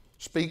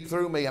 Speak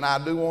through me. And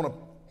I do want to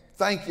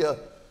thank you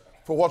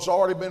for what's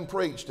already been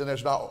preached. And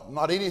there's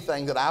not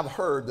anything that I've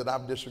heard that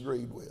I've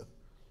disagreed with.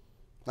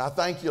 And I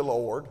thank you,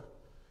 Lord,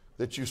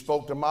 that you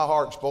spoke to my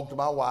heart, spoke to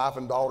my wife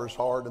and daughter's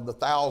heart, and the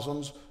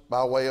thousands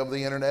by way of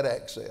the internet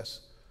access.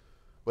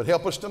 But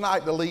help us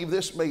tonight to leave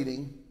this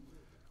meeting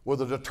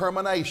with a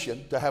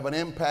determination to have an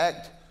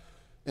impact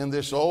in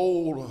this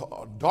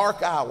old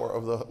dark hour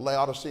of the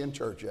Laodicean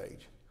church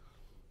age.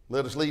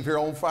 Let us leave here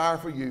on fire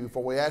for you,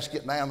 for we ask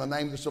it now in the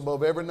name that's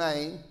above every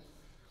name,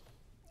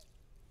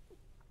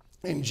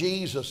 in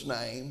Jesus'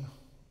 name,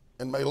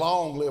 and may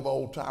long live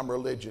old-time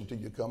religion till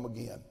you come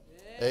again.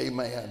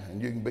 Amen.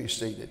 And you can be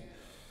seated.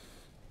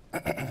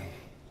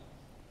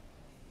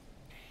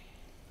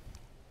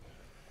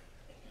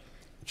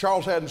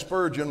 Charles Haddon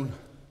Spurgeon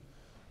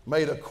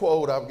made a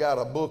quote. I've got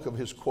a book of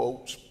his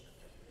quotes.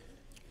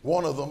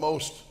 One of the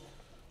most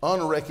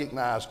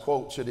unrecognized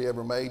quotes that he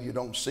ever made. You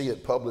don't see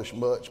it published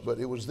much, but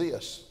it was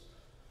this: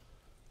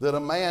 that a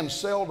man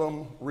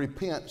seldom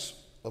repents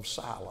of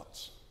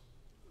silence.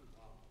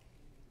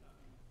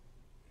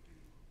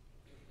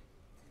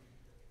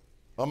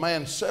 A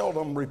man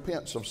seldom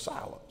repents of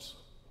silence.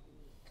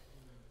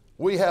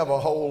 We have a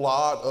whole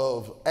lot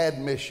of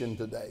admission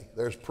today.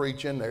 There's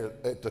preaching there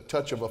at the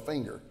touch of a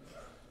finger.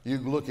 You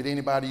can look at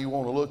anybody you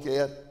want to look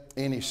at,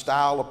 any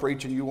style of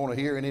preaching you want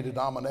to hear, any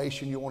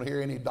denomination you want to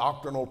hear, any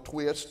doctrinal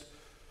twist,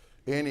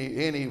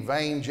 any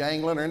vain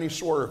jangling or any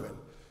swerving.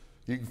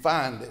 You can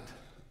find it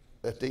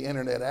at the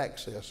internet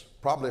access,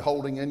 probably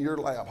holding in your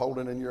lap,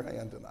 holding in your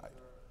hand tonight.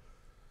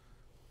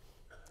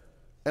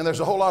 And there's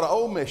a whole lot of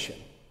omission.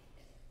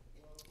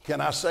 Can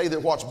I say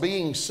that what's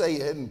being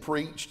said and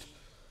preached,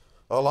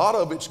 a lot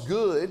of it's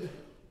good.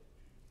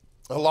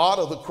 A lot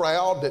of the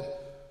crowd that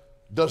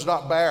does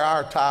not bear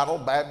our title,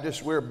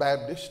 Baptist, we're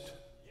Baptist.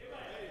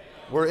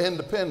 We're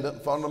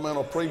independent,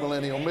 fundamental,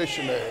 premillennial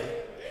missionary.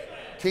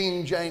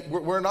 King James,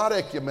 we're not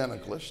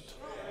ecumenicalist.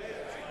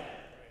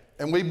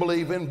 And we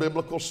believe in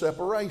biblical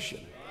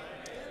separation.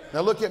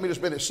 Now look at me just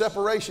a minute.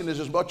 Separation is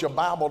as much a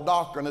Bible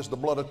doctrine as the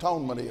blood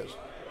atonement is.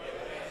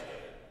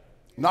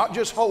 Not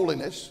just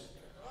holiness.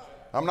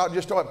 I'm not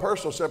just talking about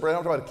personal separation.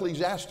 I'm talking about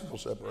ecclesiastical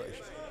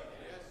separation.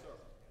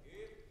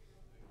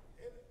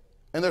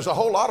 And there's a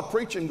whole lot of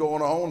preaching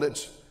going on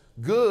that's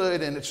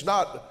good, and it's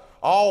not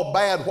all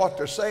bad what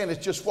they're saying.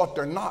 It's just what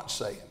they're not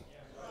saying.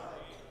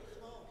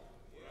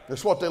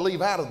 It's what they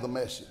leave out of the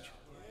message.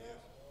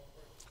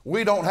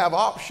 We don't have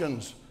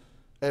options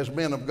as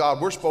men of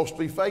God. We're supposed to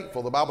be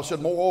faithful. The Bible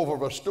said, moreover,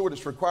 of a steward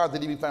it's required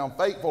that he be found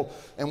faithful,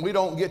 and we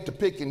don't get to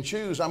pick and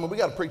choose. I mean, we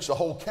got to preach the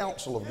whole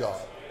counsel of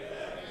God,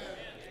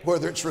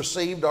 whether it's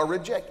received or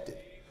rejected.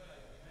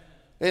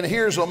 And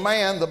here's a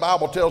man the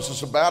Bible tells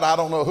us about. I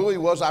don't know who he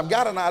was. I've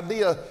got an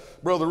idea,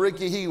 Brother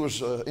Ricky. He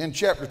was in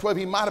chapter 12.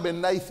 He might have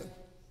been Nothin.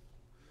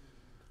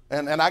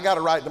 And I got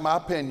a right to my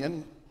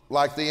opinion,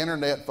 like the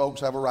internet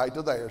folks have a right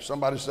to theirs.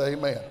 Somebody say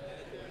amen.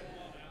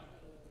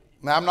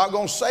 Now, I'm not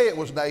going to say it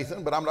was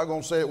Nothin, but I'm not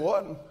going to say it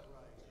wasn't.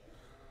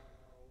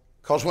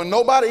 Because when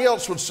nobody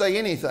else would say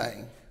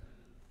anything,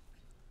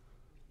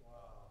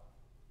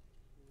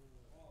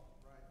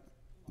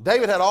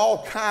 David had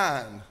all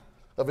kind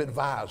of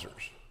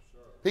advisors.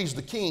 He's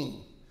the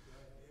king.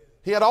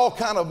 He had all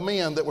kind of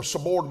men that were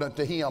subordinate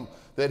to him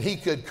that he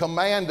could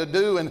command to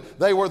do, and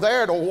they were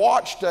there to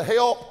watch, to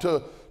help,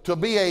 to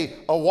be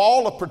a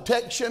wall of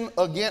protection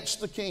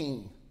against the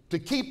king, to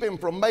keep him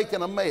from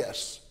making a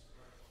mess.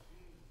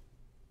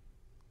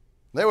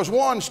 There was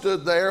one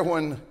stood there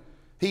when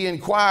he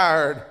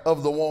inquired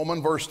of the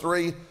woman, verse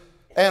 3,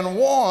 and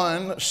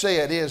one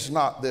said, is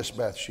not this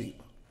Bathsheba?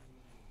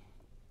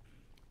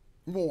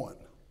 One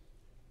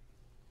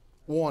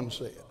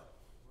said.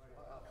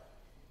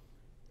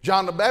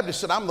 John the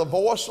Baptist said, I'm the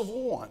voice of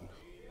one.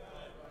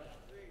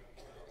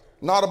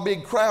 Not a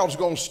big crowd's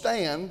going to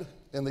stand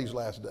in these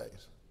last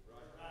days.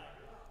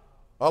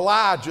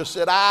 Elijah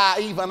said,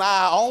 even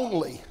I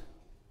only.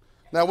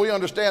 Now we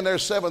understand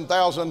there's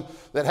 7,000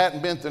 that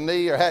hadn't bent the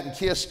knee or hadn't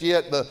kissed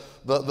yet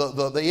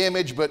the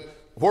image, but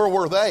where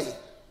were they?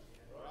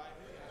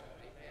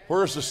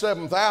 Where's the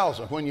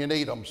 7,000 when you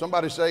need them?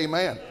 Somebody say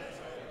amen.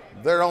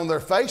 They're on their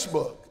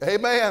Facebook.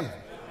 Amen.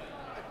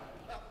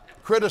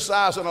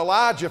 Criticizing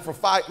Elijah for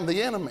fighting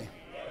the enemy.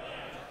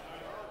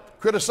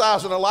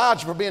 Criticizing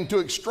Elijah for being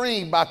too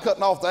extreme by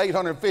cutting off the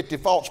 850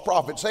 false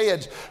prophets'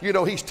 heads. You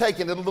know, he's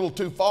taking it a little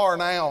too far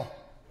now.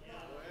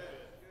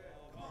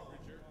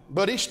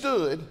 But he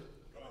stood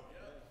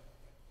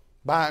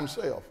by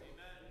himself.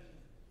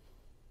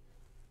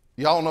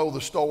 Y'all know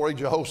the story.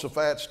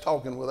 Jehoshaphat's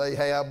talking with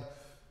Ahab.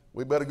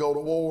 We better go to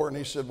war. And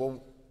he said,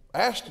 well,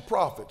 ask the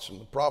prophets. And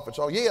the prophets,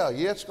 oh, yeah,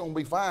 it's going to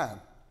be fine.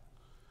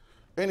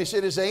 And he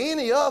said, is there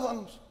any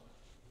ovens?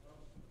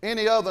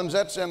 Any ovens,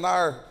 that's in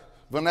our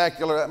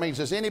vernacular. That means,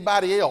 is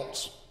anybody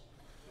else?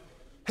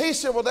 He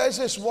said, well, there's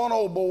this one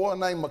old boy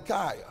named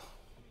Micaiah.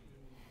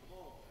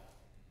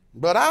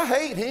 But I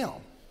hate him.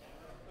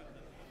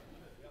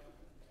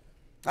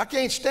 I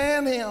can't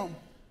stand him.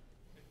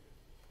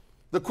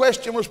 The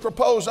question was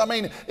proposed, I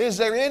mean, is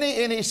there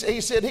any? And he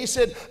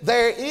said,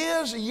 there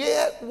is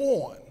yet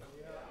one.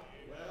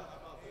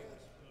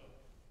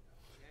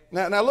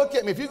 Now look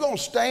at me. If you're going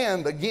to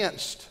stand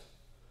against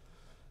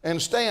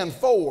and stand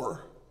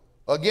for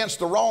against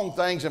the wrong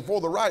things and for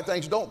the right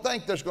things, don't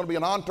think there's going to be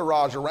an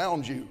entourage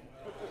around you.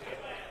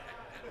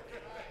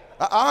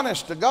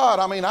 Honest to God,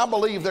 I mean, I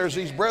believe there's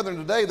these brethren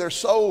today, they're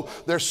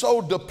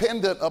so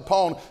dependent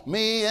upon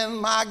me and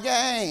my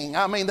gang.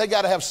 I mean, they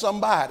got to have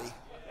somebody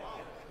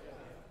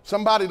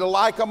to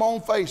like them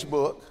on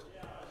Facebook,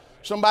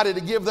 somebody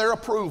to give their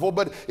approval.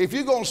 But if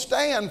you're going to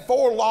stand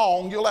for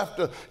long, you'll have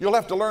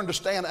to learn to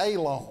stand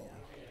alone.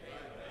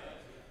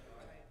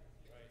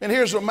 And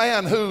here's a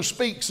man who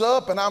speaks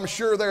up, and I'm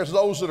sure there's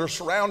those that are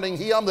surrounding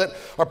him that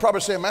are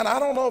probably saying, man, I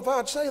don't know if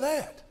I'd say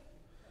that.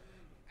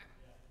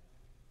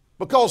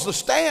 Because the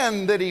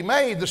stand that he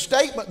made, the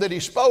statement that he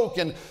spoke,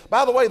 and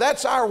by the way,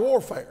 that's our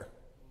warfare.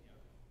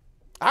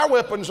 Our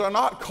weapons are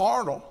not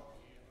carnal,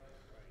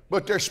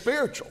 but they're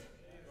spiritual.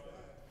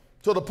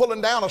 So the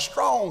pulling down of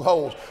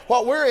strongholds.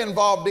 What we're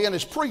involved in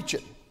is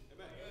preaching,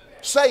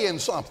 saying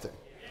something.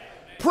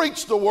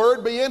 Preach the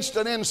word, be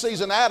instant in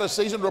season, out of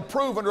season,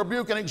 reprove and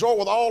rebuke and exhort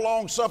with all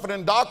long suffering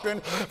and doctrine,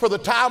 for the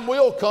time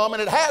will come,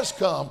 and it has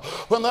come,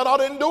 when they'll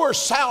not endure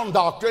sound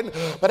doctrine,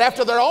 but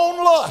after their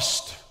own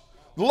lust.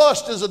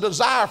 Lust is a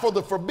desire for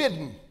the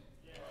forbidden.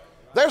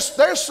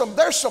 There's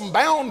some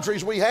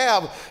boundaries we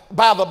have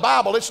by the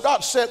Bible. It's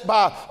not set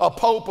by a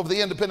pope of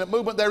the independent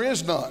movement. There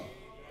is none.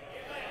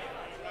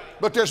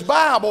 But there's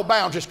Bible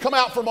boundaries. Come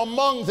out from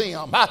among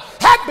them.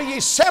 Had be ye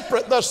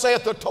separate, thus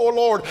saith the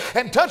Lord,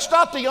 and touch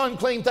not the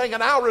unclean thing,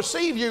 and I'll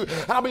receive you,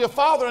 and I'll be a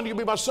father, and you'll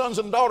be my sons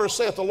and daughters,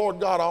 saith the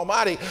Lord God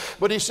Almighty.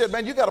 But he said,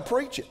 man, you got to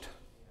preach it.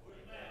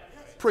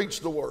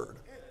 Preach the word.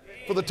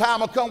 For the time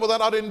will come where they'll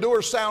not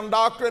endure sound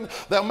doctrine.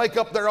 They'll make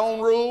up their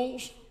own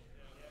rules.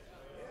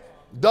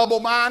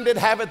 Double-minded,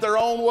 have it their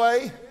own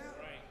way.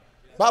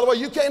 By the way,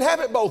 you can't have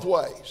it both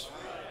ways.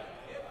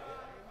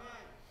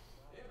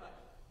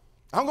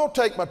 I'm going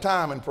to take my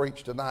time and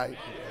preach tonight.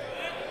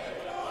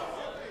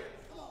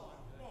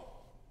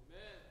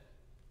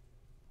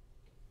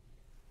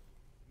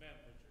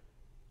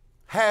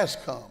 has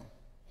come.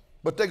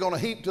 But they're going to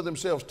heap to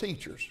themselves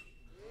teachers,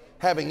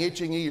 having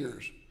itching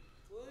ears.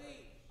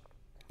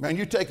 Man,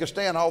 you take a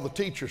stand, all the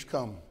teachers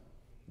come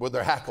with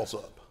their hackles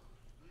up.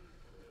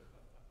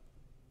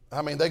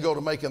 I mean, they go to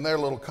making their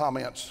little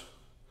comments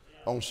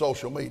on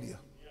social media.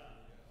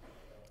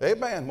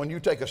 Amen, when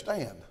you take a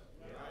stand.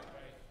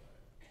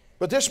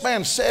 But this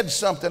man said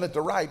something at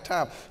the right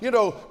time. You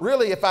know,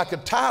 really, if I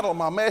could title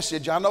my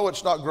message, I know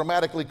it's not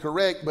grammatically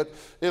correct, but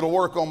it'll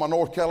work on my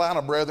North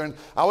Carolina brethren.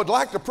 I would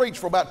like to preach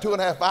for about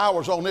 2.5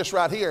 hours on this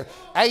right here.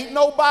 Ain't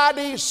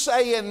nobody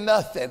saying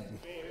nothing.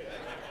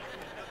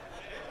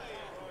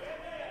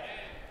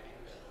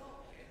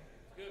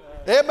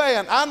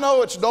 Amen. I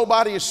know it's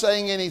nobody is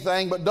saying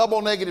anything, but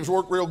double negatives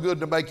work real good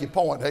to make your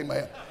point.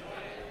 Amen.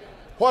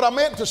 What I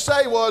meant to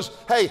say was,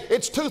 hey,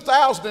 it's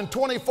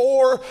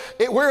 2024.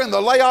 We're in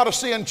the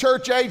Laodicean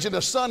church age and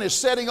the sun is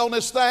setting on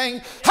this thing.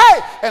 Hey,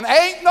 and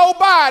ain't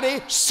nobody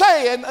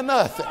saying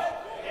nothing.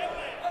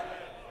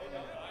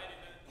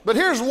 But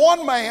here's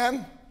one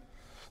man,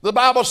 the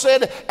Bible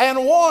said,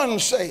 and one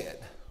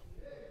said.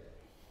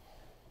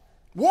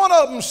 One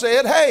of them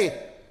said,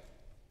 hey,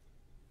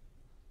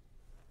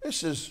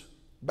 this is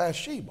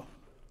Bathsheba.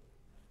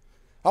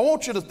 I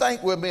want you to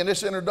think with me in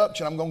this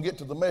introduction. I'm going to get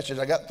to the message.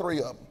 I got 3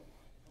 of them.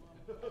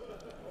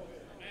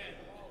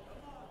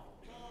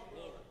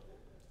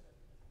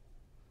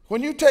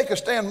 When you take a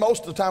stand,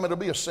 most of the time it'll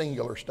be a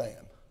singular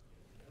stand.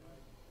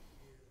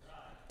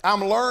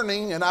 I'm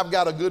learning, and I've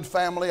got a good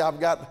family.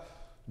 I've got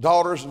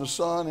daughters and a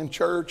son in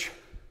church.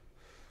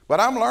 But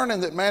I'm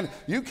learning that, man,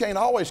 you can't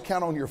always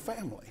count on your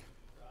family.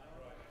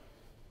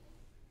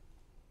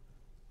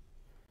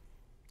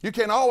 You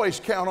can't always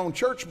count on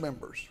church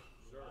members.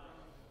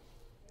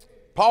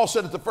 Paul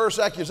said at the first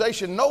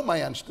accusation, no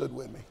man stood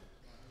with me.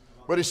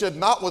 But he said,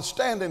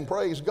 notwithstanding,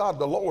 praise God,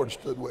 the Lord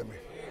stood with me.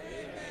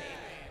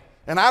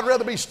 And I'd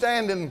rather be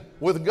standing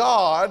with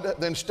God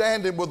than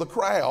standing with the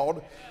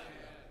crowd.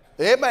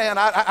 Amen.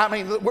 I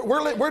mean,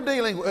 we're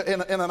dealing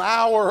in an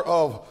hour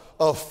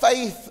of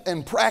faith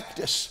and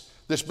practice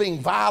that's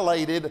being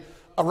violated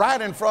right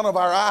in front of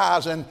our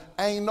eyes, and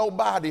ain't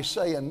nobody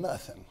saying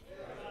nothing.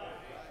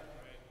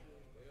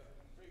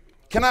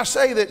 Can I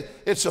say that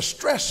it's a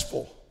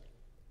stressful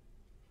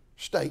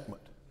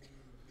statement?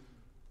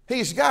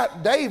 He's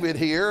got David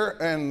here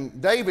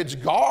and David's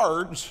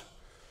guards.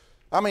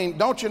 I mean,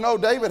 don't you know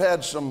David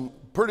had some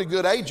pretty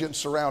good agents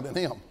surrounding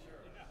him?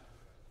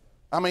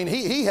 I mean,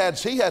 he had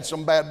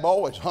some bad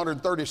boys,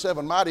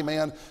 137 mighty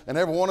men, and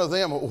every one of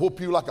them will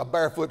whoop you like a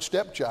barefoot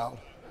stepchild.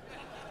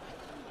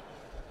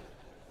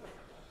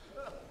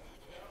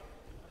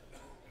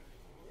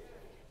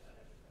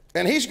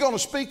 And he's going to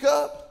speak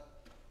up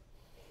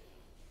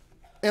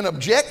in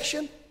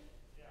objection.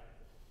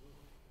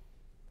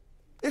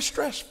 It's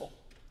stressful.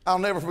 I'll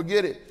never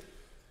forget it.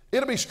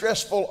 It'll be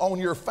stressful on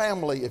your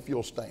family if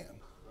you'll stand.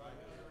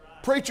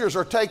 Preachers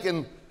are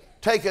taking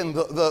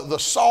the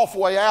soft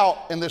way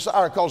out in this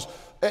hour because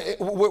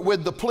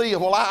with the plea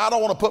of, well, I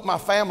don't want to put my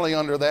family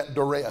under that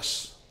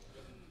duress.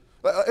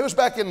 It was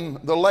back in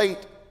the late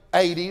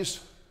 80s.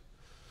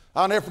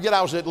 I'll never forget,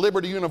 I was at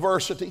Liberty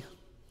University,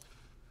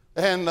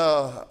 and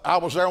I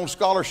was there on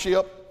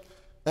scholarship,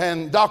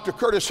 and Dr.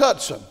 Curtis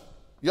Hutson,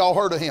 y'all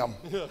heard of him.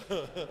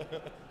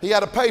 He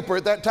had a paper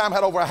at that time,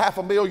 had over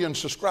 500,000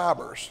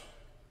 subscribers.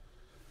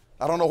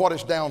 I don't know what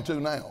it's down to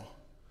now.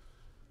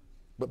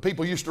 But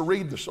people used to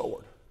read the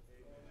sword.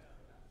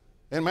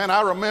 And man,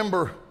 I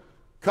remember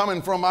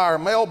coming from our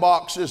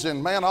mailboxes,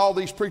 and man, all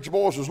these preacher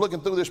boys was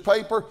looking through this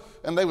paper,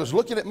 and they was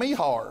looking at me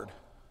hard.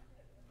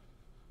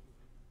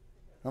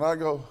 And I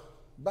go,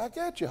 back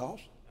at you,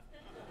 hoss.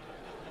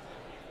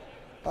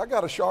 I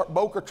got a sharp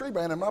Boker tree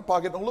band in my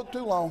pocket, don't look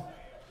too long.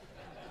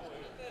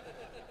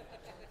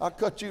 I'll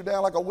cut you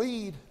down like a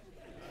weed.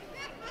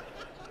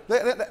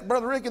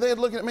 Brother Ricky, they're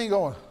looking at me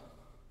going,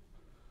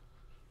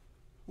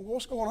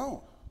 what's going on?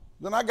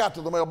 Then I got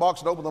to the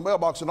mailbox and opened the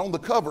mailbox, and on the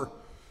cover,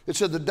 it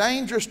said, The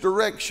Dangerous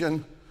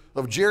Direction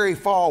of Jerry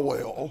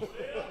Falwell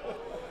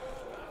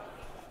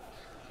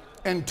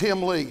and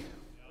Tim Lee.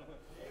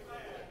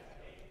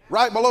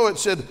 Right below it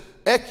said,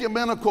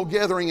 Ecumenical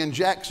Gathering in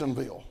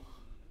Jacksonville.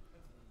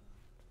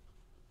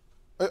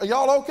 Are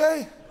y'all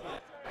okay?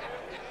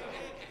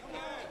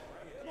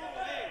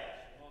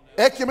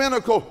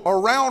 Ecumenical, a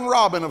round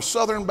robin of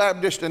Southern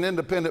Baptist and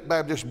Independent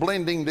Baptist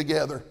blending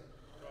together.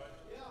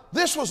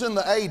 This was in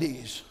the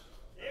 80s.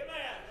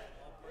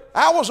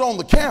 I was on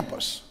the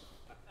campus.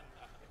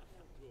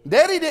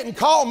 Daddy didn't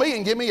call me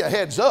and give me a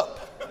heads up.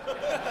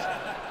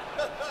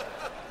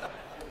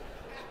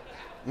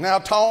 Now,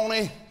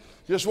 Tony,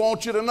 just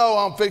want you to know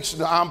I'm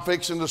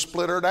fixing to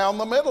split her down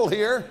the middle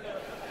here.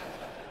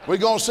 We're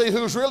going to see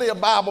who's really a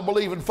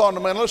Bible-believing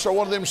fundamentalist or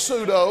one of them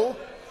pseudo,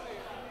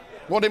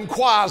 one of them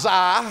quasi.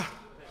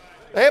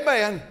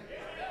 Amen.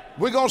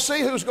 We're going to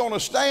see who's going to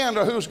stand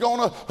or who's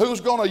going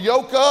to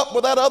yoke up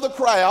with that other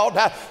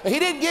crowd. He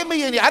didn't give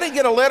me any. I didn't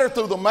get a letter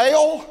through the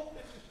mail.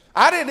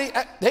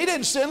 He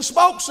didn't send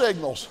smoke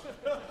signals.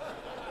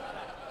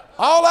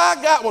 All I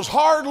got was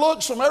hard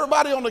looks from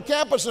everybody on the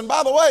campus. And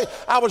by the way,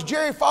 I was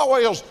Jerry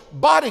Falwell's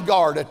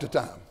bodyguard at the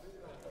time.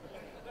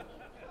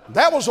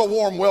 That was a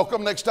warm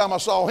welcome next time I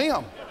saw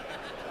him.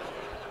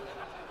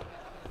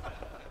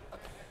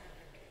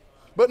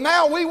 But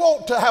now we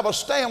want to have a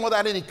stand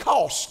without any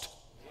cost.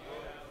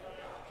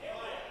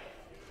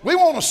 We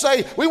want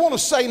to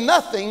say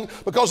nothing,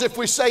 because if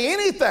we say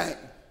anything,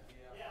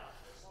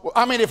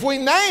 I mean, if we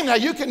name, now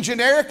you can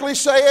generically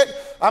say it,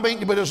 I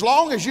mean, but as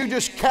long as you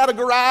just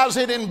categorize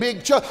it in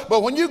big chunks.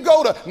 But when you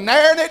go to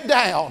narrowing it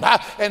down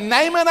and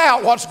naming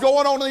out what's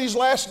going on in these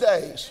last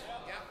days,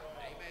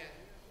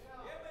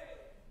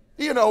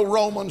 you know,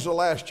 Romans, the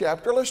last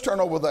chapter. Let's turn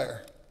over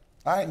there.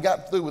 I ain't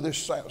got through with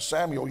this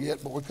Samuel yet,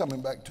 but we're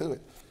coming back to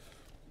it.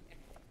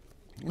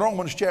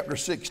 Romans chapter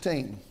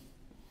 16.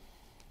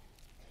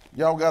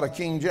 Y'all got a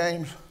King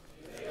James?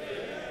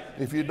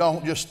 If you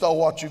don't, just throw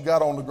what you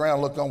got on the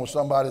ground, look on with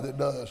somebody that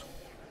does.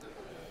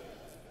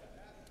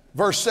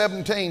 Verse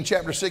 17,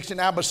 chapter 16.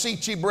 I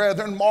beseech ye,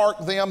 brethren,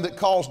 mark them that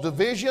cause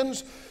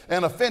divisions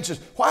and offenses.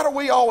 Why are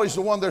we always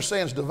the one they're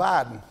saying is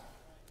dividing?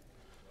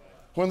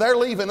 When they're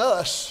leaving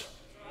us,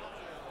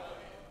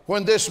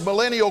 when this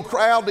millennial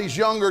crowd, these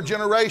younger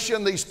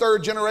generation, these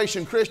third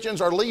generation Christians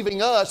are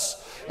leaving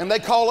us, and they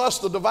call us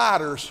the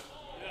dividers.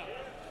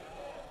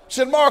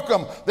 Said, mark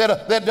them,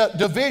 that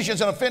divisions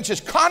and offenses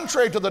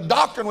contrary to the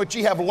doctrine which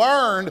ye have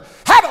learned,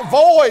 how to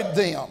avoid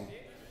them.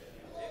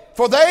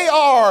 For they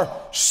are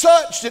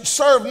such that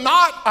serve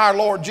not our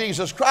Lord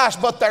Jesus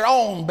Christ, but their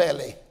own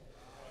belly.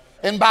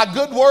 And by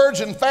good words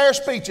and fair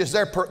speeches,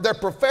 they're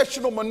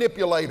professional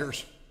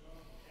manipulators.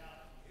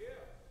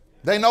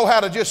 They know how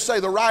to just say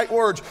the right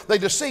words. They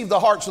deceive the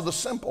hearts of the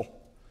simple.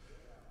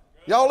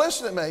 Y'all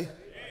listen to me.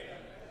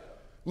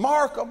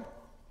 Mark them.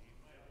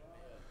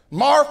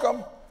 Mark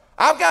them.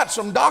 I've got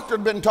some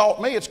doctrine been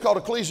taught me. It's called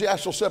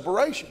ecclesiastical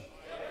separation.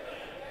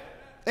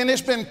 And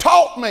it's been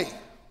taught me.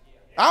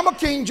 I'm a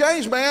King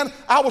James man.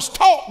 I was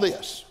taught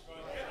this.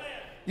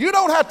 You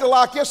don't have to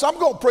like this. I'm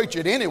going to preach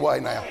it anyway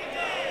now.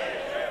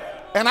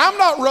 And I'm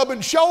not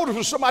rubbing shoulders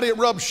with somebody that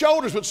rubs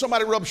shoulders with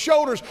somebody that rubs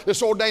shoulders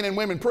that's ordaining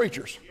women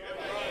preachers.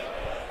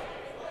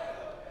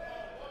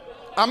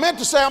 I meant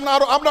to say I'm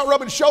not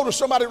rubbing shoulders with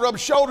somebody that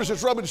rubs shoulders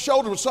that's rubbing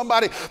shoulders with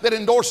somebody that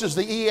endorses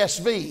the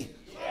ESV.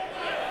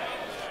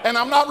 And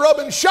I'm not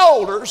rubbing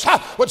shoulders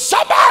with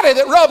somebody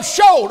that rubs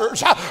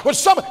shoulders with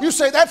somebody. You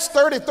say that's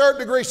 33rd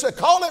degree. So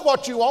call it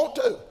what you want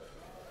to.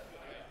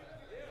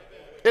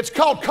 It's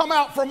called come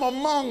out from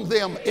among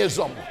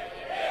them-ism.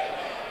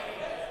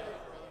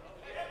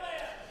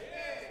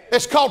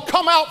 It's called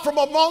come out from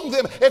among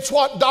them. It's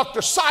what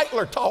Dr.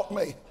 Seitler taught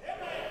me.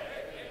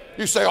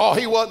 You say, oh,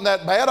 he wasn't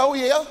that bad. Oh,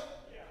 yeah.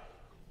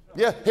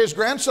 Yeah, his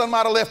grandson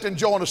might have left and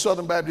joined a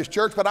Southern Baptist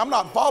church, but I'm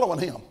not following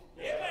him.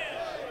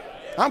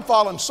 I'm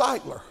following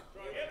Seitler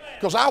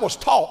because I was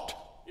taught.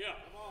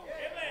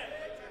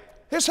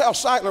 Here's how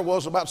Seitler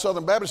was about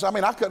Southern Baptists. I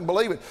mean, I couldn't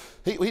believe it.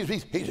 He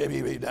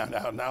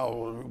said,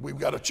 now we've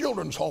got a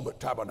children's home at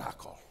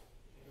Tabernacle.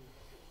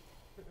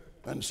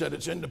 And said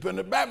it's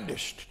Independent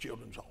Baptist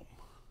children's home.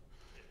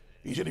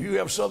 He said, if you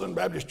have Southern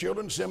Baptist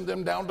children, send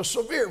them down to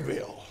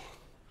Sevierville.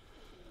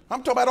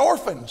 I'm talking about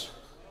orphans.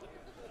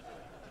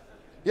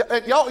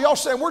 Y'all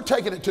saying we're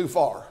taking it too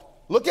far.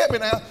 Look at me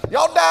now.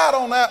 Y'all died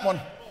on that one.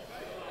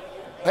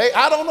 Hey,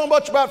 I don't know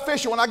much about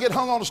fishing. When I get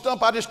hung on a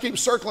stump, I just keep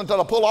circling until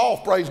I pull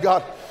off, praise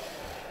God.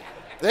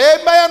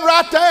 Amen,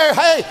 right there.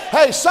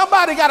 Hey,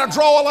 somebody got to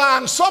draw a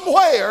line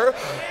somewhere.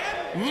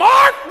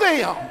 Mark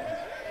them.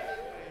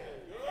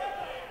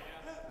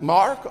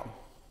 Mark them.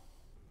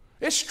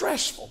 It's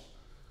stressful.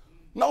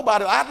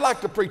 Nobody, I'd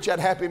like to preach that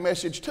happy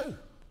message too.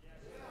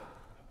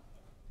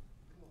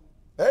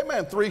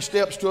 Amen. 3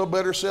 steps to a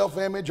better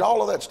self-image,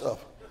 all of that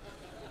stuff.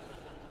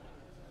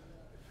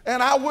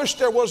 And I wish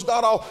there was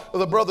not all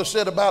the brother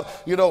said about,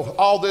 you know,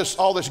 all this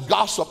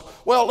gossip.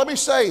 Well, let me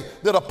say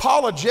that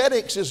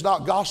apologetics is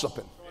not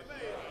gossiping.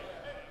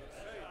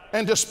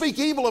 And to speak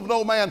evil of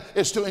no man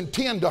is to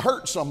intend to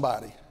hurt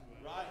somebody.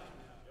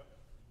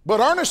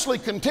 But earnestly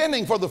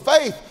contending for the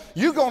faith,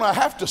 you're going to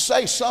have to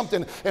say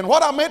something. And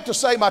what I meant to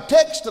say, my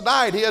text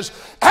tonight is,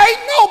 ain't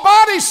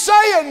nobody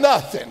saying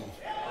nothing.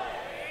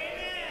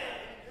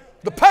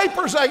 The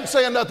papers ain't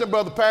saying nothing,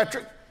 Brother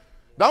Patrick.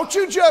 Don't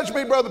you judge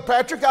me, Brother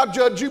Patrick. I'll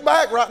judge you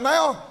back right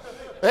now.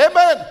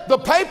 Amen. The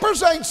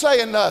papers ain't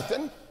saying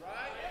nothing.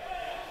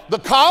 The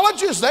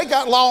colleges, they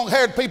got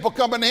long-haired people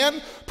coming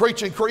in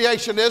preaching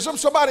creationism.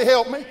 Somebody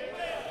help me.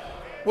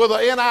 With an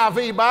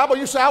NIV Bible.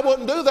 You say, I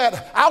wouldn't do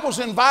that. I was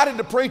invited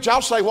to preach.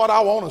 I'll say what I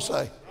want to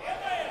say.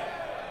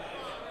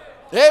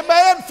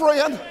 Amen,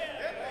 friend.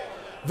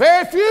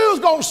 Very few is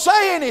going to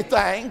say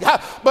anything,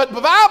 but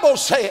the Bible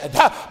said,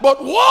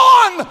 but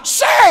one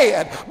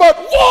said,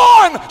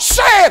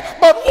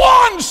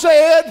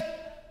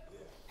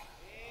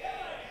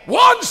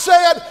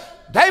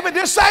 David,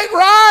 this ain't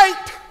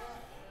right.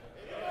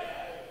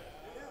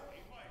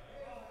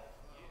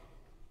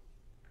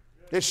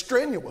 It's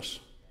strenuous.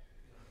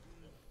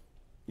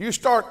 You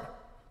start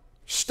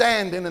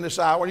standing in this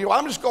hour. And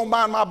I'm just going to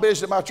mind my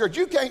business at my church.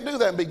 You can't do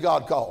that and be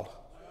God called.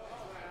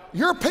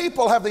 Your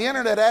people have the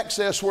internet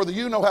access whether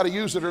you know how to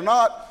use it or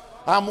not.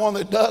 I'm one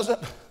that doesn't.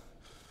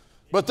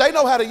 But they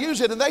know how to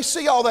use it, and they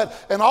see all that.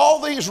 And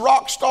all these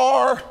rock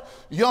star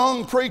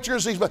young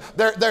preachers,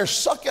 they're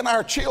sucking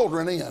our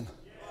children in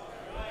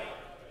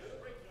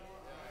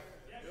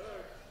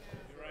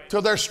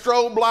to their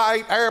strobe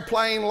light,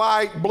 airplane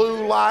light,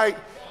 blue light.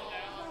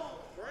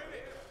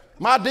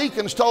 My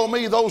deacons told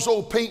me those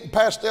old pink and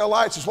pastel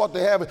lights is what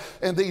they have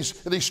in these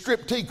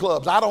striptease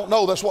clubs. I don't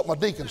know. That's what my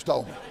deacons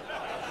told me.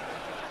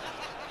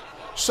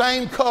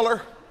 Same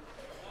color.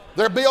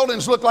 Their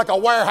buildings look like a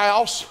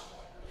warehouse.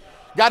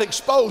 Got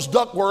exposed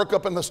ductwork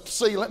up in the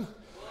ceiling.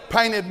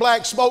 Painted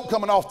black, smoke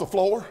coming off the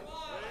floor.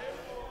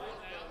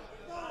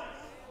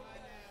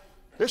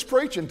 It's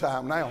preaching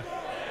time now.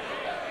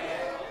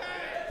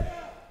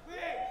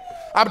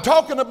 I'm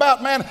talking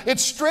about, man,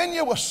 it's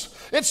strenuous.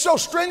 It's so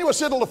strenuous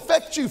it'll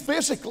affect you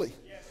physically.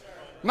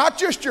 Not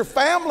just your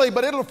family,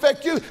 but it'll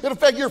affect you. It'll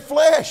affect your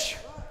flesh.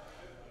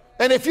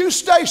 And if you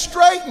stay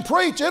straight and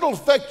preach, it'll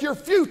affect your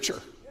future.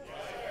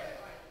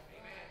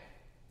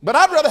 But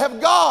I'd rather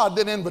have God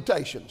than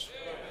invitations.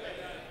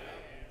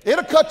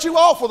 It'll cut you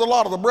off with a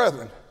lot of the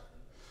brethren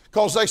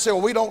because they say,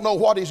 well, we don't know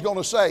what he's going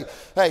to say.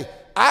 Hey,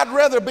 I'd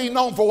rather be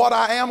known for what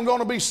I am going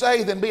to be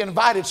say than be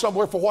invited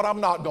somewhere for what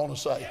I'm not going to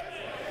say.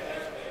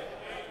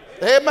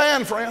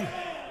 Amen, friend.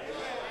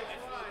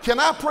 Can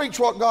I preach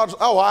what God's...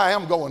 Oh, I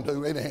am going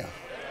to, anyhow.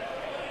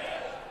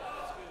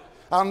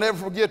 I'll never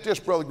forget this,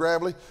 Brother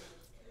Gravely.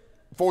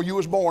 Before you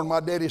was born, my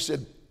daddy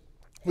said,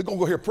 we're going to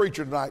go hear a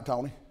preacher tonight,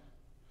 Tony.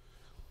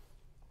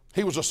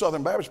 He was a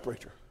Southern Baptist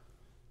preacher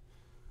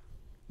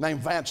named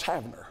Vance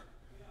Havner.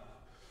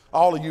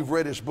 All of you have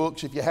read his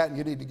books. If you hadn't,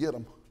 you need to get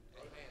them.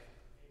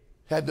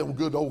 Had them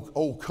good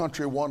old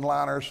country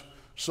one-liners,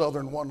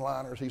 Southern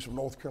one-liners. He's from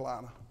North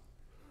Carolina.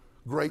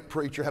 Great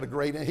preacher, had a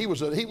great... He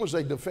was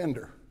a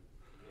defender.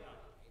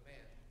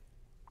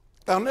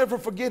 I'll never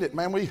forget it,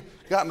 man. We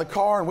got in the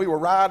car and we were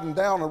riding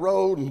down the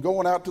road and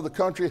going out to the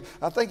country.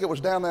 I think it was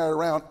down there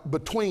around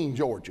between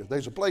Georgia.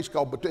 There's a place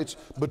called, it's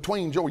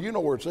between Georgia. You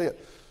know where it's at.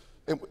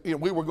 And, you know,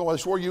 we were going,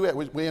 that's where you at.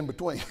 We in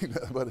between.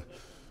 But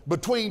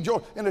between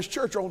Georgia. And this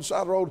church on the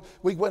side of the road,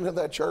 we went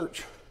into that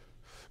church,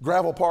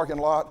 gravel parking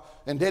lot,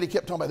 and Daddy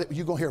kept talking about that.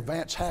 You're going to hear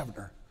Vance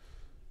Havner.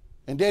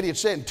 And Daddy had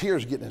said, and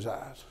tears getting in his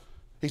eyes.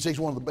 He said he's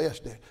one of the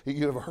best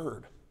you ever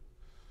heard.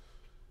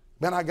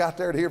 Then I got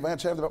there to hear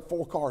Vance Havner, about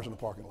 4 cars in the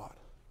parking lot.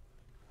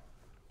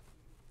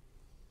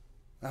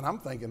 And I'm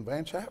thinking,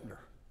 Vance Havner,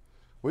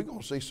 we're going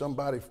to see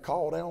somebody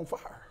called down on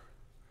fire.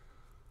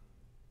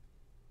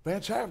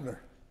 Vance Havner.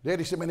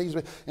 Daddy said,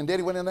 man, and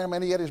Daddy went in there,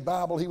 man, he had his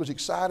Bible, he was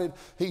excited.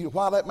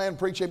 While that man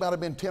preached, there might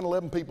have been 10,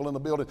 11 people in the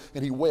building,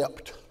 and he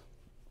wept.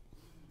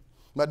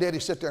 My daddy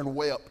sat there and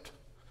wept.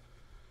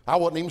 I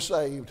wasn't even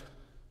saved,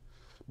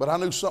 but I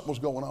knew something was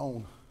going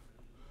on.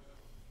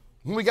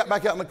 When we got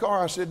back out in the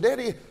car, I said,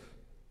 Daddy,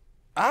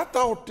 I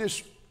thought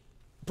this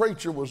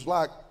preacher was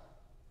like,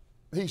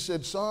 he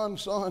said, son,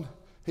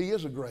 he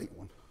is a great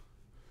one.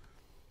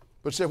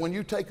 But said, when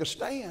you take a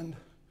stand,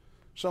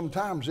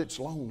 sometimes it's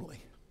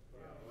lonely.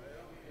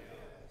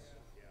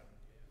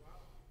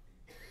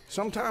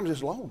 Sometimes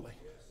it's lonely.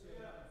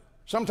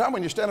 Sometimes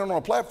when you're standing on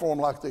a platform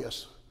like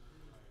this,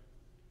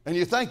 and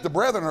you think the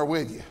brethren are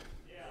with you,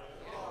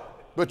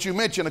 but you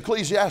mention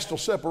ecclesiastical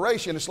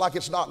separation, it's like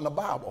it's not in the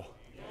Bible.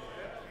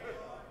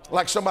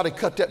 Like somebody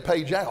cut that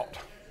page out.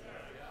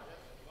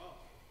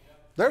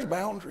 There's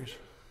boundaries.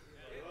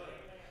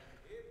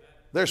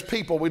 There's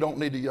people we don't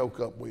need to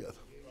yoke up with.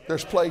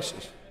 There's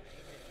places.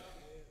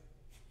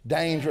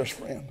 Dangerous,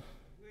 friend.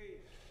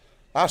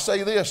 I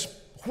say this,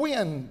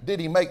 when did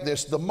he make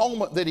this? The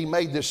moment that he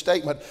made this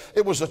statement,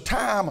 it was a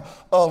time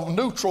of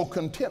neutral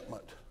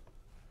contentment.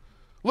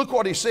 Look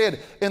what he said,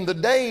 in the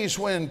days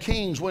when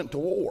kings went to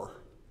war.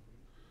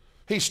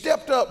 He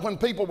stepped up when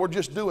people were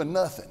just doing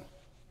nothing.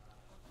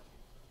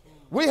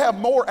 We have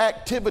more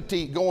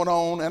activity going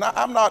on, and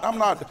I'm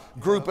not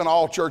grouping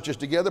all churches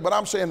together, but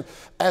I'm saying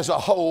as a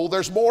whole,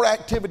 there's more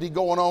activity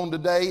going on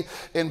today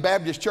in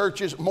Baptist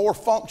churches, more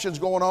functions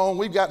going on.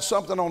 We've got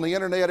something on the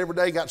internet every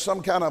day, got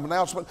some kind of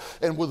announcement,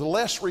 and with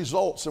less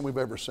results than we've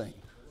ever seen.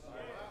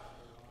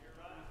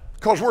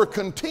 Because we're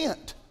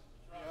content.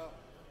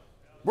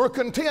 We're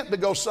content to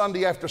go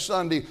Sunday after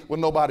Sunday with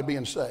nobody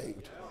being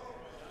saved.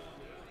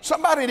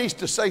 Somebody needs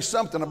to say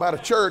something about a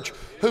church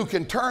who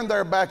can turn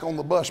their back on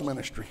the bus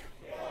ministry.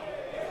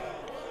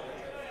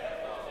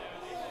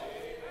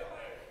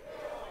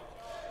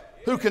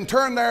 Who can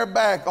turn their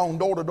back on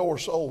door-to-door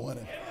soul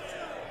winning.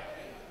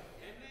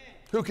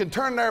 Who can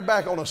turn their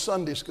back on a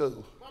Sunday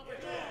school.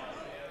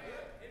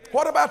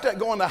 What about that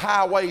going to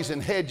highways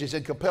and hedges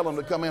and compel them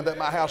to come into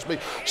my house?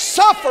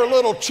 Suffer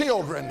little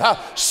children.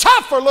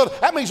 Suffer little.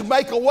 That means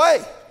make a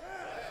way.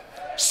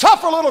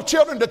 Suffer little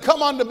children to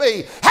come unto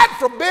me, and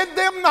forbid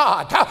them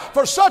not,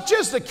 for such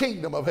is the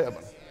kingdom of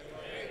heaven.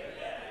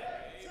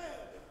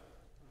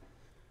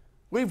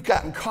 We've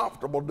gotten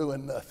comfortable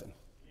doing nothing.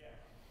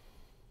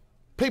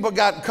 People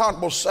gotten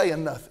comfortable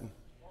saying nothing.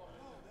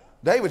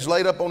 David's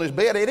laid up on his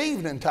bed at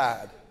evening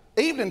tide.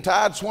 Evening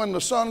tide's when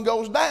the sun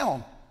goes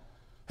down.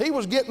 He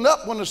was getting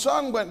up when the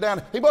sun went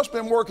down. He must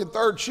have been working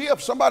third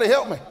shift. Somebody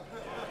help me.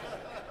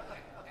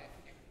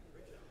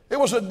 It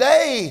was a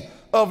day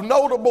of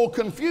notable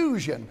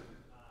confusion.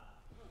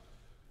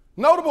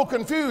 Notable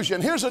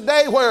confusion. Here's a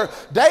day where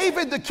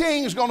David the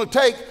king is going to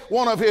take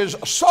one of his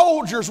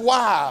soldiers'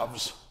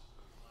 wives.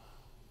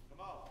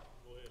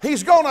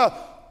 He's going to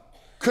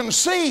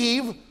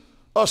conceive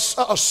a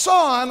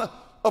son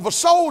of a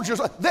soldier's.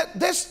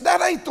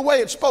 That ain't the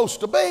way it's supposed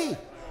to be.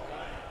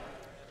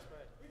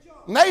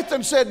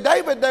 Nathan said,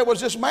 David, there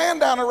was this man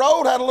down the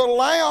road had a little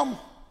lamb.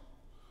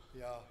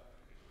 Yeah.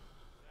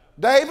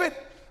 David,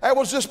 there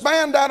was this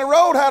man down the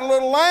road had a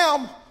little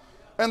lamb,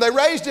 and they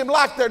raised him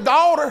like their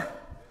daughter.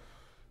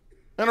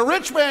 And a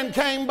rich man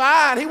came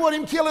by, and he wouldn't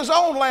even kill his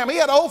own lamb. He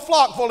had a whole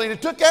flock full, and he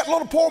took that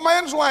little poor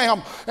man's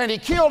lamb, and he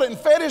killed it and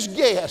fed his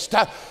guest.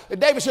 And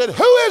David said,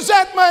 who is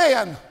that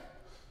man?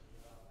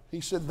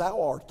 He said,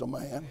 thou art the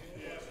man.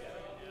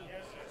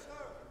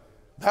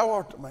 Thou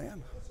art the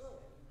man.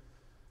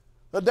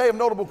 A day of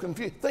notable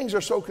confusion. Things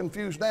are so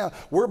confused now.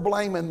 We're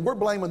blaming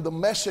the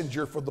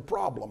messenger for the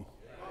problem.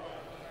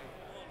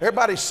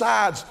 Everybody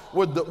sides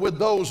with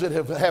those that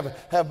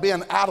have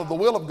been out of the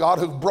will of God,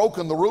 who've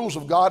broken the rules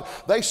of God.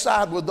 They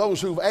side with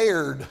those who've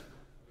erred,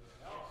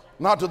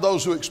 not to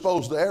those who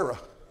expose the error.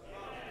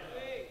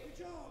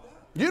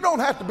 You don't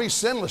have to be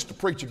sinless to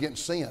preach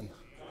against sin.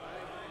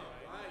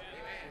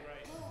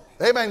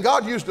 Amen.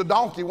 God used a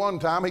donkey one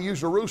time. He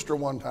used a rooster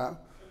one time.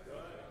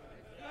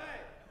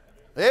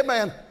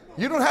 Amen.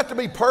 You don't have to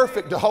be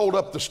perfect to hold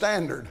up the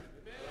standard.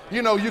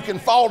 You know, you can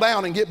fall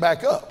down and get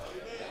back up.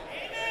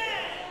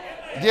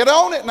 Get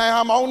on it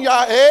now. I'm on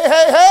y'all. Hey,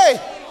 hey, hey.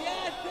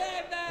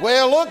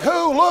 Well, look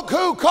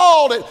who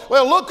called it.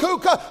 Well, look who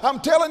called. I'm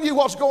telling you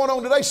what's going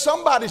on today.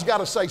 Somebody's got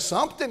to say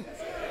something.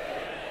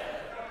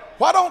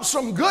 Why don't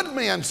some good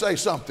men say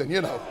something,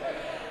 you know?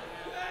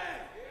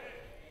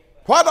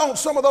 Why don't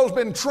some of those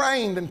been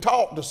trained and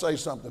taught to say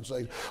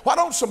something? Why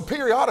don't some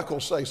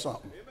periodicals say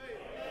something?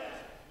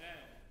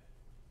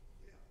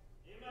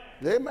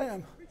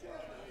 Amen.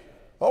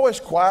 Oh, it's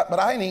quiet, but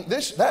I ain't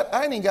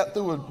even got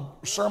through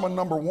a sermon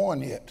number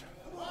 1 yet.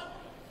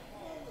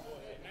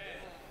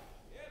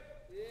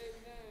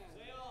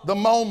 The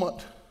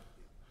moment,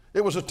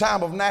 it was a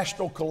time of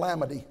national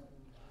calamity.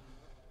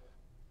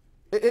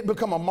 It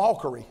became a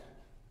mockery.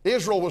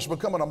 Israel was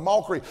becoming a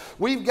mockery.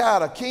 We've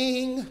got a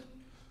king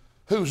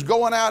who's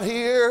going out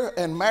here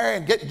and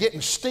marrying,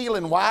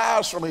 stealing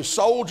wives from his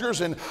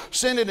soldiers and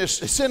sending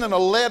a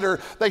letter.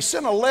 They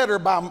sent a letter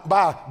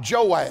by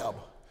Joab.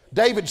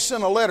 David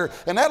sent a letter,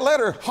 and that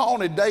letter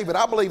haunted David.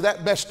 I believe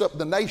that messed up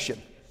the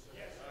nation.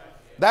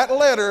 That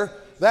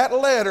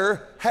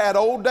letter had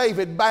old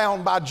David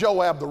bound by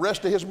Joab the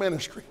rest of his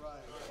ministry.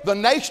 The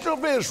nation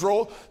of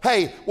Israel,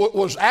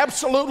 was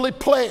absolutely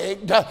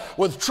plagued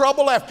with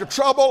trouble after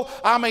trouble.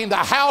 I mean, the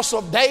house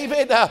of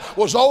David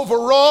was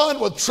overrun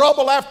with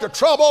trouble after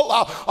trouble,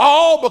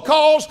 all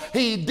because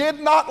he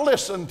did not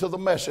listen to the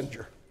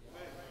messenger.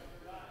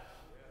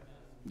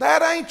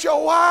 That ain't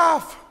your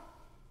wife.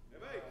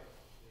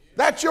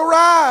 That's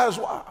Uriah's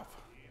wife.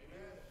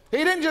 He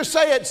didn't just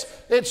say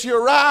it's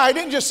Uriah. He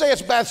didn't just say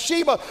it's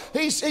Bathsheba.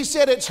 He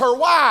said it's her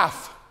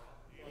wife.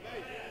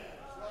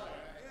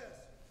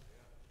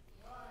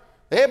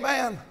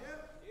 Amen.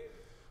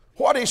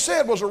 What he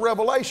said was a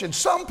revelation.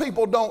 Some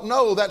people don't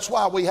know, that's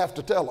why we have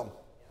to tell them.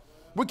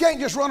 We can't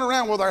just run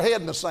around with our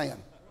head in the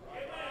sand.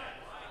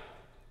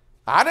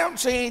 I don't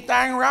see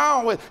anything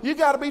wrong with it. You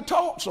got to be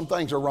taught some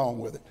things are wrong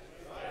with it.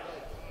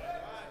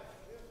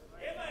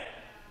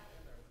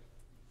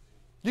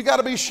 You got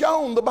to be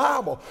shown the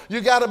Bible.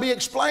 You got to be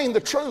explained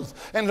the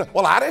truth. And,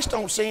 well, I just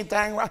don't see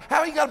anything wrong.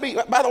 How you got to be?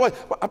 By the way,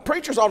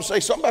 preachers ought to say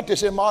something about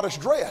this immodest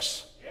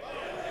dress.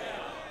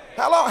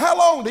 How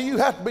long do you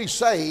have to be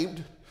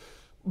saved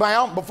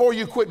before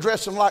you quit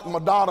dressing like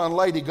Madonna and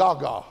Lady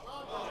Gaga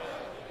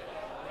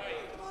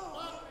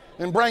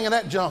and bringing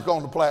that junk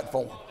on the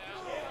platform?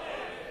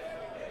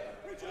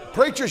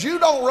 Preachers, you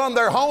don't run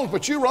their homes,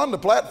 but you run the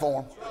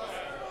platform.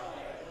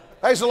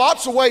 There's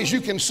lots of ways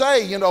you can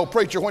say, you know,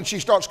 preacher, when she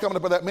starts coming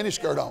up with that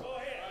miniskirt on.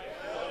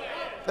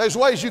 There's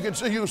ways you can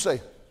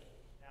say.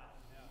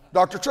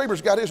 Dr.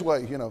 Treber's got his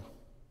way, you know.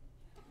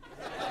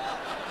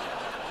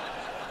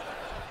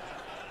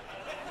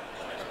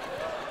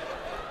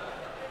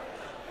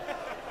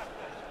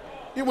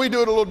 We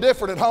do it a little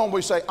different at home.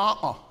 We say,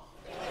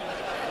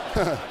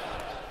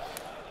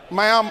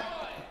 ma'am,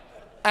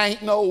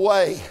 ain't no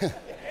way.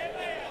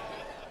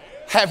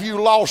 Have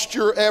you lost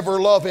your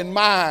ever-loving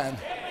mind?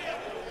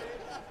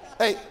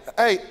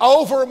 Hey,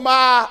 over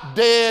my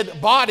dead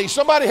body.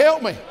 Somebody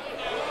help me.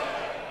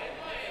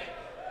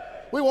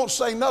 We won't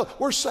say no.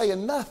 We're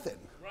saying nothing.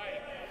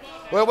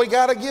 Well, we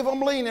got to give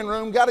them leaning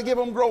room. Got to give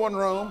them growing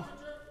room.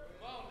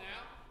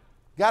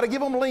 Got to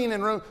give them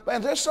leaning room.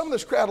 Man, there's some of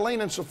this crowd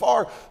leaning so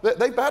far that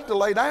they're about to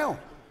lay down.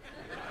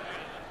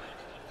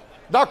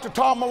 Dr.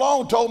 Tom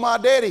Malone told my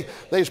daddy,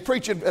 they was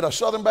preaching at a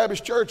Southern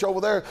Baptist church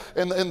over there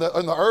in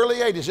the early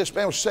 80s. This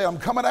man was saying, I'm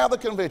coming out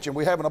of the convention.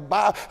 We're having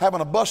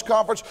a bus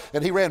conference,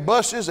 and he ran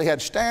buses. They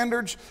had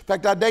standards. In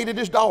fact, I dated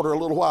his daughter a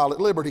little while at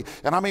Liberty.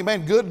 And I mean,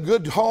 man,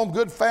 good home,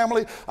 good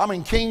family. I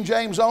mean, King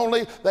James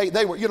only.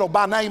 They were, you know,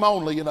 by name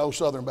only, you know,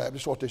 Southern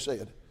Baptist, what they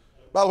said.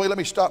 By the way, let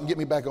me stop and get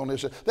me back on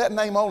this. That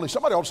name only,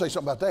 somebody ought to say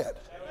something about that.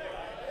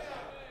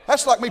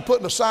 That's like me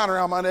putting a sign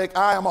around my neck,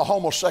 I am a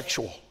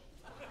homosexual.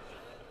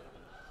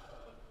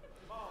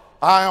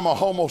 I am a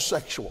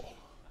homosexual.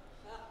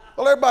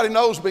 Well, everybody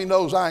knows me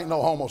knows I ain't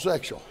no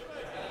homosexual.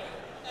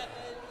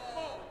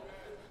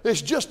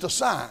 It's just a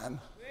sign.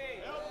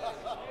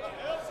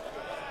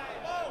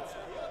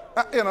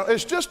 You know,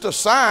 it's just a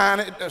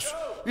sign.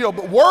 You know,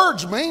 but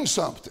words mean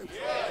something.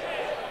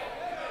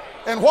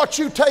 And what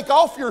you take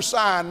off your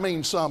sign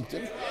means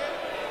something.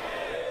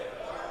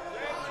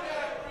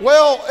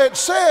 Well, it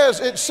says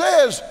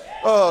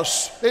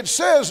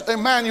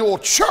Emmanuel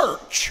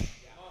Church.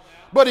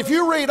 But if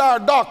you read our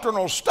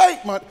doctrinal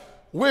statement,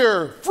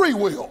 we're free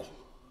will.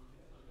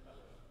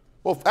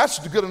 Well,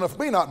 that's good enough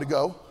for me not to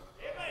go.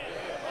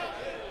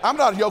 I'm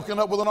not yoking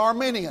up with an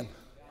Arminian.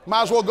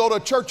 Might as well go to a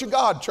Church of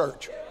God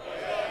church.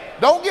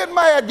 Don't get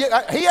mad.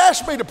 He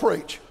asked me to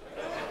preach.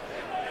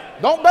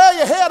 Don't bow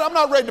your head. I'm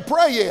not ready to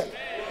pray yet.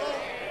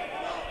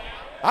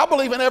 I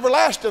believe in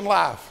everlasting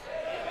life.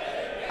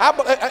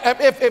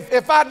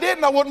 If I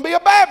didn't, I wouldn't be a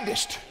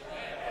Baptist.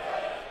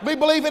 We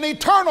believe in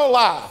eternal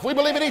life. We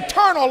believe in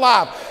eternal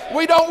life.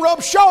 We don't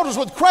rub shoulders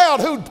with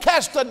crowd who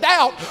cast a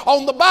doubt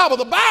on the Bible.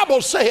 The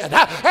Bible said,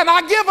 and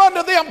I give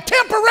unto them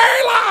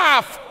temporary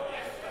life.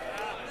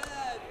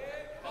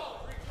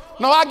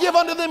 No, I give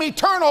unto them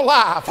eternal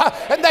life,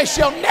 and they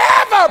shall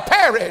never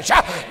perish.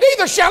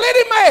 Neither shall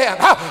any man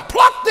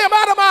pluck them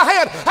out of my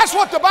hand. That's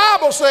what the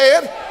Bible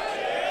said.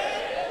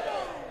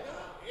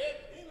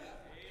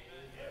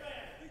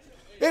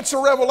 It's a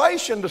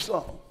revelation to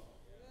some.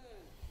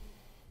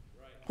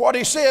 What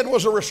he said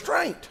was a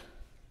restraint.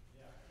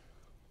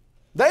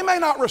 They may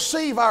not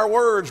receive our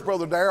words,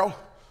 Brother Darrell,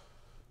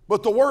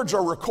 but the words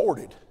are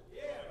recorded.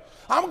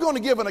 I'm going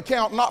to give an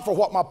account not for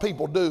what my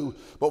people do,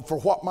 but for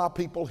what my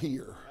people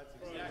hear.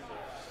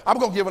 I'm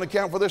going to give an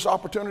account for this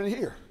opportunity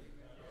here.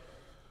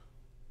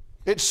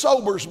 It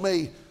sobers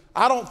me.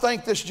 I don't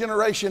think this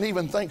generation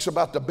even thinks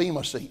about the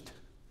bema seat.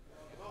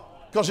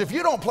 Because if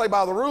you don't play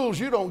by the rules,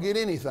 you don't get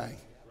anything.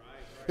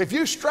 If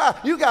you strive,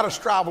 you got to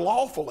strive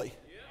lawfully.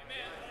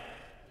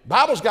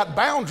 Bible's got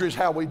boundaries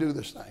how we do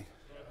this thing.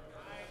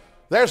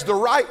 There's the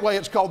right way,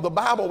 it's called the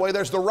Bible way.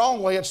 There's the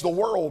wrong way, it's the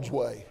world's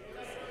way.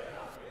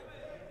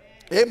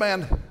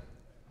 Amen.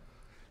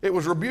 It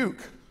was rebuke.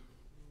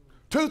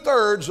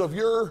 2/3 of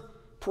your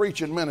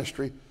preaching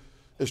ministry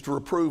is to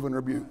reprove and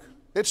rebuke.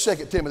 It's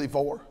 2 Timothy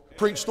 4.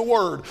 Preach the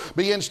word.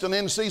 Be instant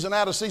in season,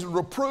 out of season.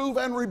 Reprove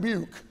and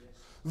rebuke.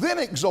 Then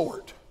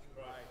exhort.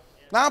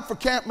 Now I'm for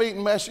camp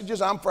meeting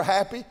messages. I'm for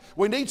happy.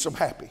 We need some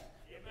happy.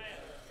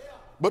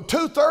 But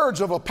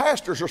 2/3 of a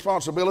pastor's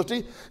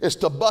responsibility is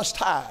to bust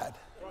hide.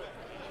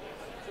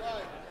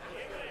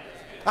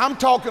 I'm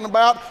talking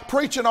about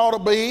preaching ought to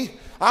be,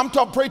 I'm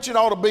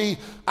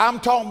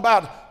talking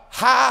about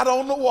hide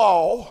on the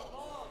wall.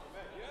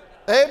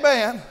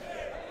 Amen.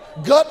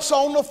 Guts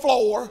on the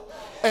floor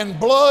and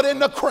blood in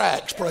the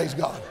cracks, praise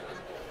God.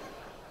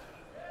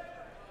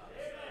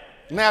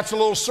 Now it's a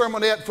little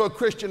sermonette for a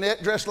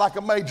Christianette dressed like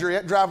a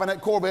majorette, driving that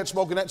Corvette,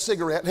 smoking that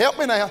cigarette. Help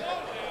me now.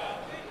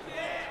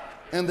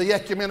 And the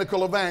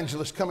ecumenical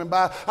evangelist coming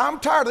by. I'm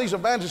tired of these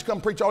evangelists come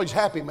preach all these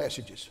happy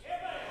messages.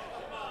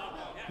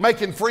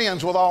 Making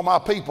friends with all my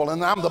people,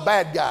 and I'm the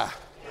bad guy.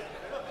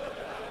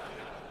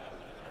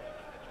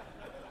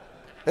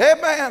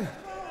 Amen.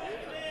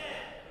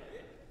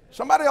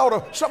 Somebody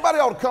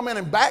ought to come in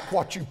and back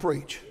what you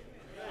preach.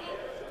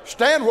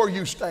 Stand where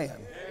you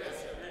stand.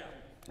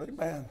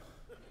 Amen.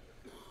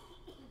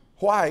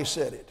 Why he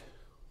said it?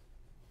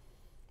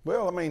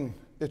 Well, I mean,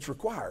 it's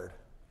required.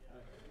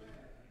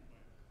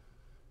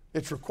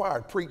 It's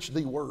required. Preach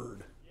the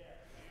word.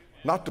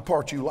 Not the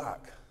part you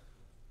like.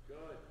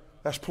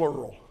 That's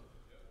plural.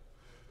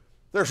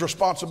 There's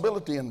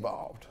responsibility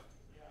involved.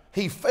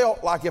 He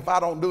felt like if I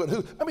don't do it,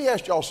 who? Let me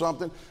ask y'all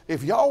something.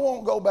 If y'all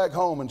won't go back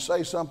home and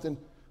say something,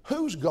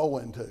 who's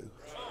going to?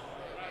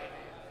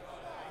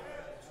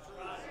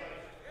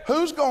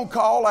 Who's going to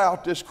call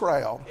out this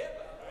crowd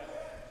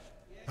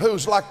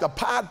who's like the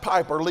Pied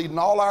Piper leading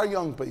all our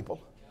young people?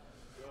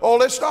 Oh,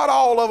 it's not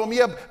all of them.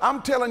 Yeah,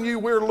 I'm telling you,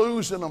 we're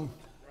losing them.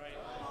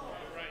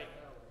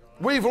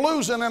 We've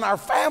losing in our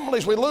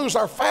families. We lose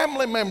our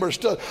family members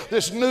to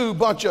this new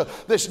bunch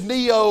of, this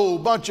neo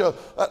bunch of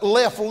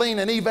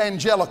left-leaning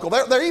evangelical.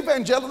 They're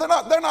evangelical.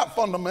 They're not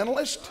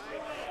fundamentalist.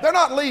 They're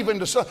not leaving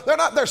to.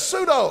 They're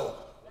pseudo.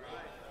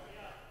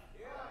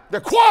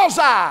 They're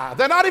quasi.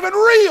 They're not even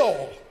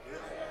real.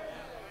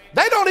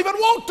 They don't even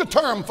want the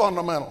term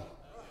fundamental.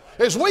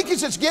 As weak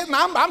as it's getting,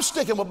 I'm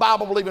sticking with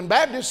Bible-believing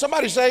Baptists.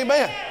 Somebody say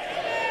amen.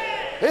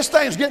 This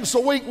thing's getting so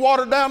weak,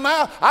 watered down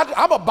now.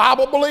 I'm a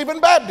Bible-believing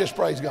Baptist,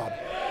 praise God.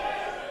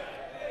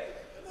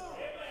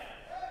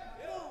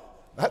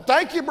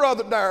 Thank you,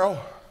 Brother Darrell.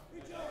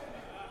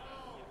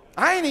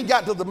 I ain't even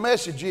got to the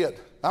message yet.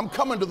 I'm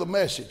coming to the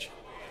message.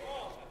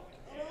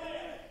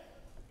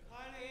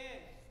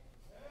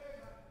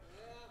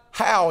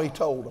 How he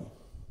told them.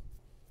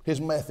 His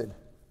method.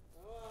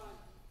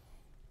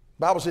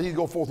 The Bible said he'd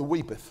go forth and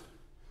weepeth.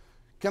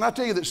 Can I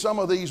tell you that some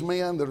of these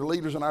men that are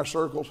leaders in our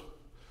circles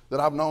that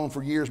I've known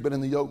for years, been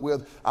in the yoke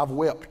with, I've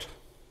wept.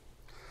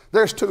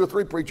 There's 2 or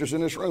 3 preachers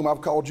in this room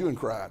I've called you and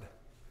cried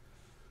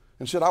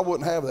and said I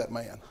wouldn't have that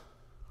man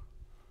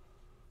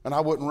and I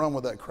wouldn't run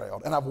with that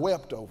crowd, and I've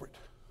wept over it.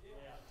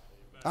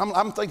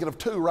 I'm thinking of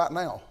 2 right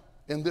now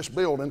in this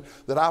building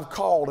that I've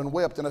called and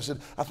wept, and I said,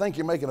 I think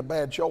you're making a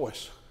bad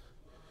choice.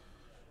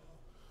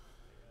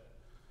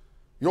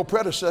 Your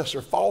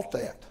predecessor fought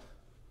that.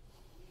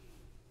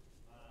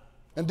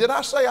 And did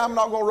I say I'm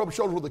not going to rub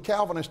shoulders with a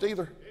Calvinist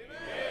either?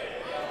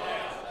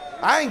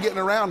 I ain't getting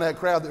around that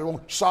crowd that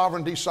want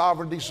sovereignty,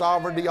 sovereignty,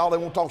 sovereignty. All they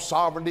want to talk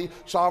sovereignty,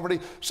 sovereignty.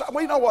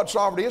 We know what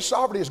sovereignty is.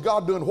 Sovereignty is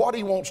God doing what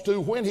he wants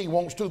to, when he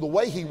wants to, the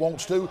way he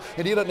wants to,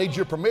 and he doesn't need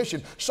your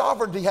permission.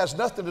 Sovereignty has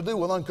nothing to do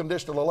with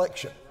unconditional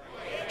election.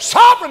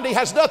 Sovereignty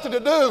has nothing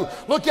to do,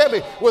 look at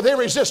me, with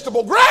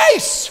irresistible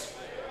grace.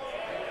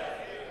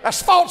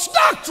 That's false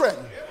doctrine.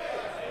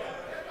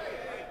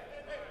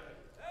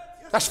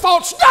 That's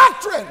false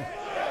doctrine.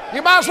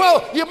 You might as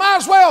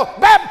well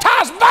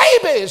baptize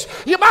babies.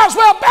 You might as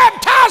well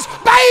baptize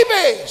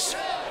babies.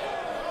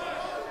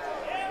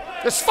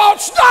 It's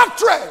false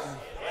doctrine.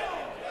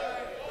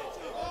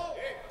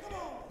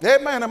 Yeah,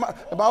 man, am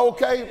I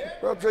okay?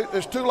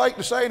 It's too late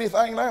to say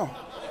anything now.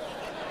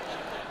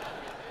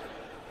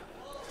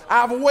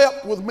 I've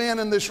wept with men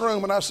in this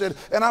room, and I said,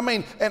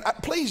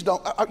 please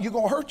don't. You're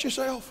going to hurt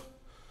yourself.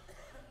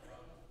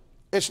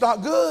 It's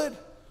not good.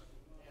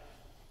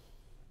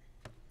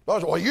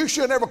 Well, you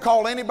should never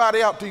call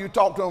anybody out till you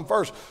talk to them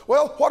first.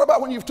 Well, what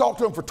about when you've talked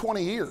to them for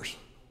 20 years?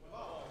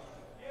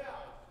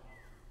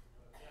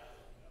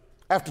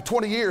 After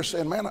 20 years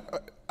saying, man,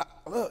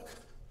 look,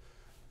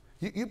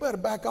 you better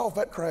back off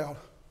that crowd.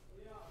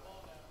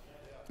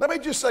 Let me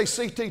just say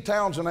C.T.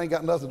 Townsend ain't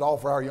got nothing to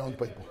offer our young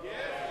people.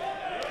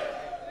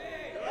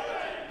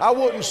 I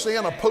wouldn't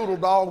send a poodle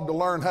dog to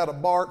learn how to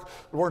bark,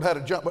 learn how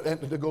to jump,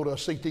 and to go to a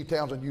C.T.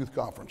 Townsend youth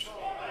conference.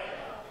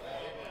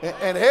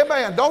 And hey,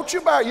 man, don't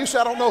you back. You say,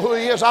 I don't know who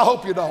he is. I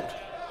hope you don't.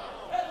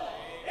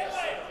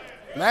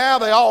 Now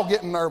they all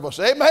getting nervous.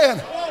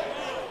 Amen.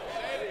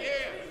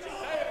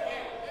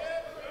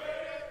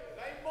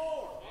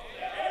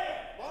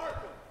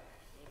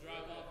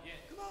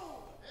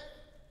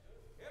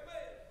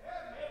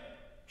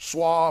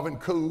 Suave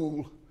and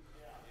cool.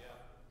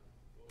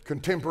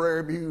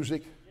 Contemporary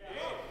music.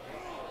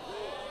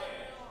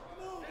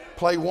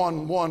 Play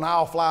one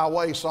I'll Fly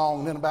Away song,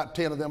 and then about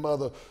 10 of them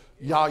other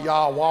yah,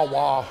 yah, wah,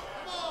 wah.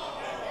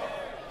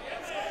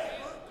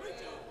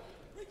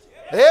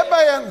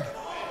 Amen.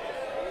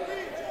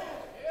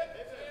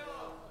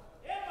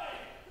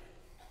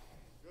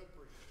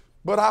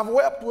 But I've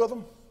wept with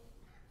them.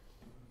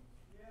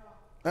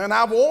 And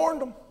I've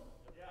warned them.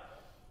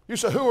 You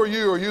say, who are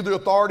you? Are you the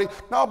authority?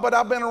 No, but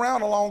I've been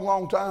around a long,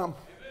 long time.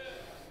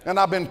 And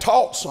I've been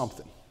taught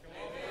something.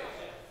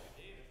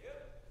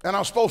 And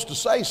I'm supposed to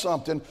say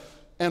something,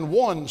 and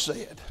one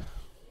said,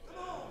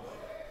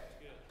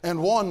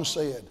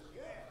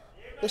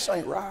 this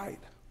ain't right.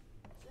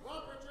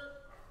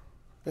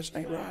 This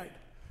ain't right.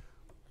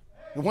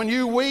 And when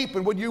you weep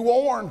and when you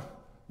warn,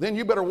 then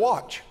you better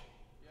watch.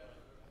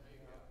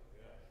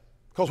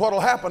 Because what will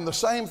happen, the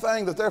same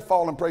thing that they're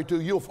falling prey to,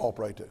 you'll fall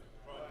prey to.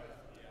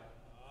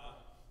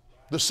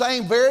 The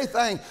same very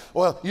thing.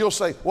 Well, you'll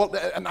say, well,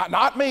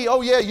 not me.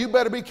 Oh, yeah, you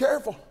better be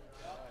careful.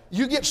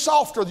 You get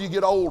softer as you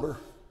get older.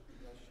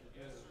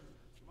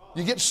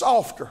 You get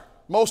softer.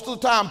 Most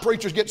of the time,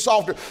 preachers get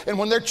softer. And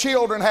when their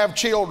children have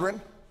children,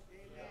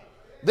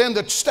 then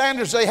the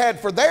standards they had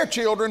for their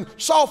children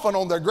soften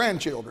on their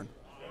grandchildren.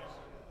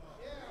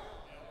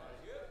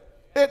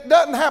 It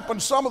doesn't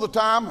happen some of the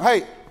time.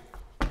 Hey,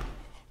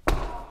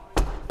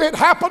 it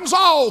happens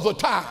all the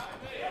time.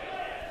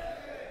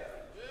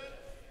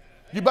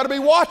 You better be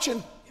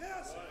watching.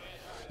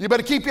 You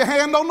better keep your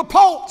hand on the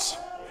pulse.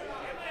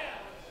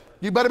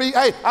 You better be,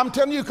 hey, I'm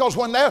telling you, because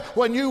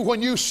when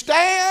you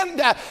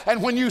stand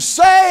and when you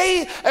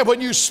say and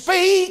when you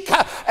speak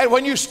and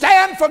when you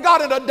stand for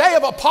God in a day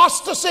of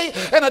apostasy,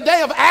 in a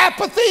day of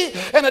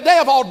apathy, in a day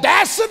of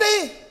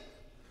audacity,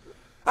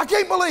 I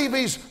can't believe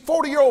these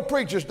 40-year-old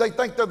preachers, they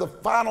think they're the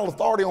final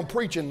authority on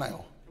preaching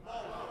now.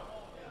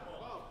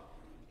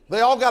 They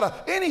all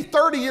got any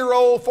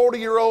 30-year-old,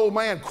 40-year-old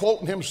man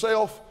quoting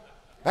himself,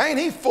 ain't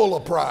he full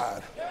of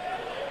pride?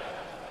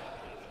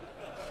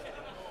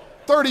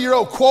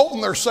 30-year-old quoting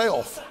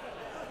themselves.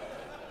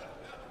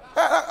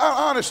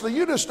 Honestly,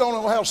 you just don't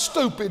know how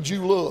stupid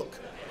you look.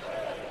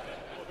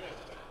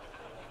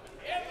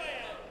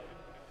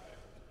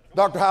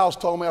 Dr. Howes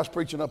told me, I was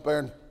preaching up there,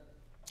 and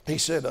he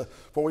said,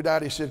 before we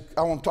died, he said,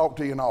 I want to talk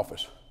to you in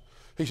office.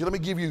 He said, let me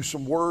give you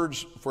some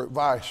words for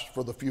advice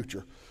for the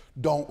future.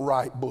 Don't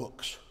write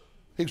books.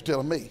 He was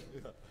telling me.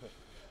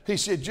 He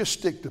said, just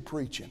stick to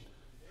preaching.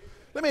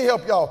 Let me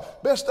help y'all.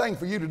 Best thing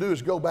for you to do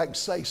is go back and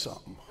say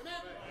something.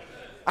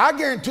 I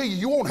guarantee you,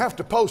 you won't have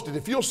to post it.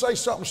 If you'll say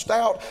something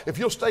stout, if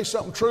you'll say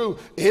something true,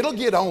 it'll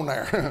get on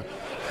there.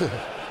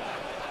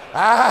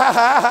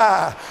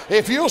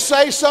 If you'll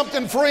say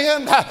something,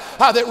 friend,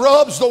 that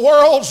rubs the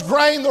world's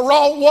grain the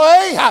wrong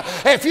way,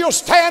 if you'll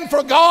stand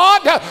for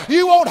God,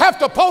 you won't have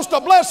to post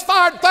a blessed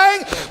fired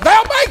thing.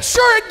 They'll make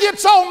sure it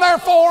gets on there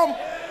for them.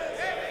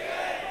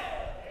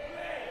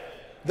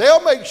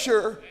 They'll make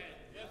sure.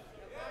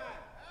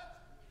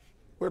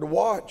 We're to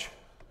watch.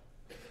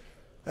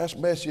 That's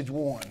message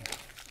 1.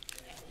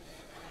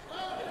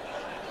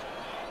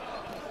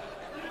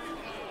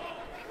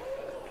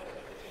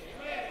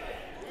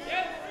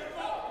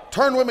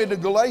 Turn with me to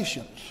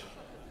Galatians.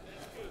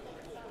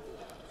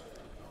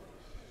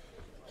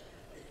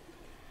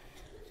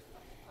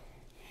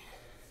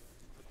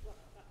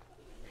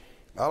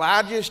 Well,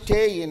 I just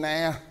tell you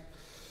now,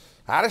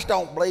 I just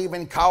don't believe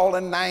in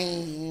calling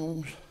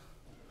names.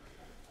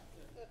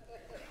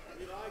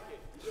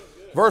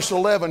 Verse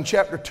 11,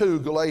 chapter 2,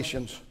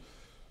 Galatians.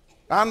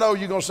 I know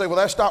you're going to say, well,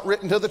 that's not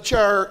written to the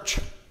church.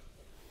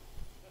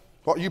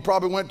 Well, you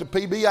probably went to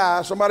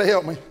PBI. Somebody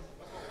help me.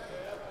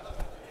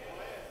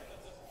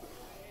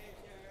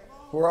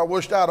 Where I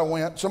wished I'd have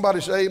went.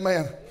 Somebody say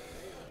amen.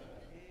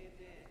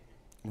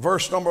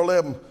 Verse number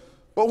 11.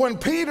 But when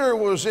Peter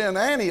was in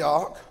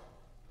Antioch,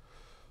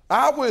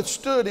 I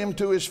withstood him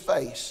to his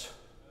face,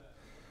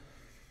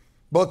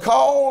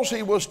 because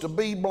he was to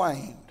be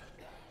blamed.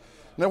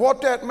 Now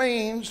what that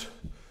means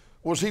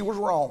was he was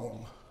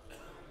wrong.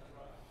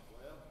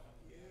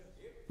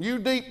 You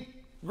deep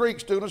Greek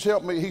students,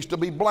 help me. He's to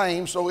be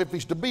blamed, so if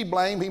he's to be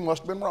blamed, he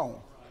must have been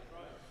wrong.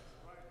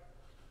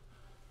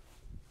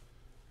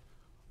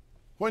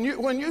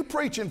 When you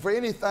preaching for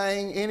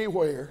anything,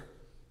 anywhere,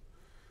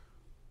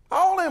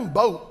 all them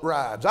boat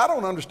rides, I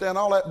don't understand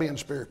all that being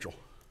spiritual.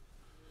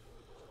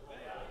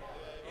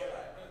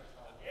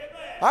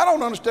 I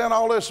don't understand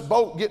all this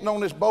boat, getting on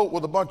this boat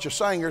with a bunch of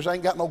singers,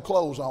 ain't got no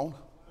clothes on.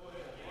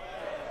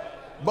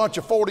 A bunch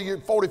of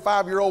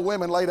 45-year-old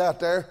women laid out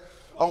there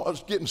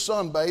getting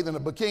sunbathed in a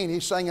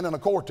bikini, singing in a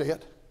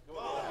quartet.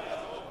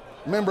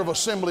 Member of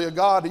Assembly of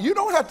God. You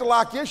don't have to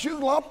like this. You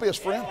can lump this,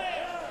 friend.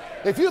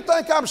 If you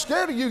think I'm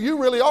scared of you, you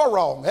really are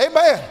wrong.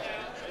 Amen.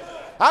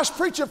 I was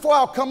preaching before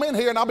I'll come in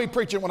here, and I'll be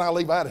preaching when I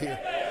leave out of here.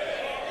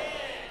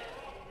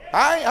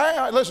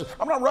 Listen,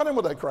 I'm not running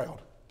with that crowd.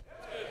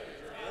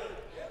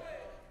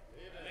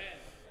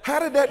 How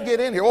did that get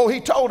in here? Oh, he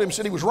told him,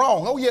 said he was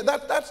wrong. Oh, yeah,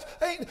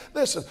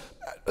 listen,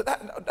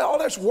 all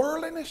that's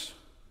worldliness.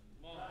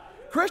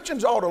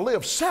 Christians ought to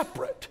live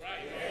separate.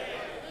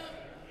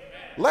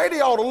 Lady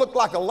ought to look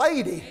like a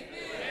lady.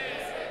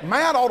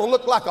 Man ought to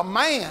look like a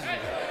man.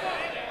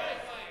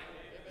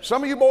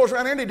 Some of you boys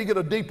around here need to get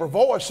a deeper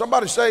voice.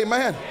 Somebody say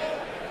amen.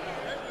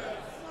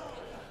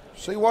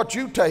 See what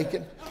you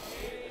taking.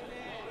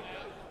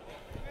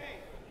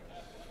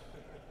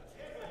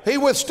 He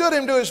withstood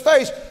him to his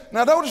face.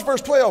 Now notice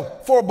verse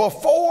 12. For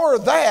before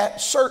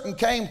that certain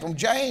came from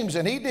James,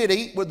 and he did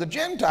eat with the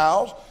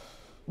Gentiles.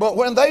 But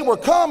when they were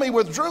come, he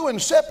withdrew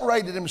and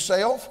separated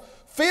himself,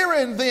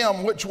 fearing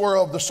them which were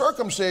of the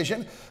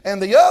circumcision. And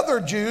the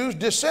other Jews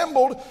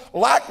dissembled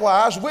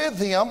likewise with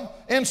him,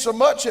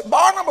 insomuch that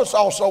Barnabas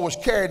also was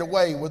carried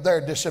away with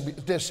their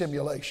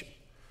dissimulation.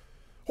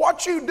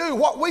 What you do,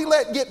 what we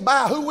let get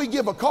by, who we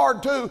give a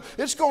card to,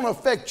 it's going to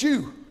affect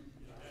you.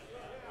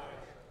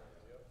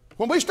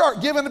 When we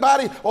start giving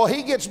anybody, well,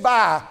 he gets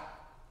by.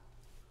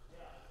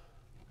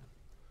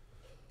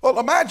 Well,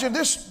 imagine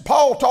this,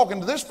 Paul talking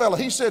to this fellow.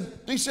 He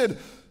said,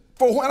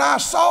 for when I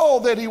saw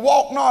that he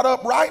walked not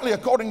uprightly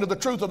according to the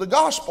truth of the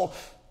gospel,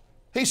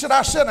 he said,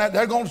 I said that.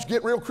 They're going to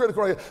get real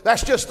critical.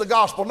 That's just the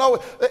gospel.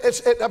 No,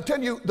 I'm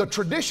telling you, the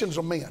traditions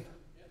of men.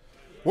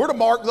 We're to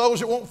mark those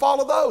that won't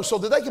follow those so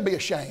that they can be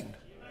ashamed.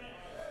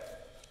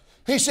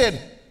 He said,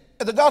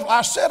 the gospel,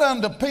 I said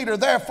unto Peter,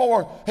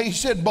 therefore, he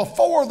said,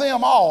 before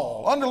them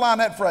all. Underline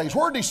that phrase.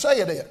 Where did he say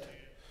it at?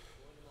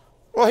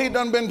 Well, he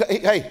done been,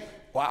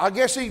 well, I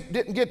guess he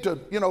didn't get to,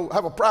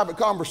 have a private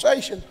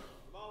conversation.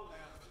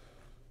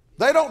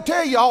 They don't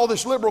tell you, all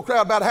this liberal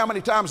crowd, about how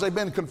many times they've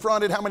been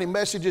confronted, how many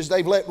messages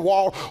they've let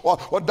wall,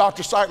 what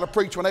Dr. Seitler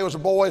preached when they was a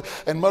boy,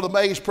 and Mother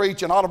Mays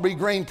preach, and Otto B.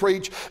 Green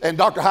preach, and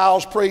Dr.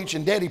 Howells preach,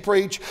 and Daddy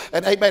preach,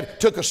 and amen,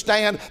 took a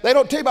stand. They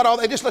don't tell you about all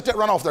that. They just let that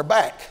run off their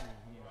back.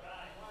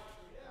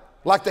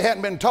 Like they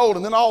hadn't been told,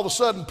 and then all of a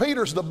sudden,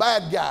 Peter's the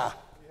bad guy.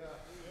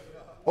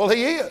 Well,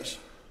 he is.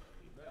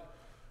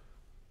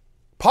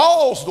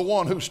 Paul's the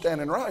one who's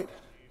standing right.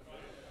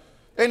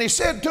 And he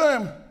said to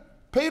him,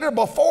 Peter,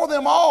 before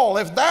them all,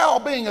 if thou,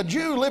 being a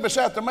Jew, livest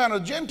after the manner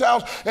of the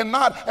Gentiles, and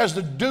not as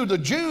do the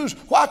Jews,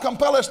 why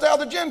compellest thou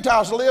the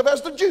Gentiles to live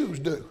as the Jews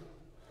do?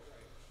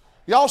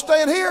 Y'all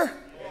staying here?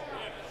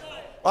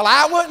 Well,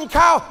 I wouldn't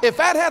call, if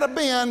that had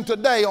been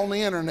today on the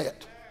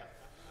internet,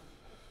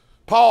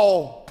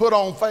 Paul put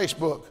on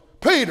Facebook,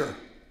 Peter,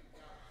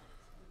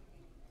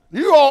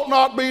 you ought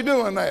not be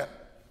doing that.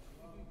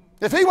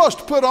 If he was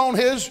to put on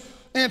his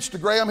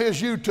Instagram,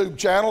 his YouTube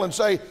channel, and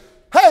say,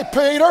 hey,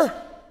 Peter,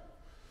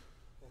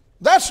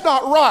 That's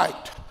not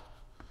right.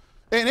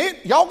 And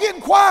y'all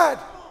getting quiet.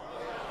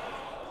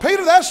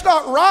 Peter, that's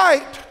not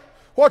right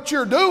what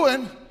you're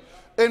doing.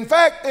 In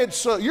fact,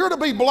 it's you're to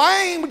be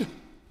blamed.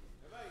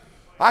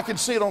 I can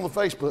see it on the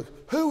Facebook.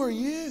 Who are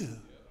you?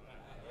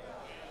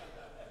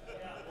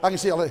 I can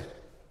see all that.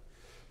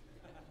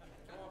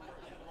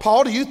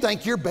 Paul, do you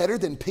think you're better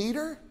than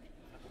Peter?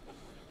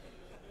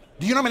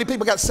 Do you know how many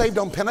people got saved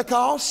on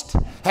Pentecost?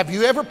 Have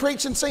you ever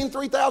preached and seen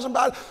 3,000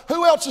 bodies?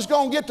 Who else is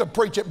going to get to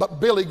preach it but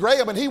Billy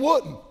Graham, and he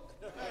wouldn't?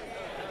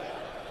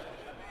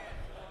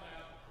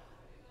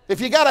 If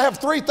you got to have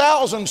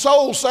 3,000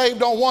 souls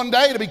saved on one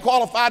day to be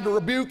qualified to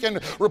rebuke and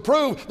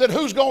reprove, then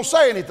who's going to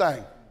say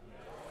anything?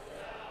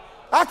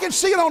 I can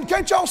see it on,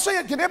 can't y'all see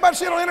it? Can everybody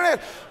see it on the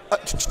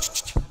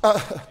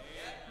internet?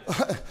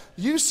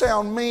 You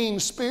sound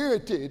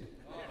mean-spirited.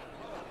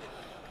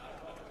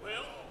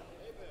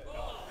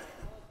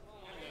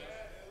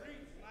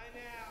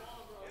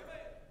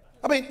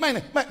 I mean,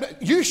 man,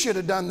 you should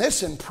have done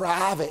this in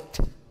private.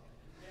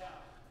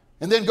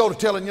 And then go to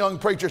telling young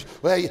preachers,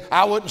 well,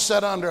 I wouldn't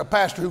sit under a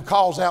pastor who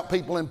calls out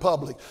people in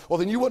public. Well,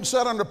 then you wouldn't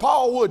sit under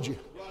Paul, would you?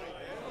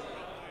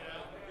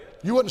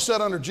 You wouldn't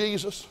sit under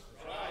Jesus.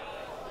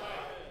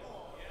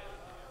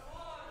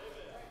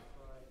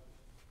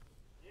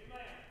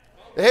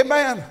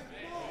 Amen.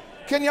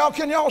 Can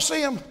y'all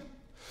see him?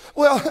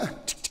 Well,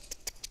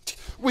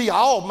 we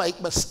all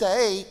make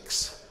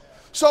mistakes.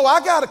 So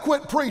I got to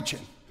quit preaching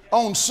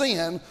on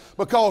sin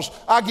because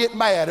I get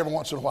mad every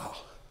once in a while.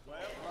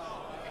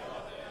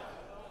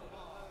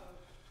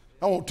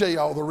 I won't tell you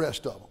all the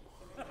rest of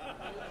them.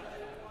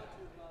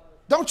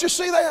 Don't you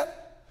see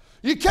that?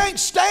 You can't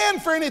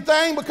stand for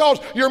anything because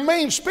you're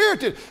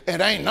mean-spirited.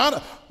 And ain't none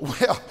of,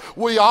 well,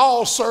 we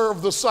all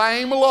serve the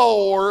same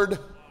Lord.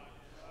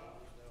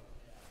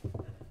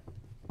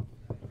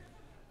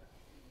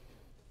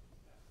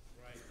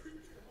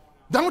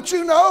 Don't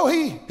you know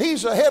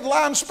he's a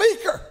headline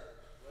speaker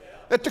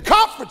at the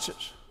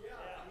conferences?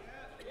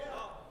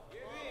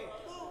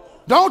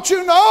 Don't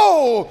you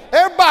know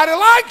everybody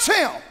likes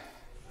him?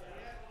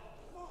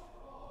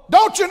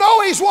 Don't you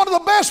know he's one of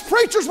the best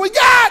preachers we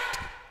got?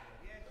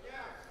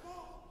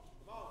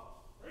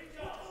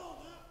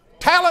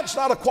 Talent's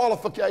not a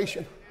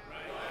qualification.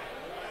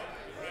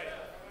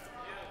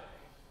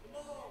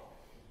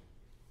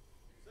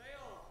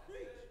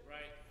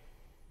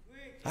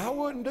 I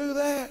wouldn't do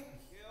that.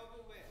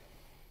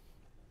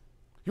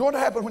 You know what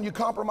happens when you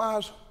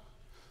compromise?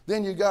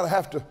 Then you got to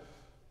have to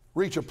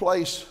reach a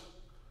place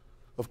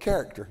of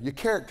character. Your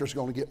character's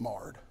going to get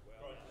marred.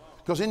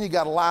 Because then you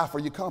got to lie for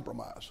your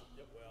compromise.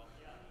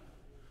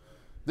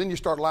 Then you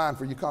start lying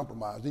for your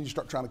compromise. Then you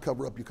start trying to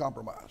cover up your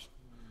compromise.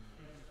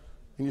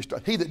 And you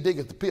start, he that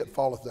diggeth the pit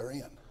falleth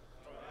therein.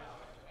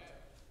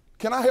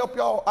 Can I help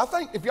y'all? I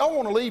think if y'all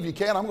want to leave, you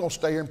can. I'm going to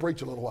stay here and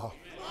preach a little while.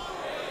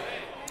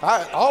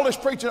 All this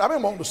preaching, I've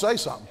been wanting to say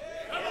something.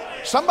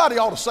 Somebody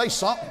ought to say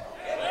something.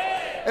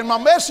 And my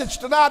message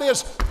tonight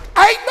is,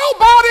 ain't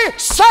nobody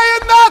saying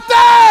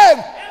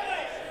nothing.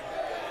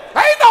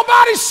 Ain't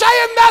nobody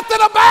saying nothing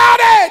about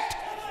it.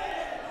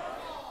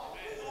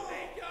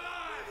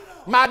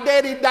 My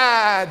daddy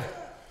died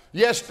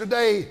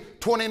yesterday,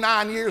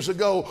 29 years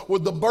ago,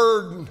 with the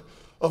burden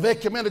of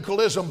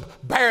ecumenicalism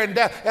bearing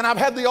down. And I've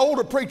had the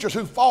older preachers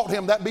who fought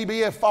him. That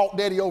BBF fought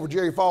Daddy over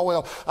Jerry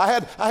Falwell.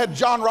 I had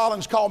John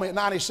Rollins call me at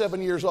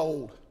 97 years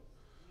old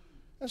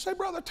and say,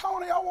 Brother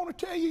Tony, I want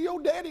to tell you,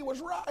 your daddy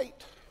was right.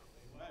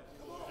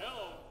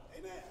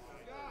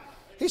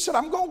 He said,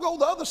 I'm going to go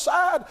the other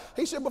side.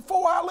 He said,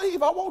 before I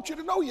leave, I want you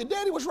to know your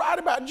daddy was right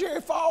about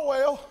Jerry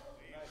Falwell.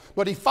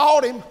 But he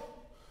fought him.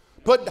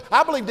 But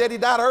I believe Daddy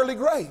died early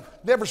grave.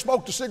 Never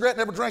smoked a cigarette,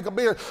 never drank a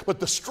beer. But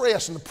the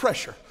stress and the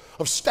pressure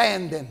of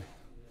standing.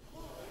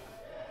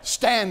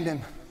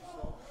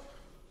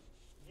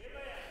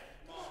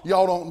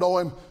 Y'all don't know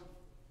him.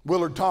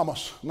 Willard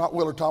Thomas. Not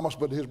Willard Thomas,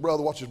 but his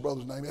brother. What's his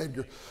brother's name?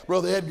 Edgar.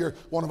 Brother Edgar,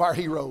 one of our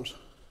heroes.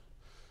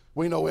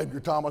 We know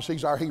Edgar Thomas.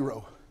 He's our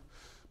hero.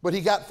 But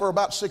he got for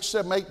about 6,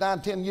 7, 8,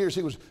 9, 10 years,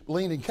 he was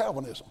leaning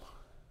Calvinism.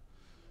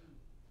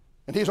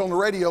 And he's on the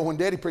radio when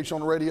Daddy preached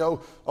on the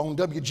radio on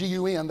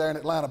WGUN there in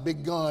Atlanta,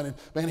 big gun. And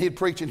man, he'd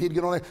preach and he'd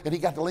get on there and he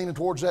got to leaning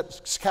towards that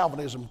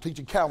Calvinism,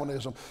 teaching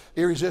Calvinism,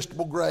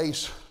 irresistible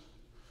grace.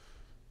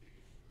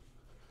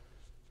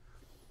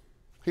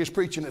 He was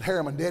preaching at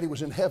Harriman. Daddy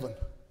was in heaven.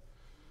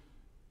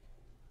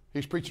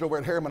 He's preaching over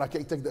at Harriman. I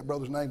can't think of that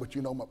brother's name, but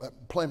you know,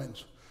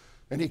 Plemons.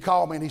 And he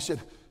called me and he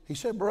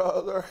said,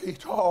 brother, he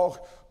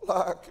talked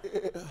like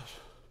this.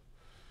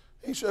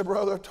 He said,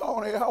 Brother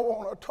Tony, I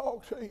want to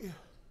talk to you.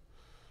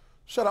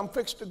 Said, I'm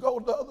fixed to go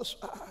to the other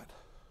side.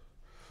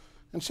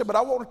 And said, but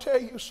I want to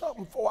tell you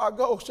something before I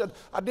go. Said,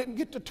 I didn't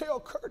get to tell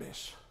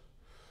Curtis.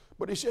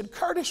 But he said,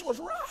 Curtis was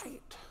right.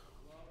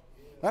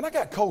 And I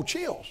got cold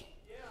chills.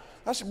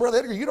 I said, Brother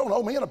Edgar, you don't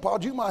owe me an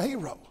apology. You're my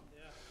hero.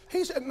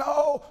 He said,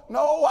 no,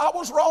 I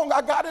was wrong.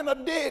 I got in a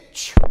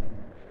ditch.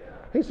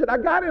 He said, I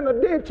got in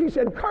a ditch. He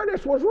said,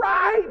 Curtis was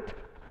right.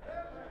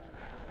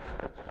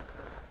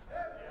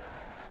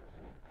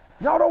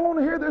 Y'all don't want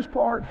to hear this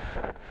part.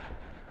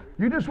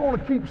 You just want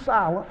to keep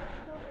silent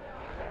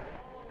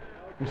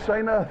and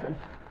say nothing.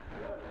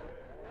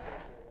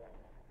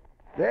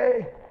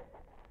 Hey,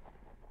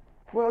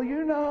 well,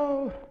 you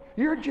know,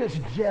 you're just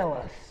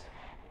jealous.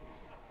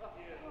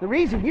 The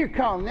reason you're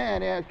calling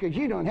that is because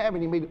you don't have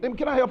any meeting.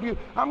 Can I help you?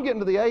 I'm getting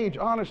to the age,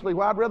 honestly,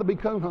 where I'd rather be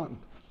coon hunting.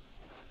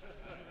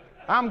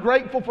 I'm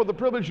grateful for the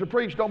privilege to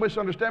preach. Don't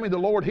misunderstand me. The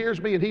Lord hears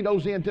me and He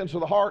knows the intents of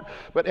the heart.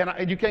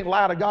 And you can't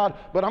lie to God.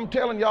 But I'm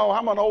telling y'all,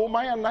 I'm an old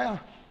man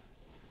now.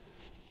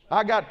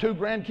 I got 2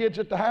 grandkids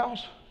at the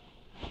house.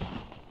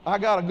 I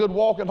got a good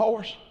walking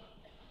horse.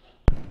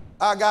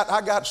 I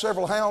got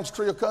several hounds,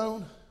 tree of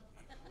coon.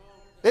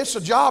 It's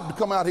a job to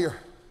come out here.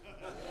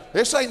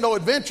 This ain't no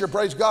adventure,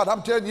 praise God.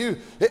 I'm telling you,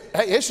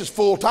 hey, this is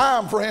full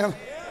time, friend.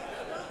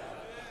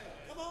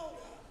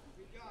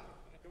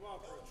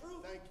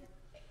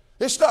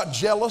 It's not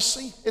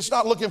jealousy. It's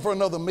not looking for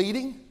another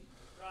meeting.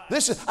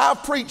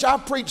 I've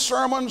preached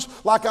sermons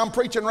like I'm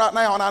preaching right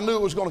now, and I knew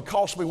it was going to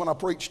cost me when I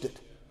preached it.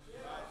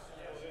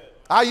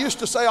 I used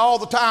to say all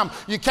the time,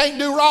 you can't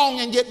do wrong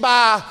and get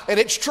by, and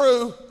it's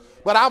true,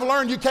 but I've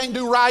learned you can't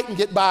do right and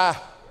get by.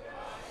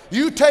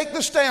 You take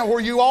the stand where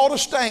you ought to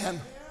stand.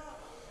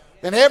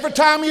 And every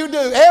time you do,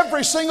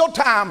 every single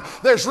time,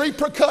 there's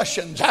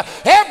repercussions.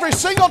 Every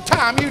single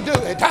time you do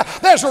it,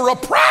 there's a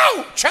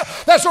reproach.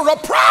 There's a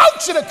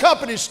reproach that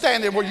accompanies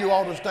standing where you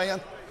ought to stand.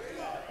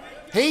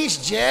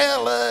 He's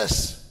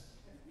jealous.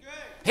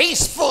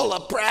 He's full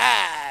of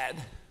pride.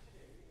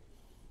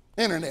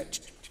 Internet.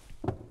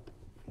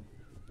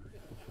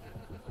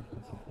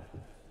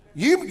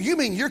 You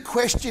mean you're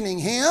questioning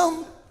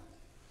him?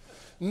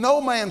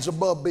 No man's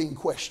above being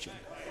questioned.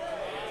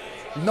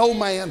 No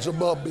man's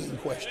above being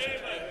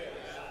questioned.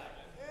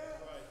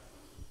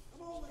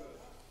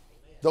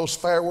 Those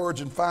fair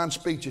words and fine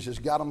speeches has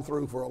got them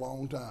through for a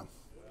long time.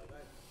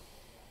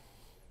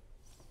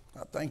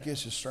 I think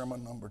this is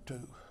sermon number 2.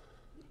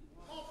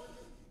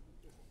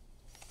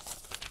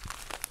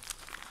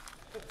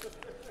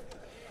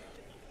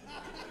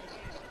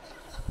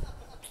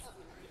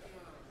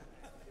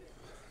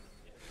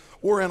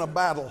 We're in a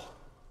battle.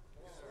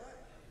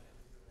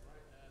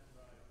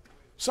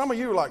 Some of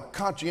you are like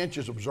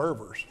conscientious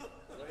observers.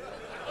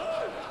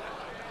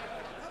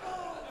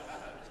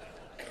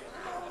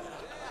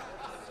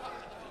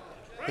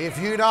 If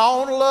you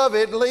don't love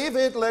it, leave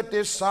it. Let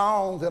this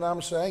song that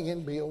I'm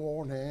singing be a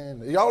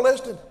warning. Y'all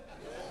listening?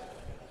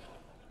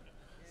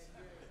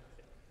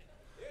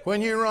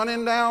 When you're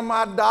running down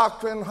my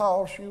doctrine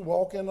horse, you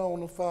walking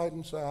on the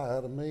fighting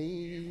side of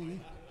me.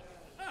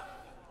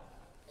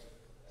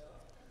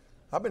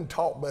 I've been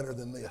taught better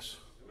than this.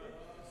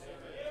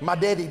 My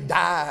daddy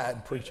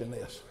died preaching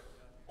this.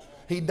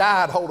 He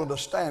died holding a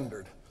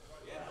standard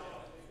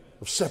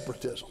of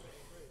separatism.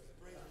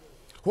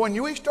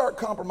 When we start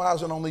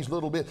compromising on these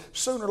little bits,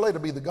 sooner or later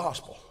it'll be the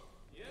gospel.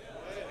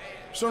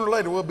 Sooner or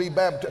later we'll be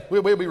baptized.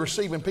 We'll be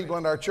receiving people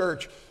in our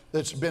church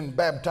that's been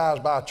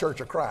baptized by a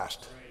Church of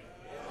Christ.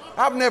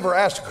 I've never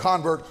asked a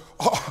convert,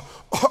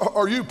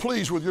 are you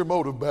pleased with your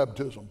mode of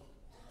baptism?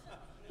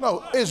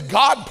 No, is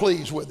God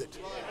pleased with it?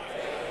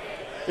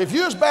 If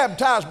you was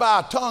baptized by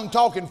a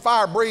tongue-talking,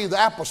 fire-breathed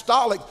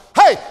apostolic,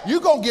 hey,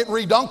 you're going to get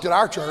redunked at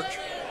our church.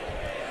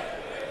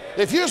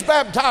 If you was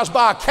baptized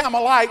by a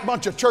Camelite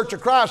bunch of Church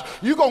of Christ,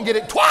 you're going to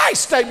get it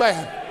twice,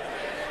 amen.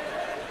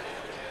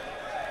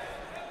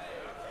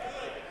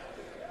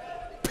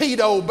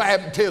 Pedo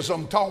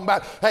baptism, talking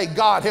about, hey,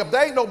 God help.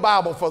 There ain't no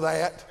Bible for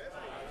that.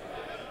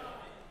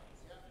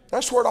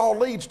 That's where it all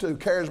leads to,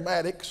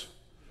 charismatics.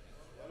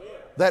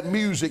 That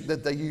music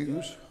that they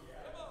use.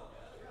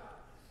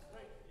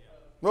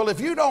 Well,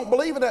 if you don't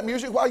believe in that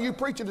music, why are you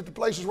preaching at the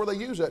places where they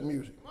use that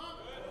music?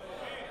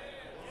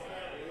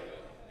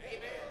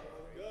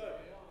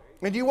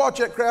 And you watch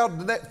that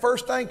crowd, the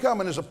first thing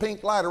coming is a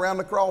pink light around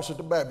the cross at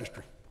the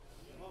baptistry.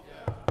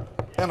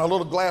 And a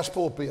little glass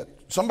pulpit.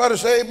 Somebody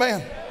say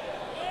amen.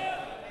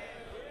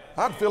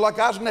 I'd feel like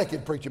I was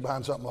naked preaching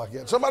behind something like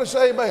that. Somebody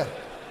say amen.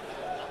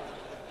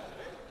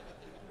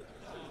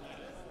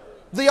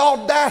 The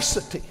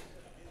audacity.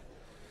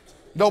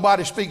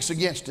 Nobody speaks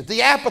against it.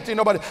 The apathy,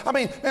 nobody. I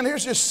mean, and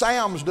here's this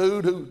Sam's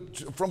dude who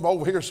from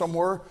over here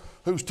somewhere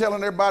who's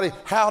telling everybody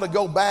how to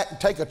go back and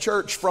take a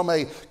church from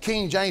a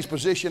King James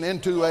position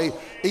into a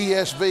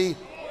ESV.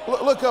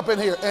 Look up in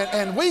here.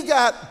 And we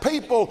got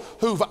people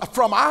who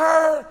from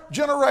our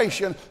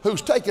generation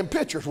who's taking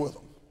pictures with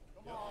them.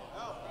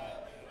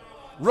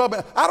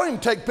 Rubbing. I don't even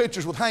take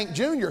pictures with Hank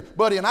Jr.,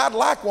 buddy, and I'd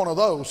like one of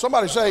those.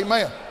 Somebody say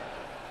amen.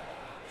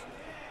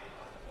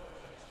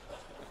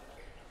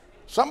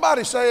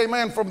 Somebody say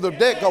amen from the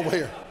deck over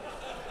here.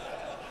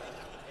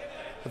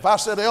 If I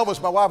said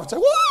Elvis, my wife would say,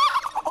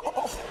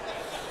 whoa!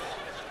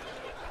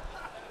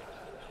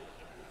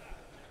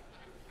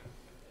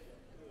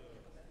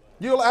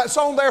 It's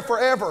on there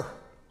forever.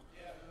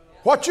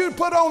 What you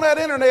put on that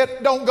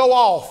internet don't go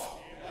off.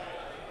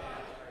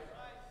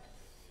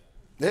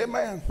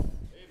 Amen.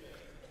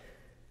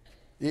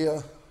 Yeah.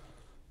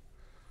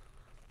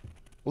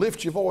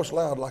 Lift your voice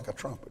loud like a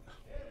trumpet.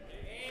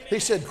 He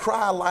said,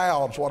 cry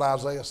loud, is what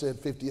Isaiah said,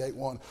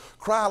 58:1.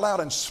 Cry loud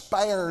and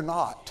spare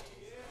not.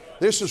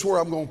 This is where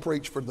I'm going to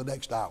preach for the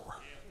next hour.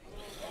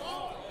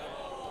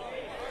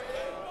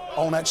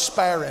 On that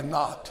sparing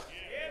not.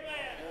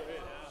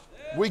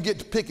 We get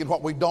to picking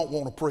what we don't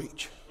want to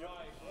preach.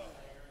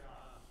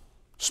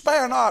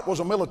 Spare not was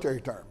a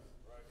military term.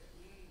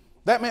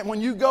 That meant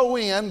when you go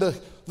in,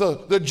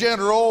 the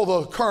general,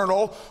 the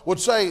colonel would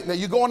say, now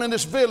you're going in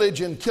this village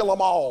and kill them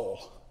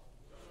all.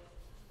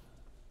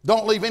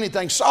 Don't leave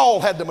anything. Saul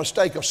had the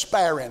mistake of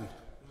sparing.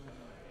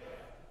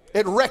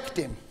 It wrecked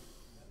him.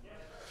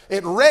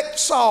 It wrecked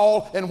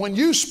Saul, and when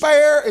you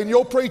spare in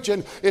your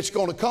preaching, it's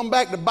going to come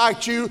back to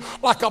bite you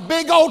like a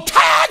big old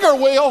tiger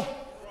will.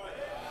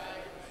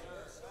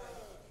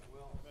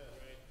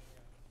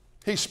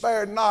 He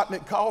spared not, and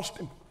it cost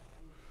him.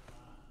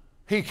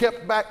 He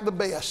kept back the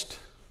best.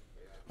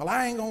 Well,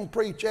 I ain't going to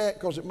preach that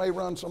because it may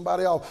run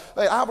somebody off.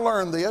 Hey, I've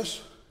learned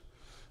this.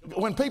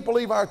 When people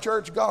leave our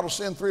church, God will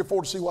send 3 or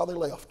 4 to see why they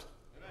left.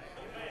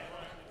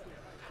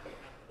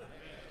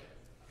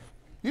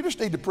 You just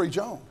need to preach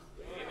on.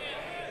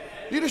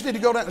 You just need to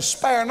go down and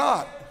spare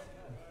not.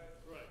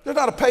 There's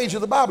not a page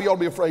of the Bible you ought to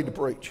be afraid to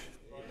preach.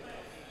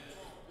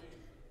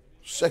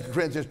 2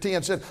 Corinthians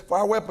 10 said, for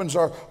our weapons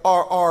of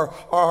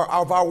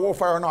our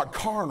warfare are not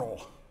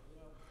carnal.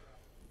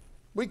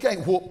 We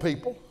can't whoop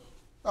people.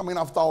 I mean,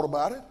 I've thought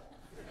about it.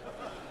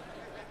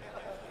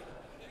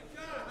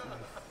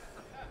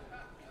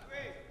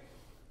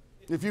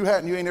 If you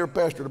hadn't, you ain't ever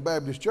pastored a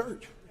Baptist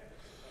church.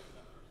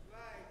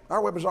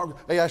 Our weapons aren't.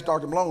 He asked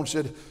Dr. Malone,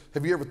 said,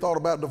 have you ever thought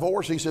about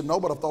divorce? He said, no,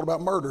 but I've thought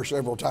about murder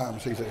several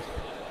times, he said.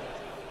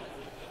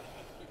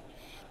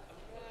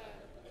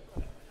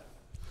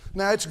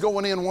 Now, it's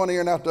going in one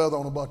ear and out the other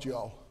on a bunch of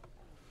y'all.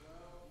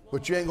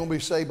 But you ain't going to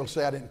be saved to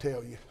say I didn't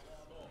tell you.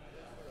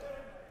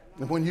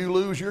 And when you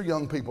lose your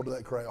young people to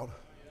that crowd,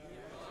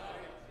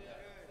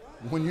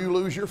 when you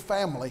lose your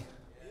family.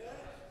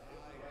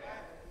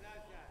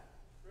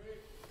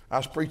 I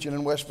was preaching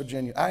in West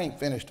Virginia. I ain't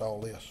finished all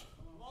this.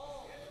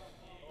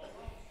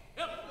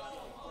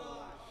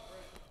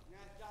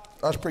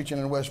 I was preaching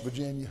in West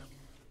Virginia.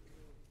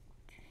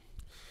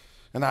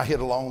 And I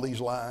hit along these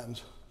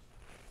lines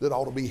that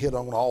ought to be hit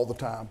on all the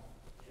time.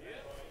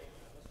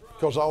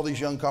 Because all these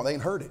young they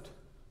ain't heard it.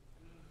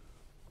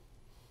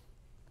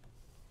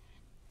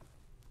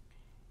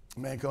 A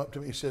man come up to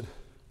me, he said,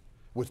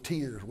 with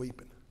tears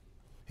weeping.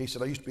 He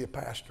said, I used to be a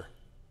pastor.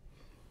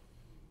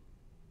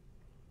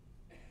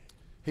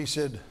 He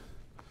said,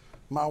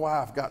 my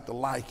wife got to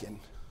liking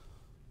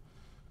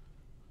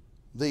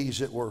these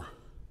that were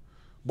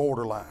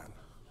borderline.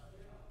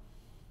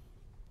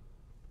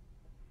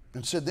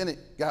 And said, then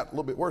it got a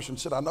little bit worse and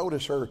said, I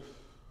noticed her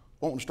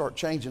wanting to start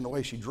changing the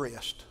way she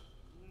dressed.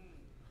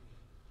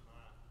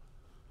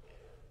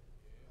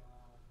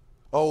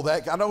 Oh,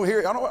 that, I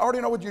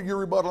already know what your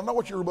rebuttal, I know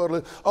what your rebuttal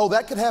is. Oh,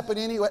 that could happen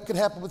anyway, that could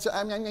happen.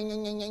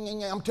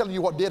 I'm telling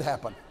you what did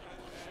happen.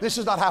 This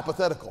is not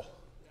hypothetical,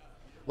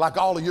 like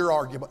all of your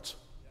arguments.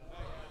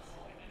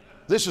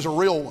 This is a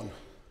real one.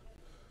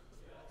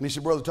 And he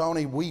said, Brother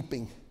Tony,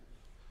 weeping,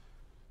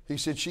 he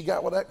said, she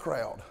got with that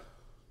crowd.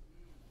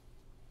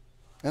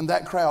 And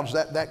that crowd's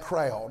that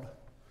crowd.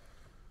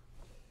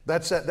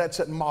 That's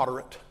that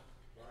moderate.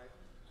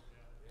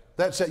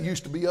 That's that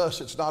used to be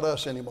us, it's not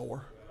us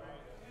anymore.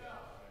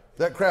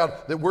 That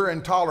crowd that we're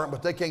intolerant,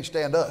 but they can't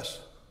stand us.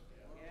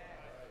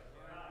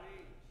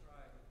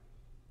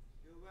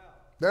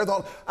 They're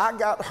the, I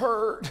got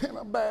hurt in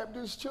a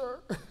Baptist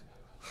church.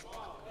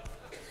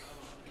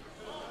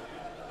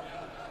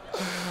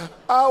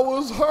 I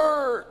was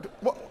hurt.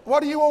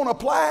 What do you want, a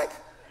plaque?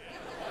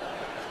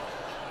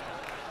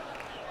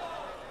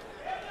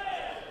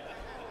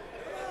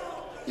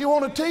 You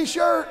want a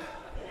t-shirt?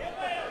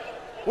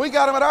 We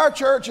got them at our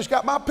church. It's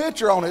got my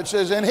picture on it. It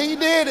says, and he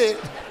did it.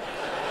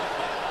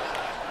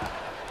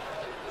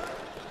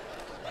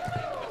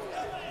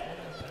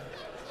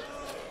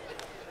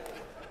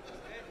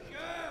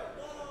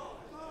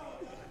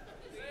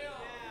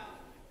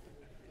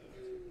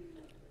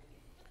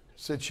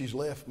 Said she's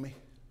left me.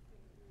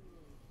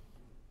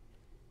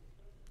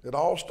 It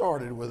all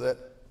started with that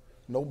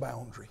no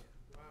boundary.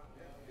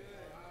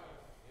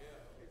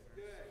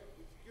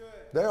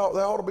 There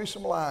ought to be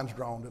some lines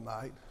drawn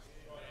tonight.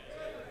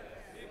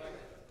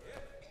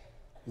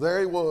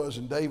 There he was,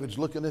 and David's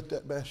looking at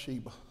that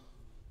Bathsheba.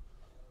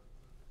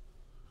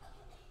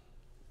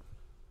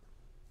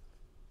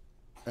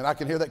 And I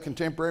can hear that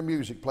contemporary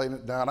music playing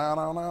it down, down,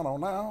 down, down,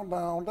 down,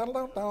 down, down,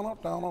 down, down,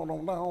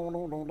 down,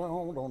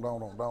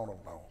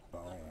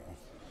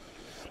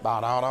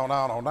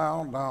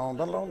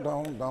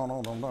 down,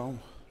 down, down, down.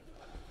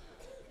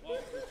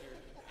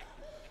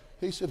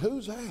 He said,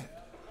 who's that?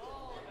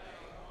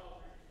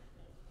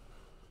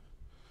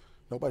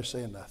 Nobody's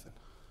saying nothing.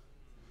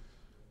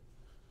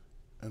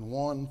 And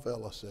one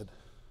fella said,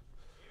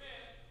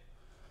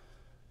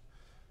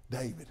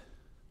 David,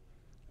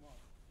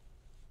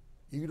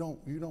 you don't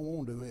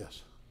want to do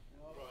this.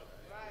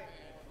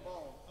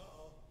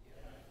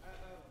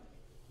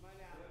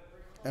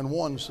 And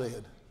one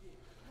said,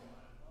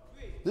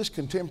 this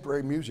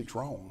contemporary music's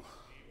wrong.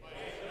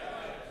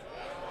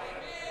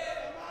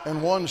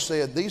 And one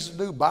said, these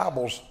new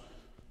Bibles,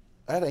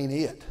 that ain't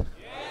it.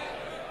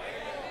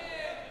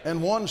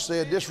 And one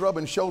said, this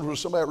rubbing shoulders with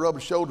somebody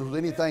rubbing shoulders with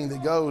anything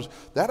that goes,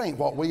 that ain't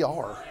what we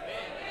are.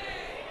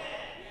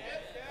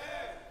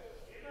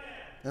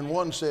 And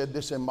one said,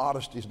 this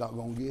immodesty's not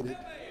going to get it.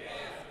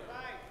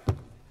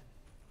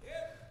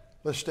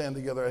 Let's stand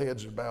together, our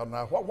heads are bowed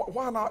now.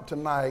 Why not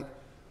tonight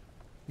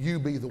you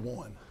be the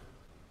one?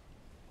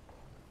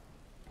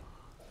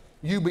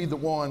 You be the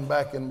one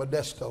back in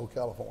Modesto,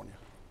 California.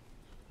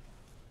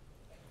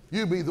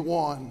 You be the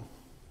one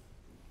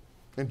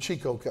in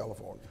Chico,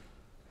 California.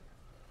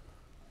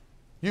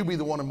 You be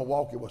the one in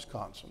Milwaukee,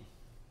 Wisconsin.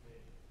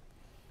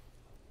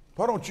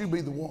 Why don't you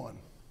be the one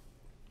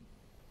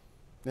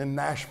in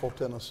Nashville,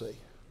 Tennessee?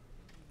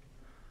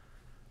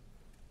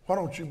 Why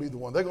don't you be the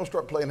one? They're going to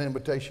start playing an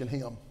invitation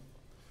hymn.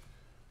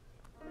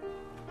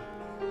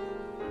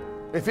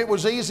 If it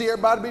was easy,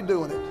 everybody would be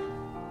doing it.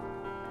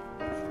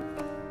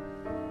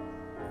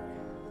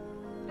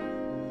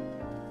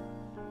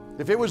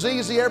 If it was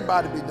easy,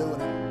 everybody would be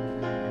doing it.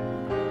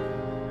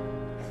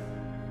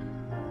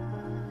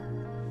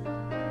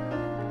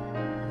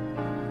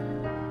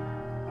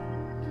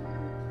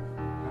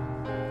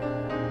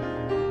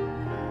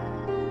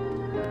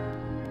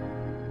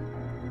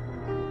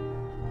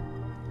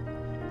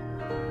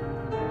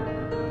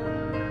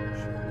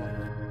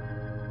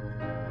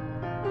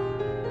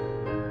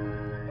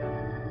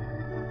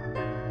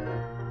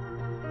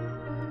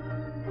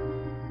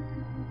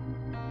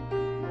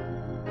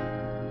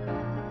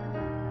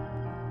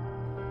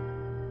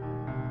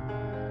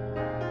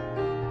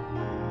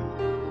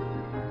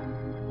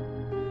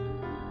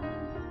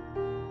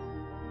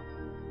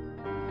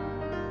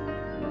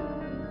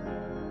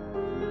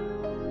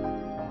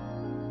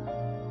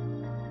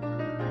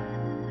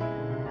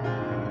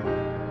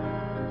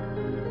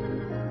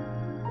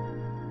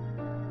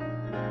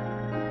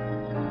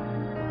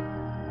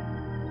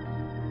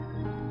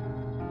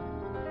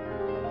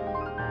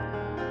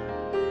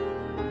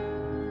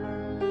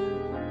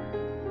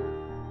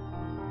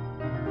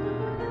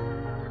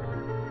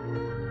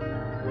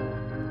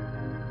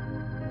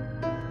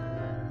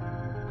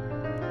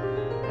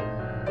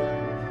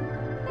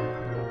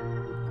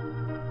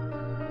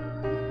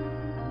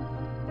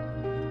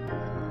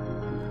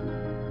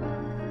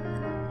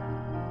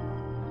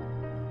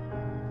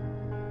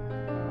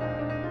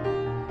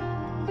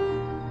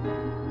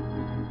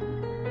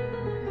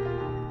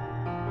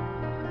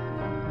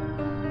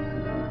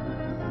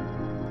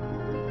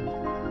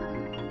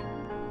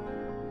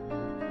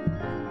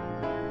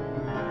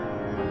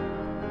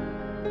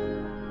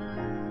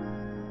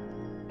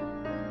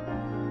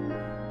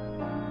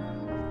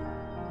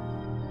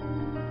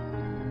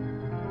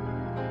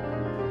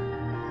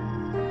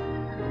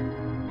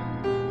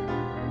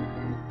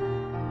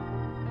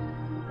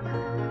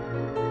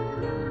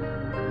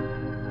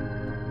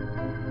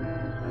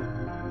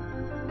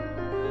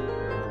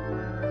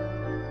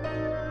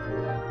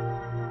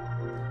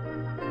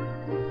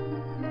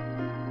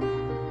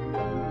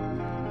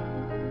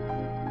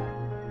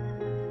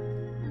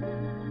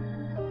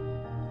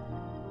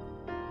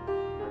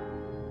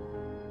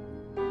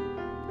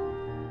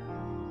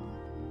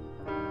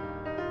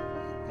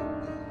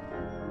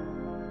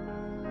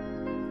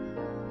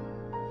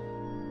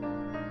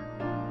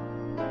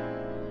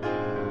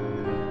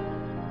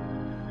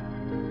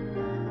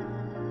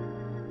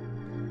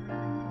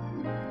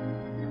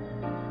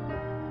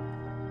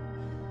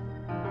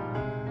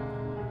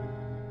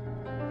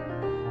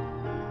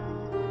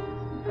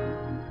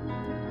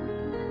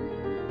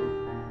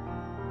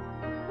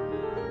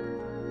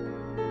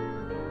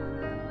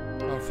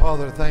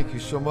 Father, thank you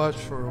so much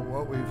for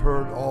what we've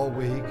heard all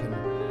week, and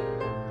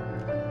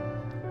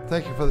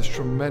thank you for this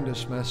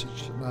tremendous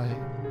message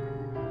tonight.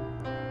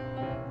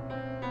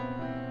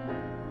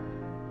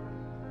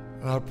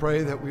 And I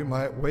pray that we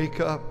might wake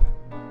up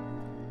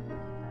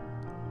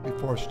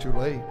before it's too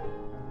late.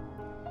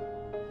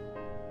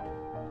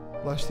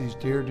 Bless these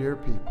dear, dear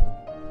people.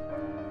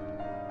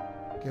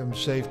 Give them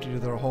safety to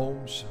their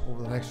homes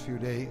over the next few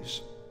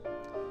days,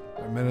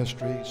 their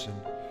ministries.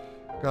 And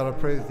God, I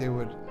pray that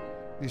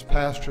these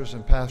pastors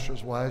and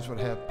pastors' wives would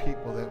have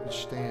people that would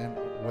stand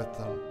with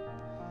them.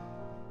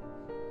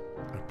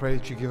 I pray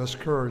that you give us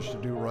courage to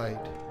do right.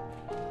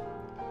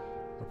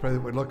 I pray that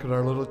we look at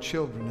our little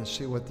children and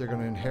see what they're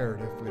going to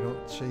inherit if we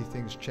don't see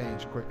things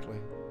change quickly.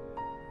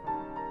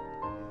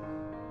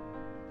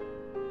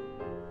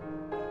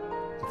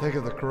 I think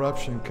of the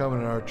corruption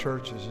coming in our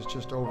churches. It's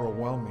just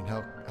overwhelming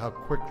how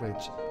quickly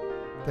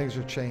things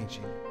are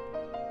changing.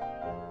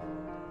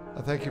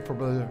 I thank you for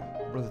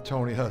Brother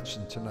Tony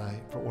Hutson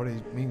tonight, for what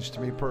he means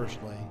to me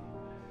personally,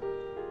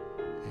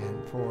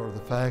 and for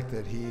the fact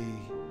that he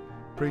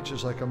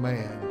preaches like a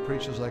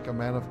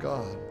man of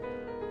God.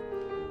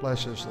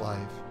 Bless his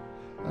life.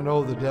 I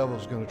know the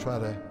devil's going to try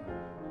to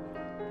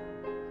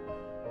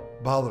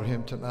bother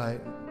him tonight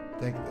and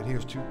think that he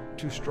was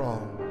too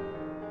strong.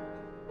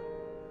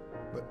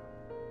 But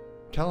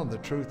telling the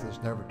truth is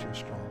never too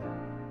strong.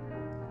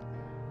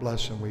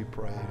 Bless him, we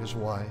pray. His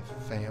wife,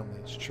 family,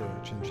 his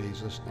church, in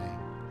Jesus' name.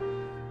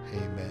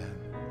 Amen.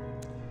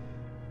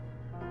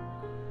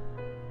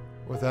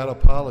 Without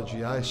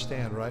apology, I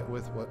stand right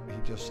with what he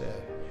just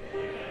said.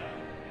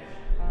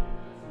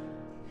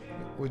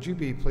 Would you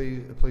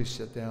please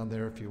sit down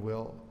there if you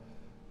will?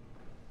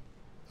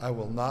 I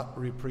will not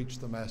repreach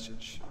the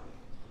message.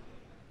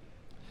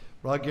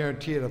 But I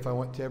guarantee it, if I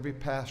went to every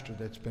pastor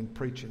that's been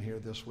preaching here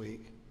this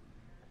week,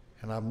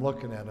 and I'm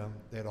looking at them,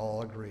 they'd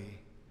all agree.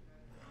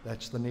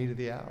 That's the need of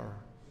the hour.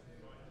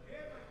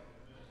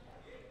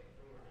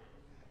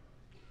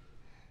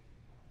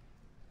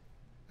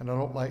 And I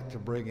don't like to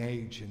bring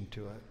age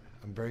into it.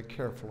 I'm very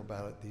careful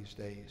about it these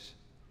days.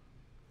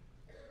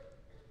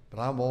 But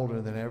I'm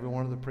older than every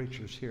one of the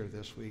preachers here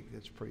this week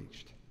that's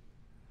preached.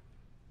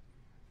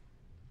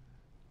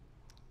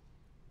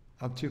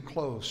 I'm too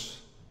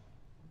close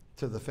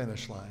to the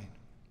finish line.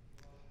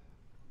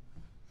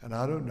 And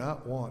I do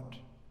not want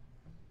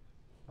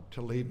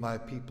to leave my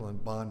people in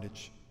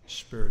bondage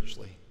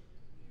spiritually.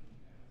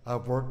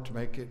 I've worked to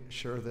make it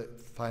sure that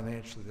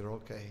financially they're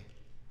okay.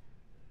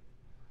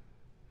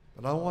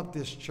 But I want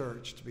this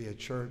church to be a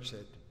church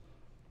that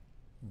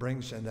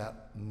brings in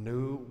that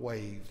new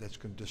wave that's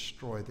going to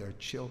destroy their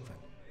children.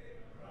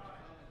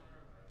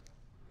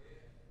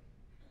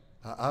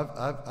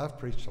 I've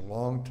preached a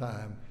long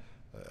time.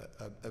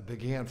 I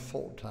began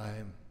full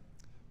time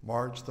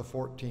March the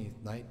 14th,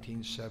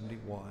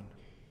 1971.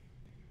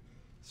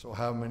 So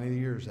how many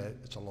years that?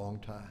 It's a long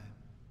time.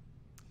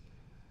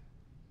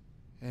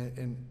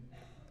 And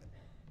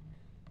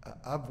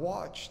I've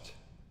watched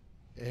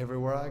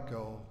everywhere I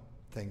go,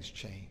 things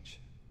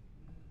change.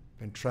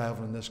 Been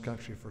traveling this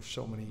country for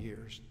so many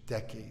years,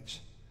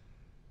 decades.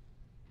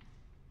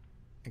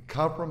 And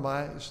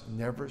compromise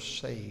never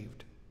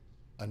saved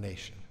a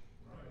nation.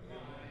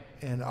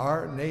 And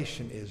our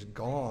nation is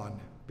gone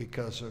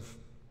because of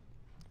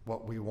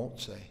what we won't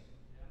say.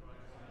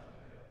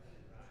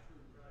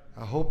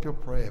 I hope you'll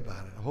pray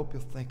about it. I hope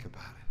you'll think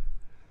about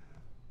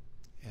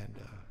it. And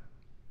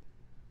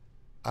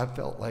I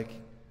felt like,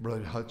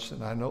 Brother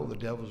Hutson, I know the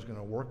devil's going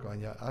to work on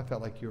you. I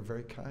felt like you were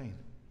very kind.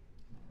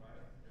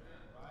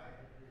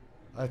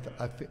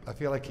 I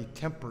feel like he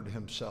tempered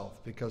himself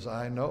because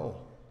I know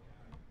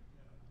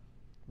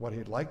what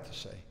he'd like to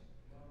say.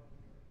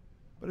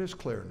 But it's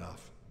clear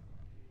enough.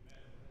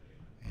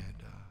 And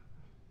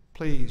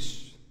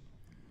please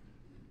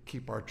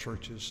keep our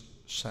churches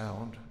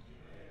sound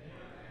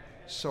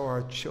so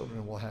our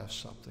children will have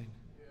something.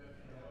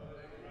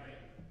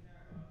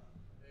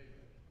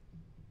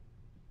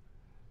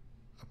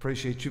 I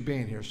appreciate you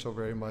being here so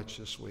very much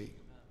this week.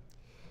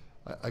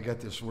 I got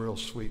this real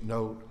sweet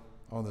note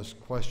on this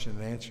question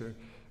and answer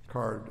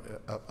card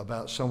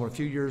about someone a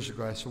few years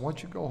ago. I said, why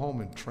don't you go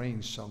home and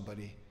train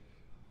somebody?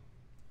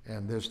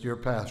 And this dear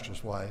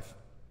pastor's wife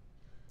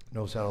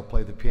knows how to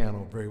play the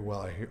piano very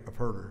well. I've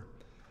heard her,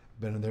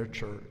 been in their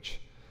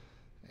church.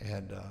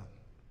 And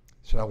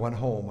so I went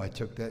home. I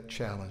took that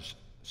challenge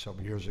some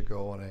years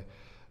ago, and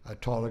I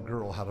taught a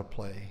girl how to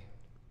play,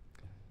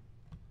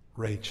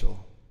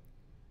 Rachel.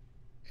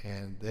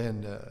 And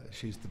then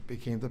she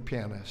became the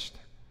pianist.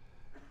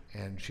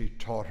 And she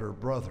taught her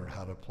brother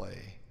how to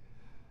play.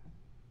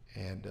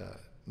 And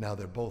now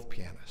they're both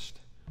pianists.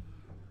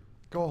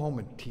 Go home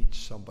and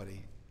teach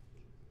somebody.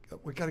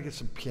 We got to get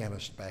some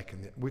pianists back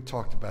in there. We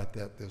talked about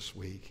that this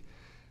week.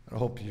 I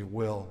hope you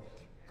will.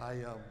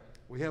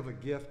 We have a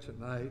gift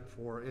tonight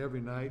for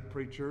every night,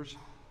 preachers.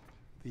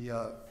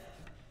 The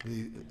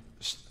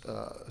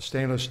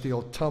stainless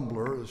steel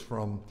tumbler is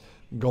from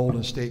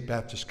Golden State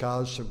Baptist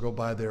College, so go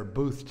by their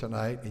booth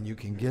tonight and you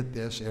can get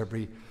this,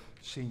 every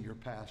senior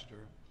pastor.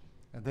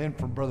 And then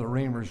from Brother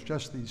Reimers,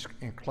 just these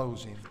in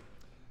closing,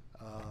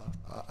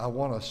 I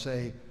want to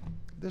say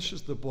this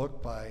is the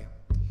book by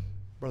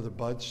Brother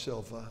Bud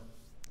Silva,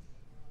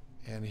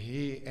 and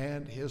he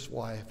and his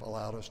wife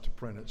allowed us to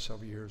print it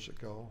several years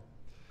ago.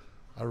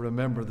 I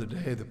remember the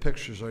day, the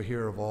pictures are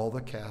here of all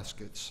the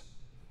caskets.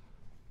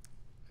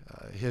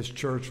 His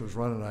church was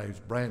running a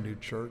brand new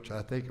church.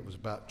 I think it was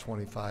about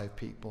 25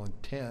 people,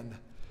 and 10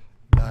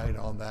 died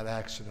on that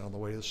accident on the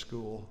way to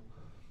school,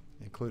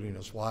 including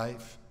his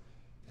wife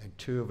and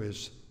 2 of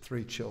his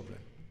 3 children.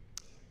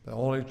 The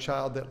only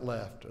child that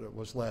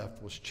was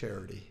left was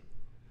Charity,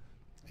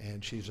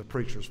 and she's a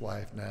preacher's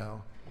wife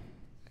now.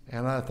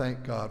 And I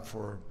thank God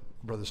for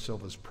Brother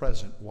Silva's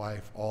present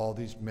wife, all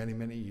these many,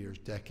 many years,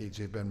 decades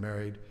they've been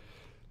married,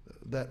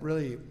 that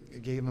really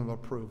gave him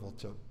approval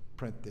to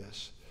print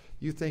this.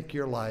 You think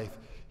your life,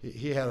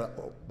 he had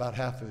about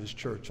half of his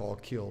church all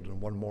killed in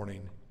one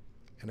morning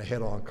in a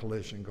head-on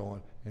collision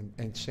going,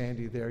 and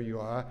Sandy, there you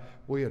are.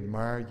 We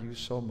admired you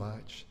so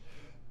much.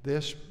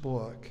 This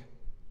book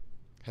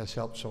has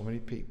helped so many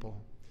people.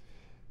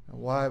 And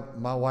why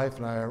my wife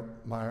and I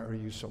admire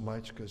you so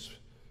much, because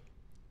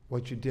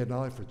what you did not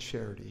only for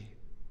Charity,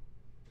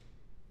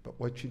 but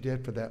what you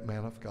did for that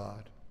man of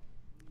God.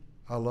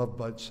 I love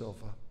Bud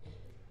Silva.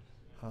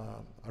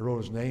 I wrote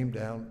his name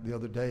down the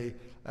other day.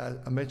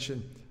 I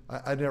mentioned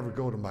I never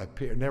go to my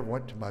peers, never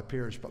went to my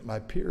peers, but my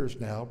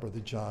peers now, Brother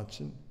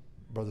Johnson,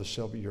 Brother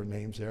Sylvia, your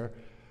name's there,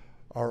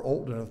 are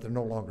old enough, they're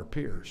no longer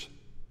peers.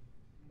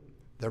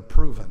 They're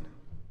proven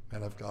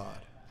men of God.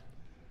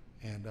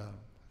 And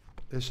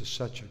this is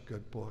such a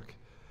good book.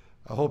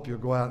 I hope you'll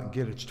go out and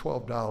get it. It's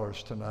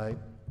 $12 tonight.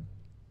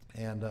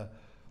 And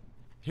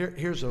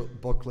here's a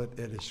booklet.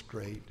 It is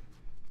great.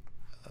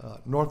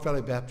 North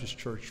Valley Baptist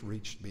Church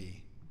reached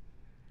me.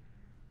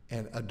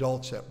 And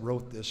adults that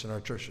wrote this in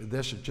our church,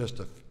 this is just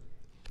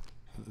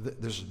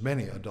there's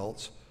many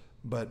adults,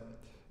 but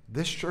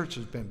this church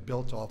has been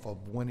built off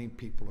of winning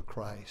people to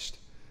Christ.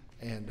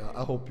 And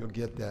I hope you'll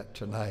get that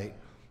tonight.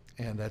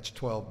 And that's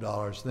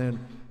 $12. Then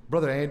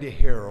Brother Andy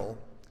Harrell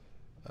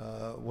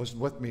was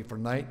with me for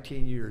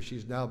 19 years.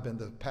 He's now been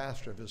the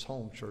pastor of his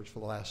home church for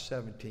the last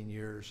 17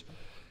 years.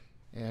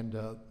 And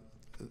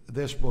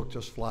this book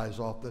just flies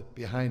off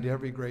behind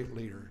every great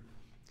leader.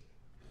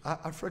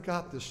 I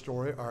forgot this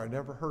story, or I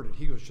never heard it.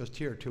 He was just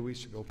here 2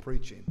 weeks ago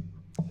preaching.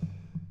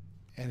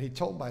 And he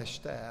told my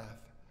staff,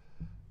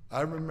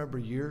 I remember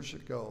years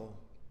ago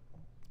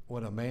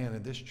when a man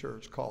in this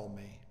church called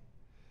me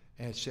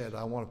and said,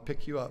 I want to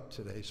pick you up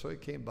today. So he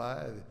came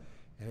by,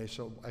 and he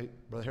said,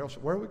 Brother Harold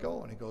said, where are we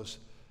going? He goes,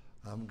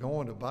 I'm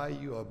going to buy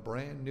you a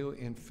brand new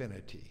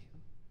Infiniti.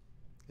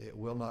 It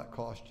will not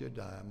cost you a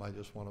dime. I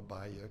just want to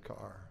buy you a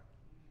car.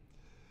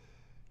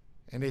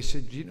 And they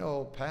said, you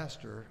know,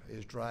 Pastor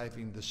is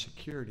driving the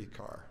security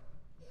car.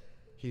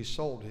 He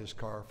sold his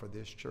car for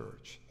this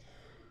church.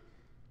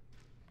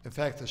 In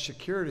fact, the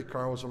security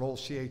car was an old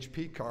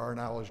CHP car, and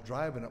I was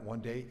driving it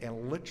one day,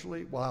 and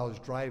literally while I was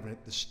driving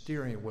it, the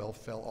steering wheel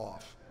fell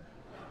off.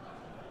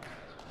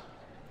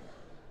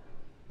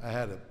 I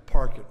had to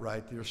park it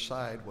right there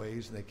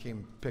sideways, and they came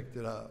and picked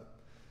it up.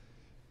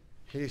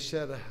 He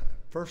said,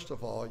 first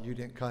of all, you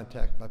didn't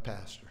contact my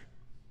pastor.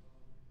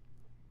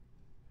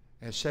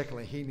 And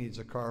secondly, he needs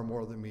a car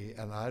more than me,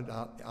 and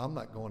I'm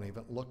not going to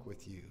even look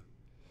with you.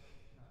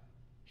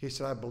 He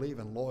said, I believe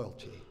in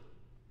loyalty.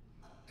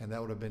 And that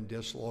would have been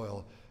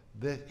disloyal.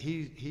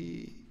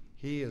 He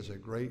is a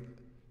great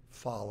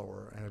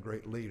follower and a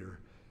great leader.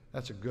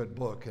 That's a good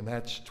book, and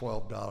that's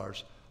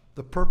 $12.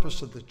 The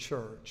purpose of the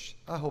church.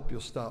 I hope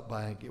you'll stop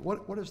by and get.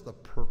 What is the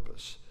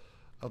purpose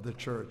of the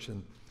church?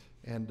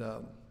 And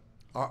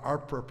our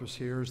purpose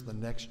here is the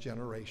next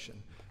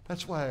generation.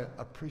 That's why I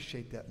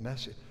appreciate that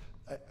message.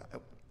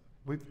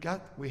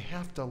 We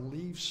have to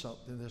leave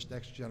something in this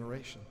next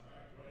generation.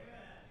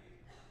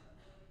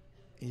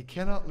 You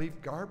cannot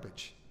leave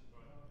garbage.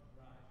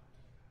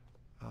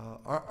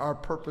 Our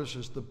purpose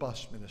is the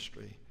bus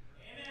ministry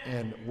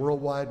and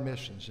worldwide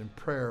missions and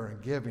prayer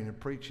and giving and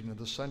preaching and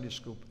the Sunday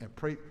school and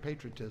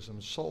patriotism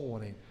and soul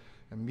winning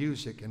and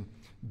music and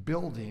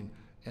building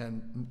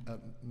and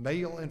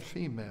male and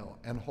female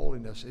and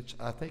holiness.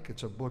 I think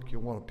it's a book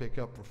you'll want to pick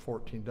up for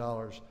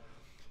 $14.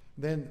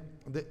 Then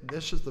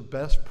this is the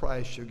best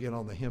price you'll get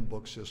on the hymn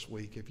books this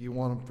week. If you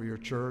want them for your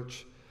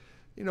church,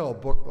 you know, a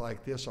book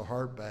like this, a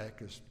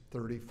hardback, is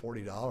 $30,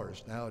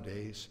 $40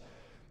 nowadays.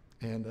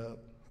 And the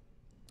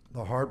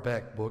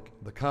hardback book,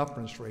 the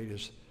conference rate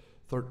is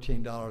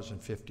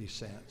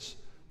 $13.50.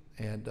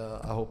 And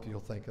I hope you'll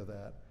think of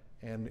that.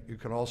 And you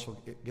can also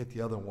get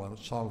the other one,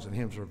 Songs and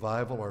Hymns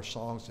Revival, or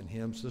Songs and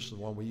Hymns. This is the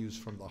one we use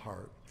from the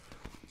heart.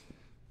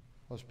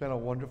 Well, it's been a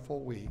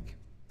wonderful week.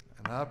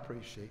 And I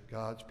appreciate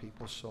God's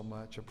people so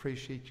much.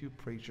 Appreciate you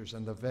preachers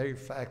and the very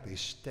fact they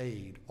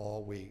stayed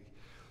all week.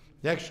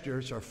 Next year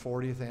is our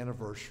 40th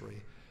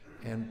anniversary,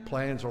 and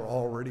plans are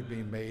already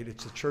being made.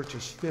 It's the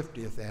church's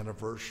 50th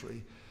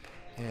anniversary,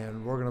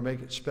 and we're going to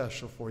make it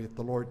special for you if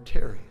the Lord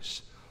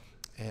tarries.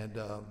 And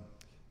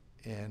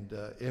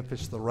if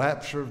it's the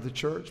rapture of the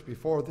church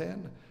before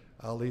then,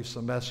 I'll leave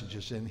some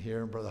messages in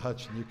here. And Brother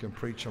Hutson, you can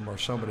preach them, or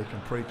somebody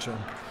can preach them.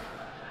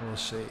 We'll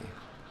see.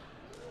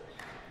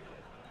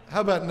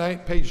 How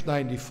about page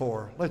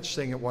 94? Let's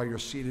sing it while you're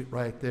seated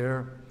right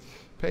there.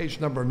 Page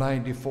number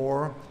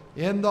 94.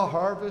 In the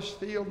harvest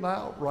field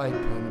now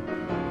ripen,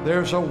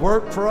 there's a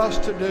work for us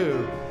to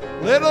do.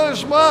 Little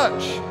is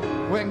much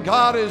when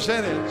God is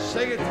in it.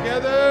 Sing it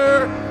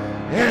together.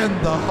 In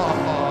the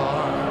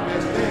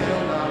harvest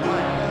field now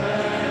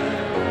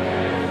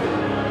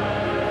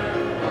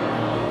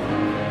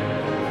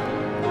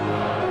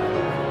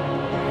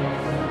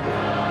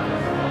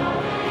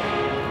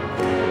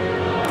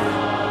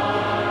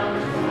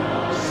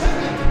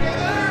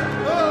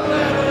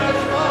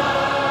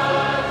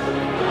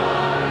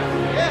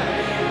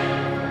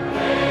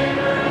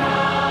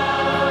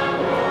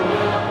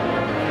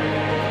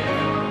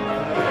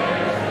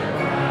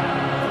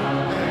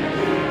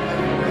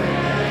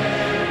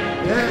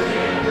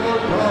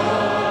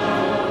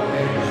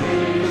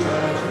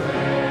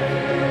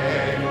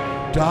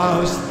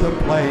does the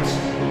place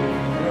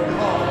where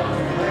all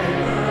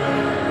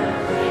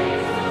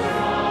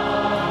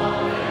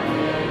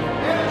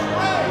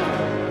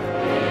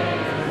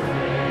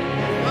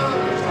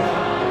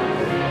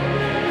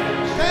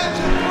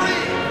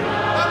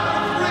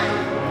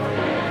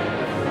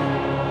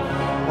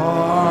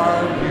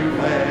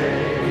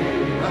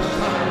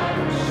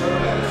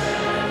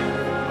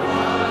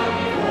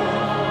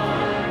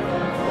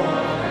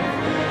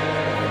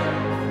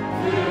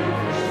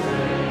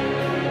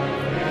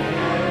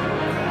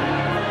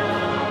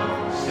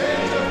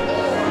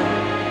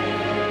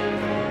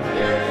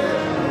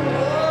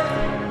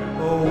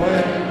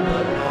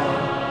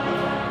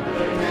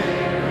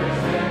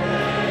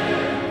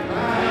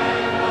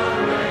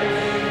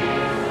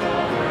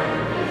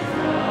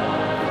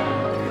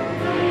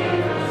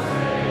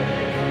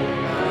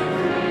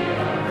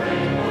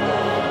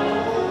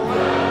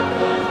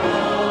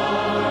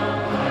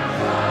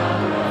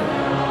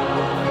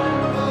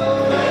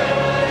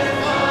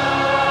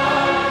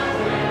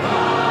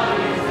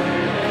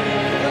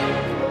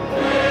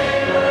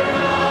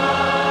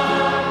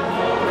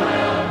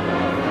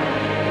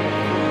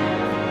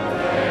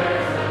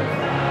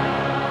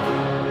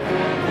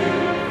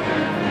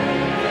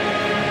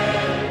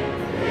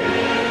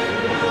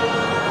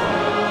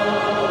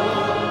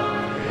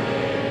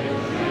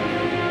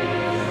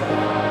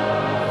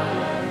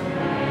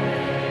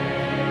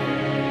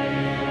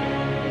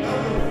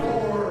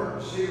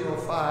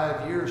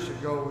 5 years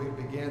ago, we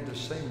began to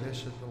sing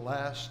this at the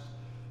last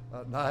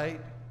night.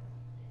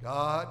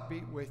 God be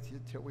with you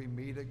till we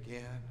meet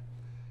again.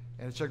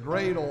 And it's a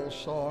great old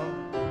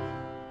song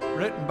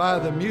written by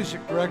the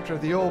music director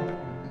of the old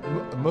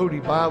Moody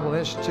Bible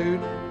Institute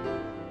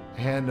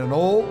and an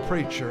old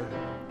preacher,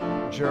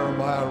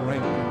 Jeremiah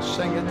Rankin.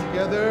 Sing it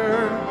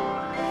together.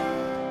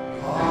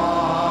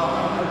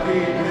 God be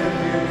with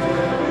you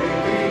till we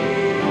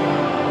meet.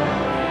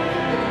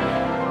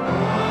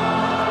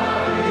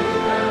 God is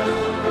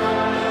best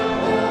around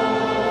hold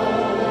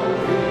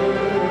you.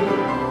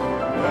 When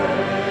we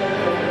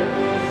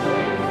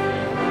sing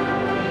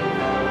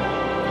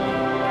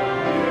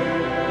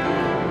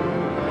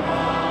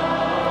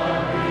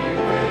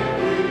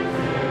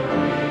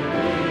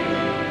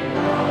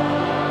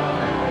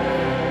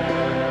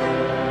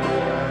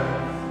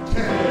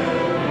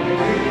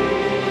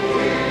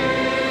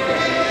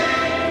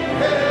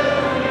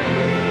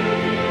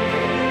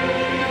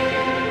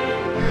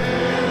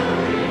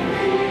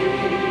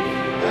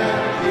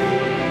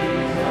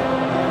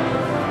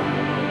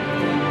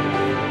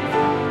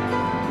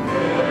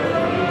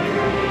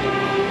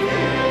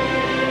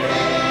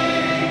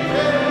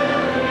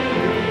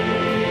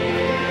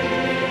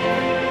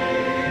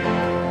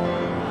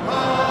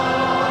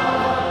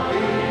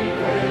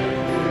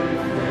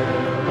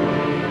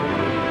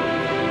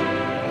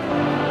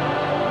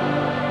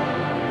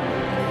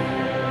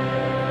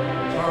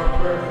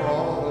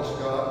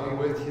God be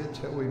with you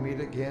till we meet.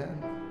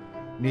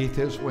 Neath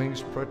his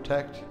wings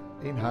protect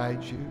and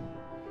hide you.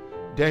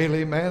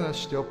 Daily manna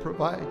still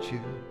provides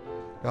you.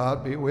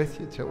 God be with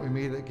you till we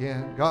meet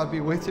again. God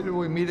be with you till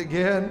we meet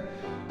again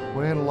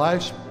when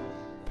life's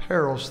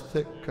perils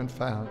thick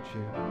confound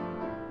you.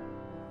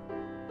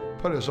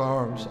 Put his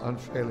arms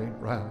unfailing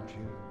round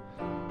you.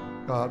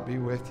 God be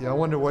with you. I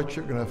wonder what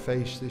you're going to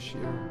face this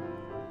year.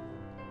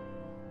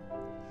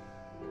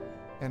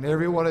 And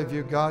every one of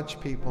you, God's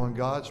people and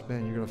God's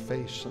men, you're going to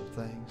face some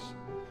things.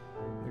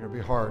 They're going to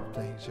be hard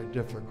things. They're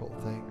difficult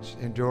things.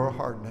 Endure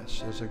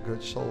hardness as a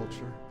good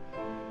soldier.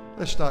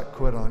 Let's not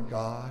quit on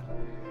God.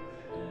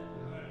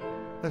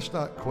 Let's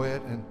not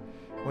quit. And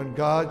when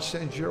God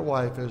sends your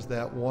wife as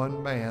that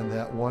one man,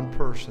 that one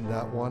person,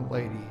 that one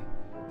lady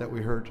that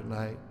we heard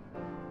tonight,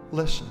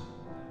 listen.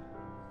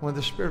 When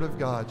the Spirit of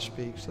God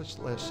speaks, let's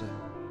listen.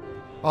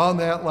 On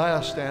that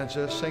last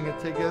stanza, sing it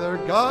together.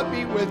 God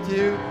be with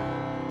you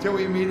till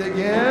we meet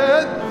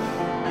again.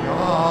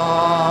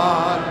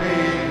 God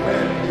be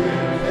with you.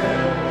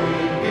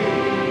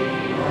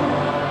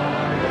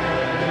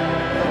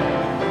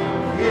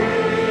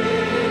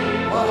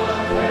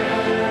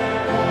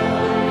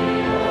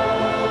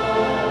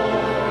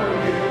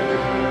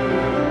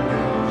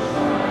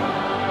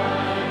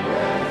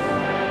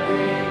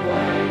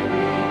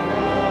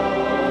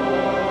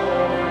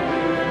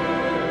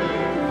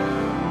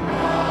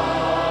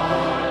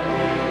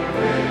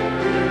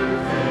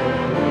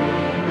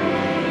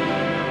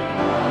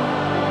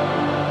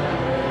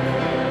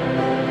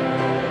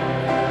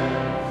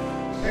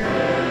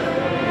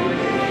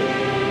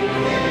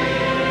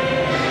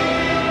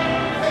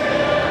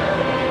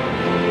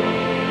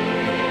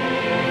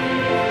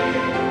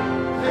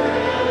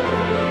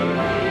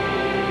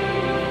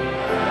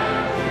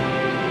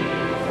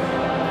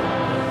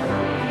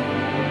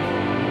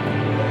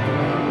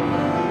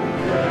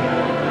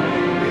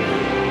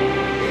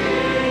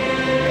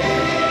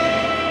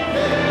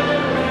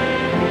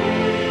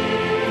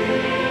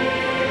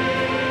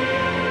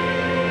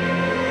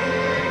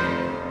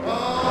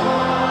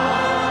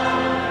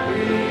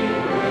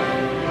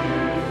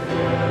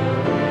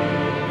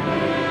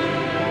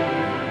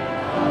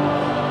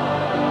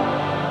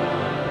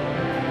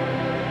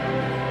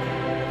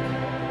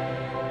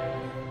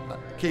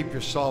 Keep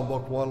your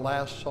songbook. One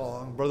last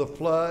song. Brother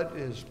Flood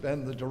has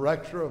been the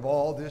director of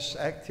all this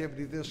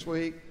activity this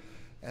week,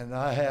 and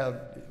I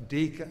have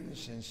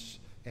deacons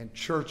and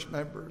church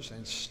members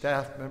and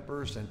staff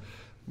members, and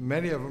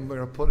many of them are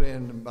going to put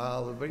in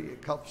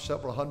about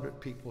several hundred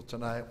people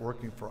tonight,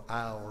 working for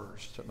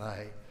hours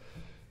tonight,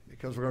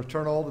 because we're going to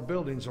turn all the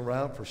buildings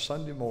around for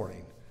Sunday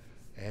morning,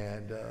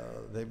 and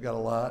they've got a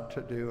lot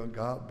to do, and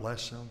God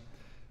bless them.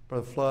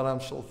 Brother Flood,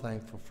 I'm so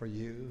thankful for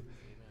you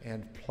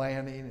and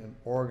planning and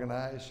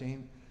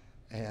organizing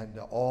and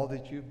all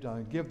that you've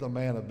done. Give the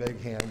man a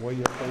big hand, will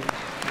you, please?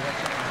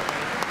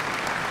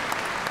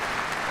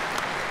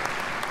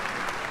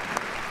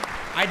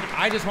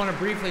 I just want to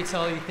briefly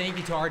tell you thank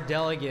you to our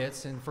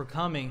delegates and for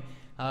coming.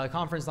 A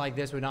conference like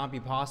this would not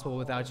be possible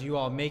without you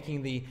all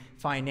making the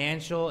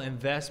financial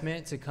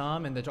investment to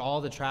come and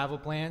all the travel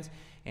plans.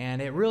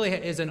 And it really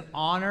is an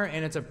honor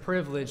and it's a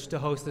privilege to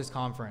host this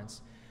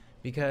conference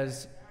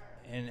because,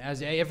 and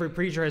as every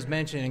preacher has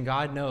mentioned, and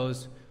God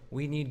knows,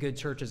 we need good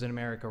churches in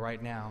America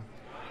right now.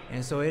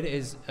 And so it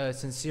is a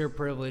sincere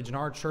privilege, and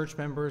our church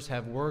members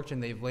have worked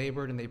and they've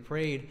labored and they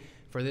prayed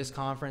for this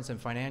conference and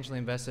financially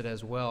invested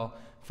as well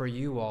for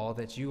you all,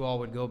 that you all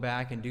would go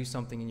back and do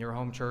something in your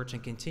home church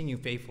and continue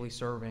faithfully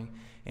serving.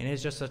 And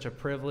it's just such a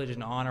privilege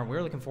and honor.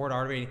 We're looking forward to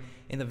already,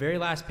 in the very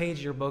last page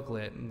of your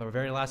booklet, the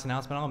very last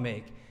announcement I'll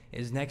make,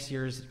 is next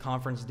year's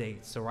conference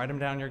dates. So write them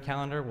down on your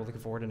calendar. We're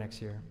looking forward to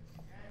next year.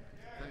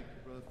 Thank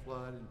you, Brother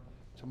Flood. And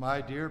to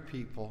my dear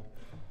people,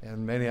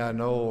 and many I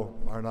know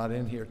are not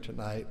in here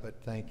tonight, but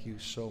thank you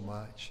so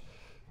much.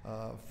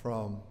 I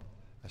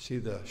see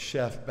the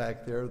chef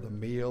back there, the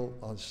meal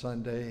on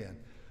Sunday, and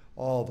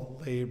all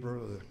the labor,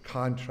 the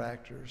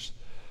contractors.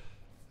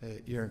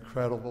 You're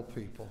incredible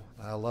people.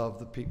 I love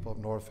the people of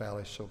North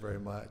Valley so very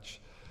much.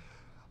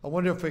 I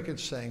wonder if we could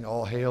sing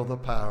All Hail the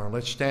Power.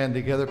 Let's stand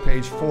together,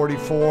 page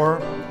 44.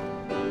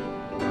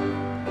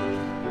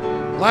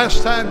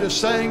 Last time to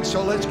sing,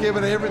 so let's give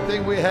it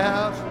everything we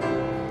have.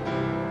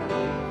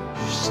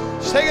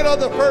 Sing it on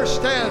the first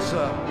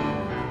stanza.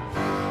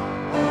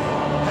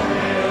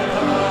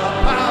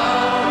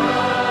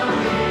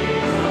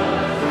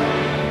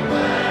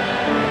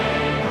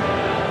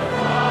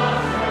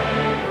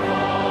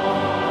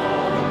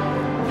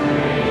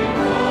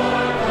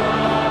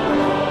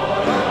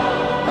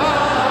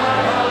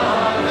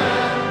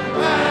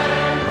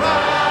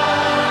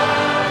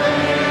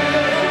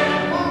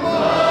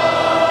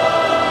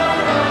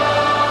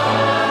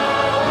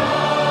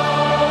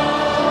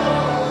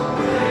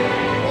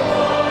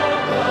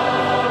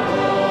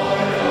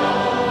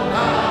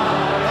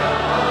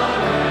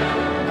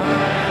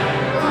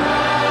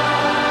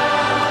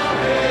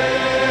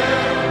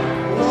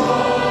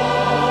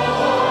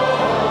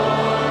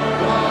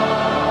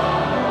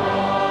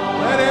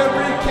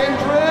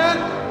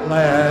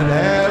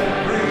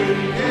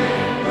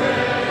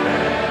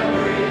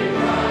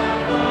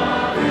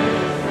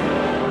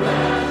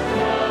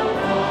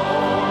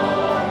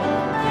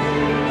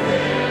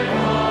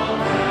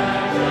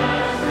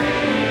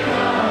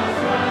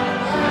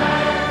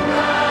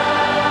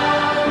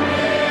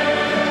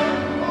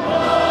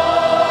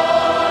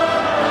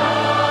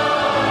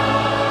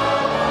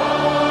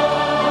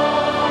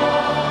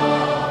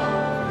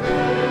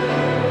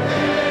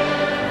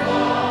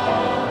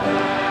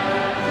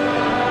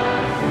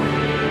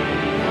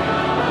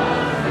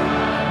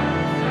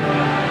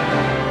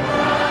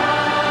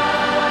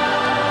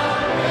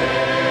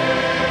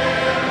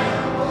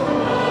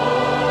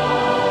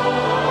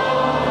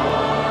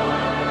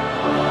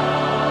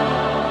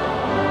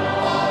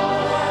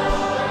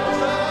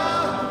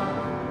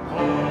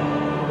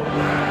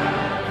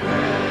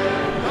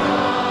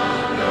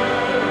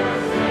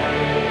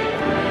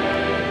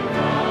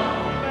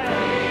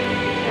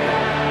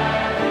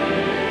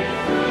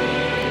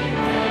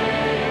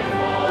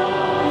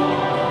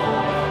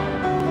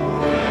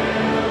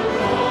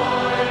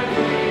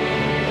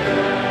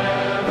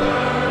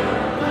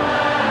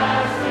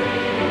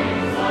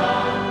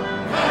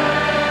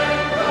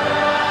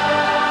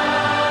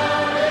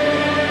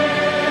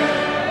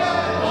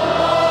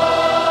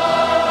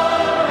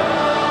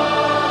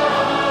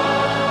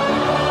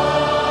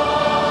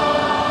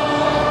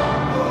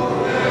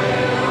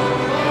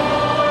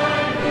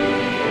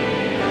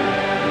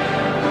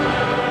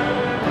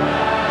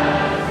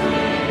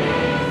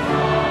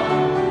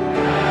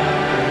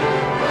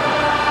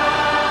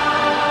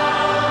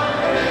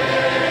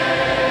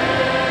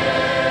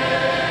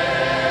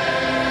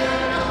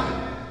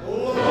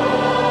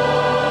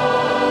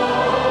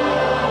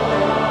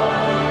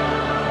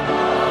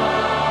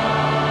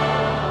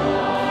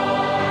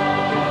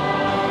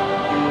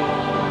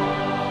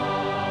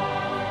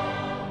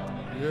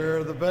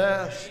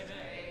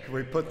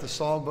 Put the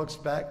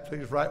songbooks back,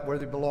 please, right where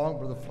they belong.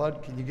 Brother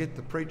Flood, can you get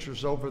the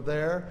preachers over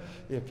there?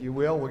 If you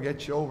will, we'll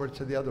get you over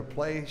to the other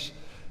place.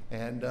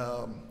 And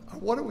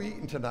what are we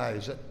eating tonight?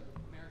 Is it?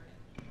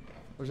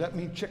 Does that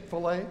mean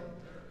Chick-fil-A?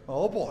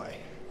 Oh boy,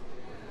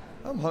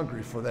 I'm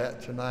hungry for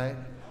that tonight.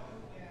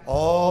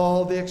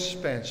 All the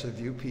expense of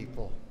you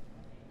people.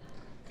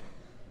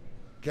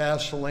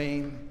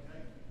 Gasoline,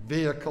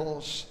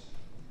 vehicles,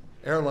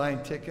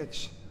 airline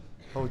tickets,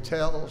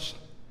 hotels.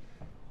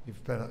 You've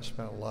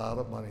spent a lot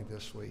of money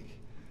this week,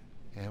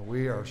 and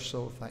we are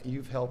so thankful.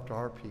 You've helped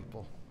our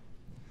people.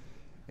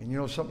 And you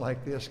know, something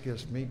like this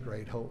gives me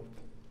great hope.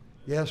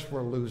 Yes,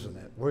 we're losing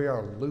it. We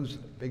are losing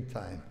it big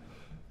time.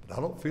 But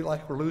I don't feel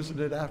like we're losing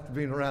it after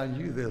being around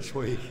you this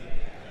week.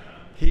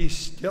 He's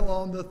still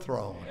on the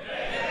throne.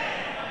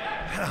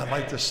 And I'd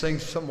like to sing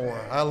some more.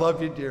 I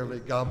love you dearly.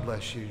 God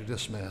bless you. You're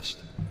dismissed.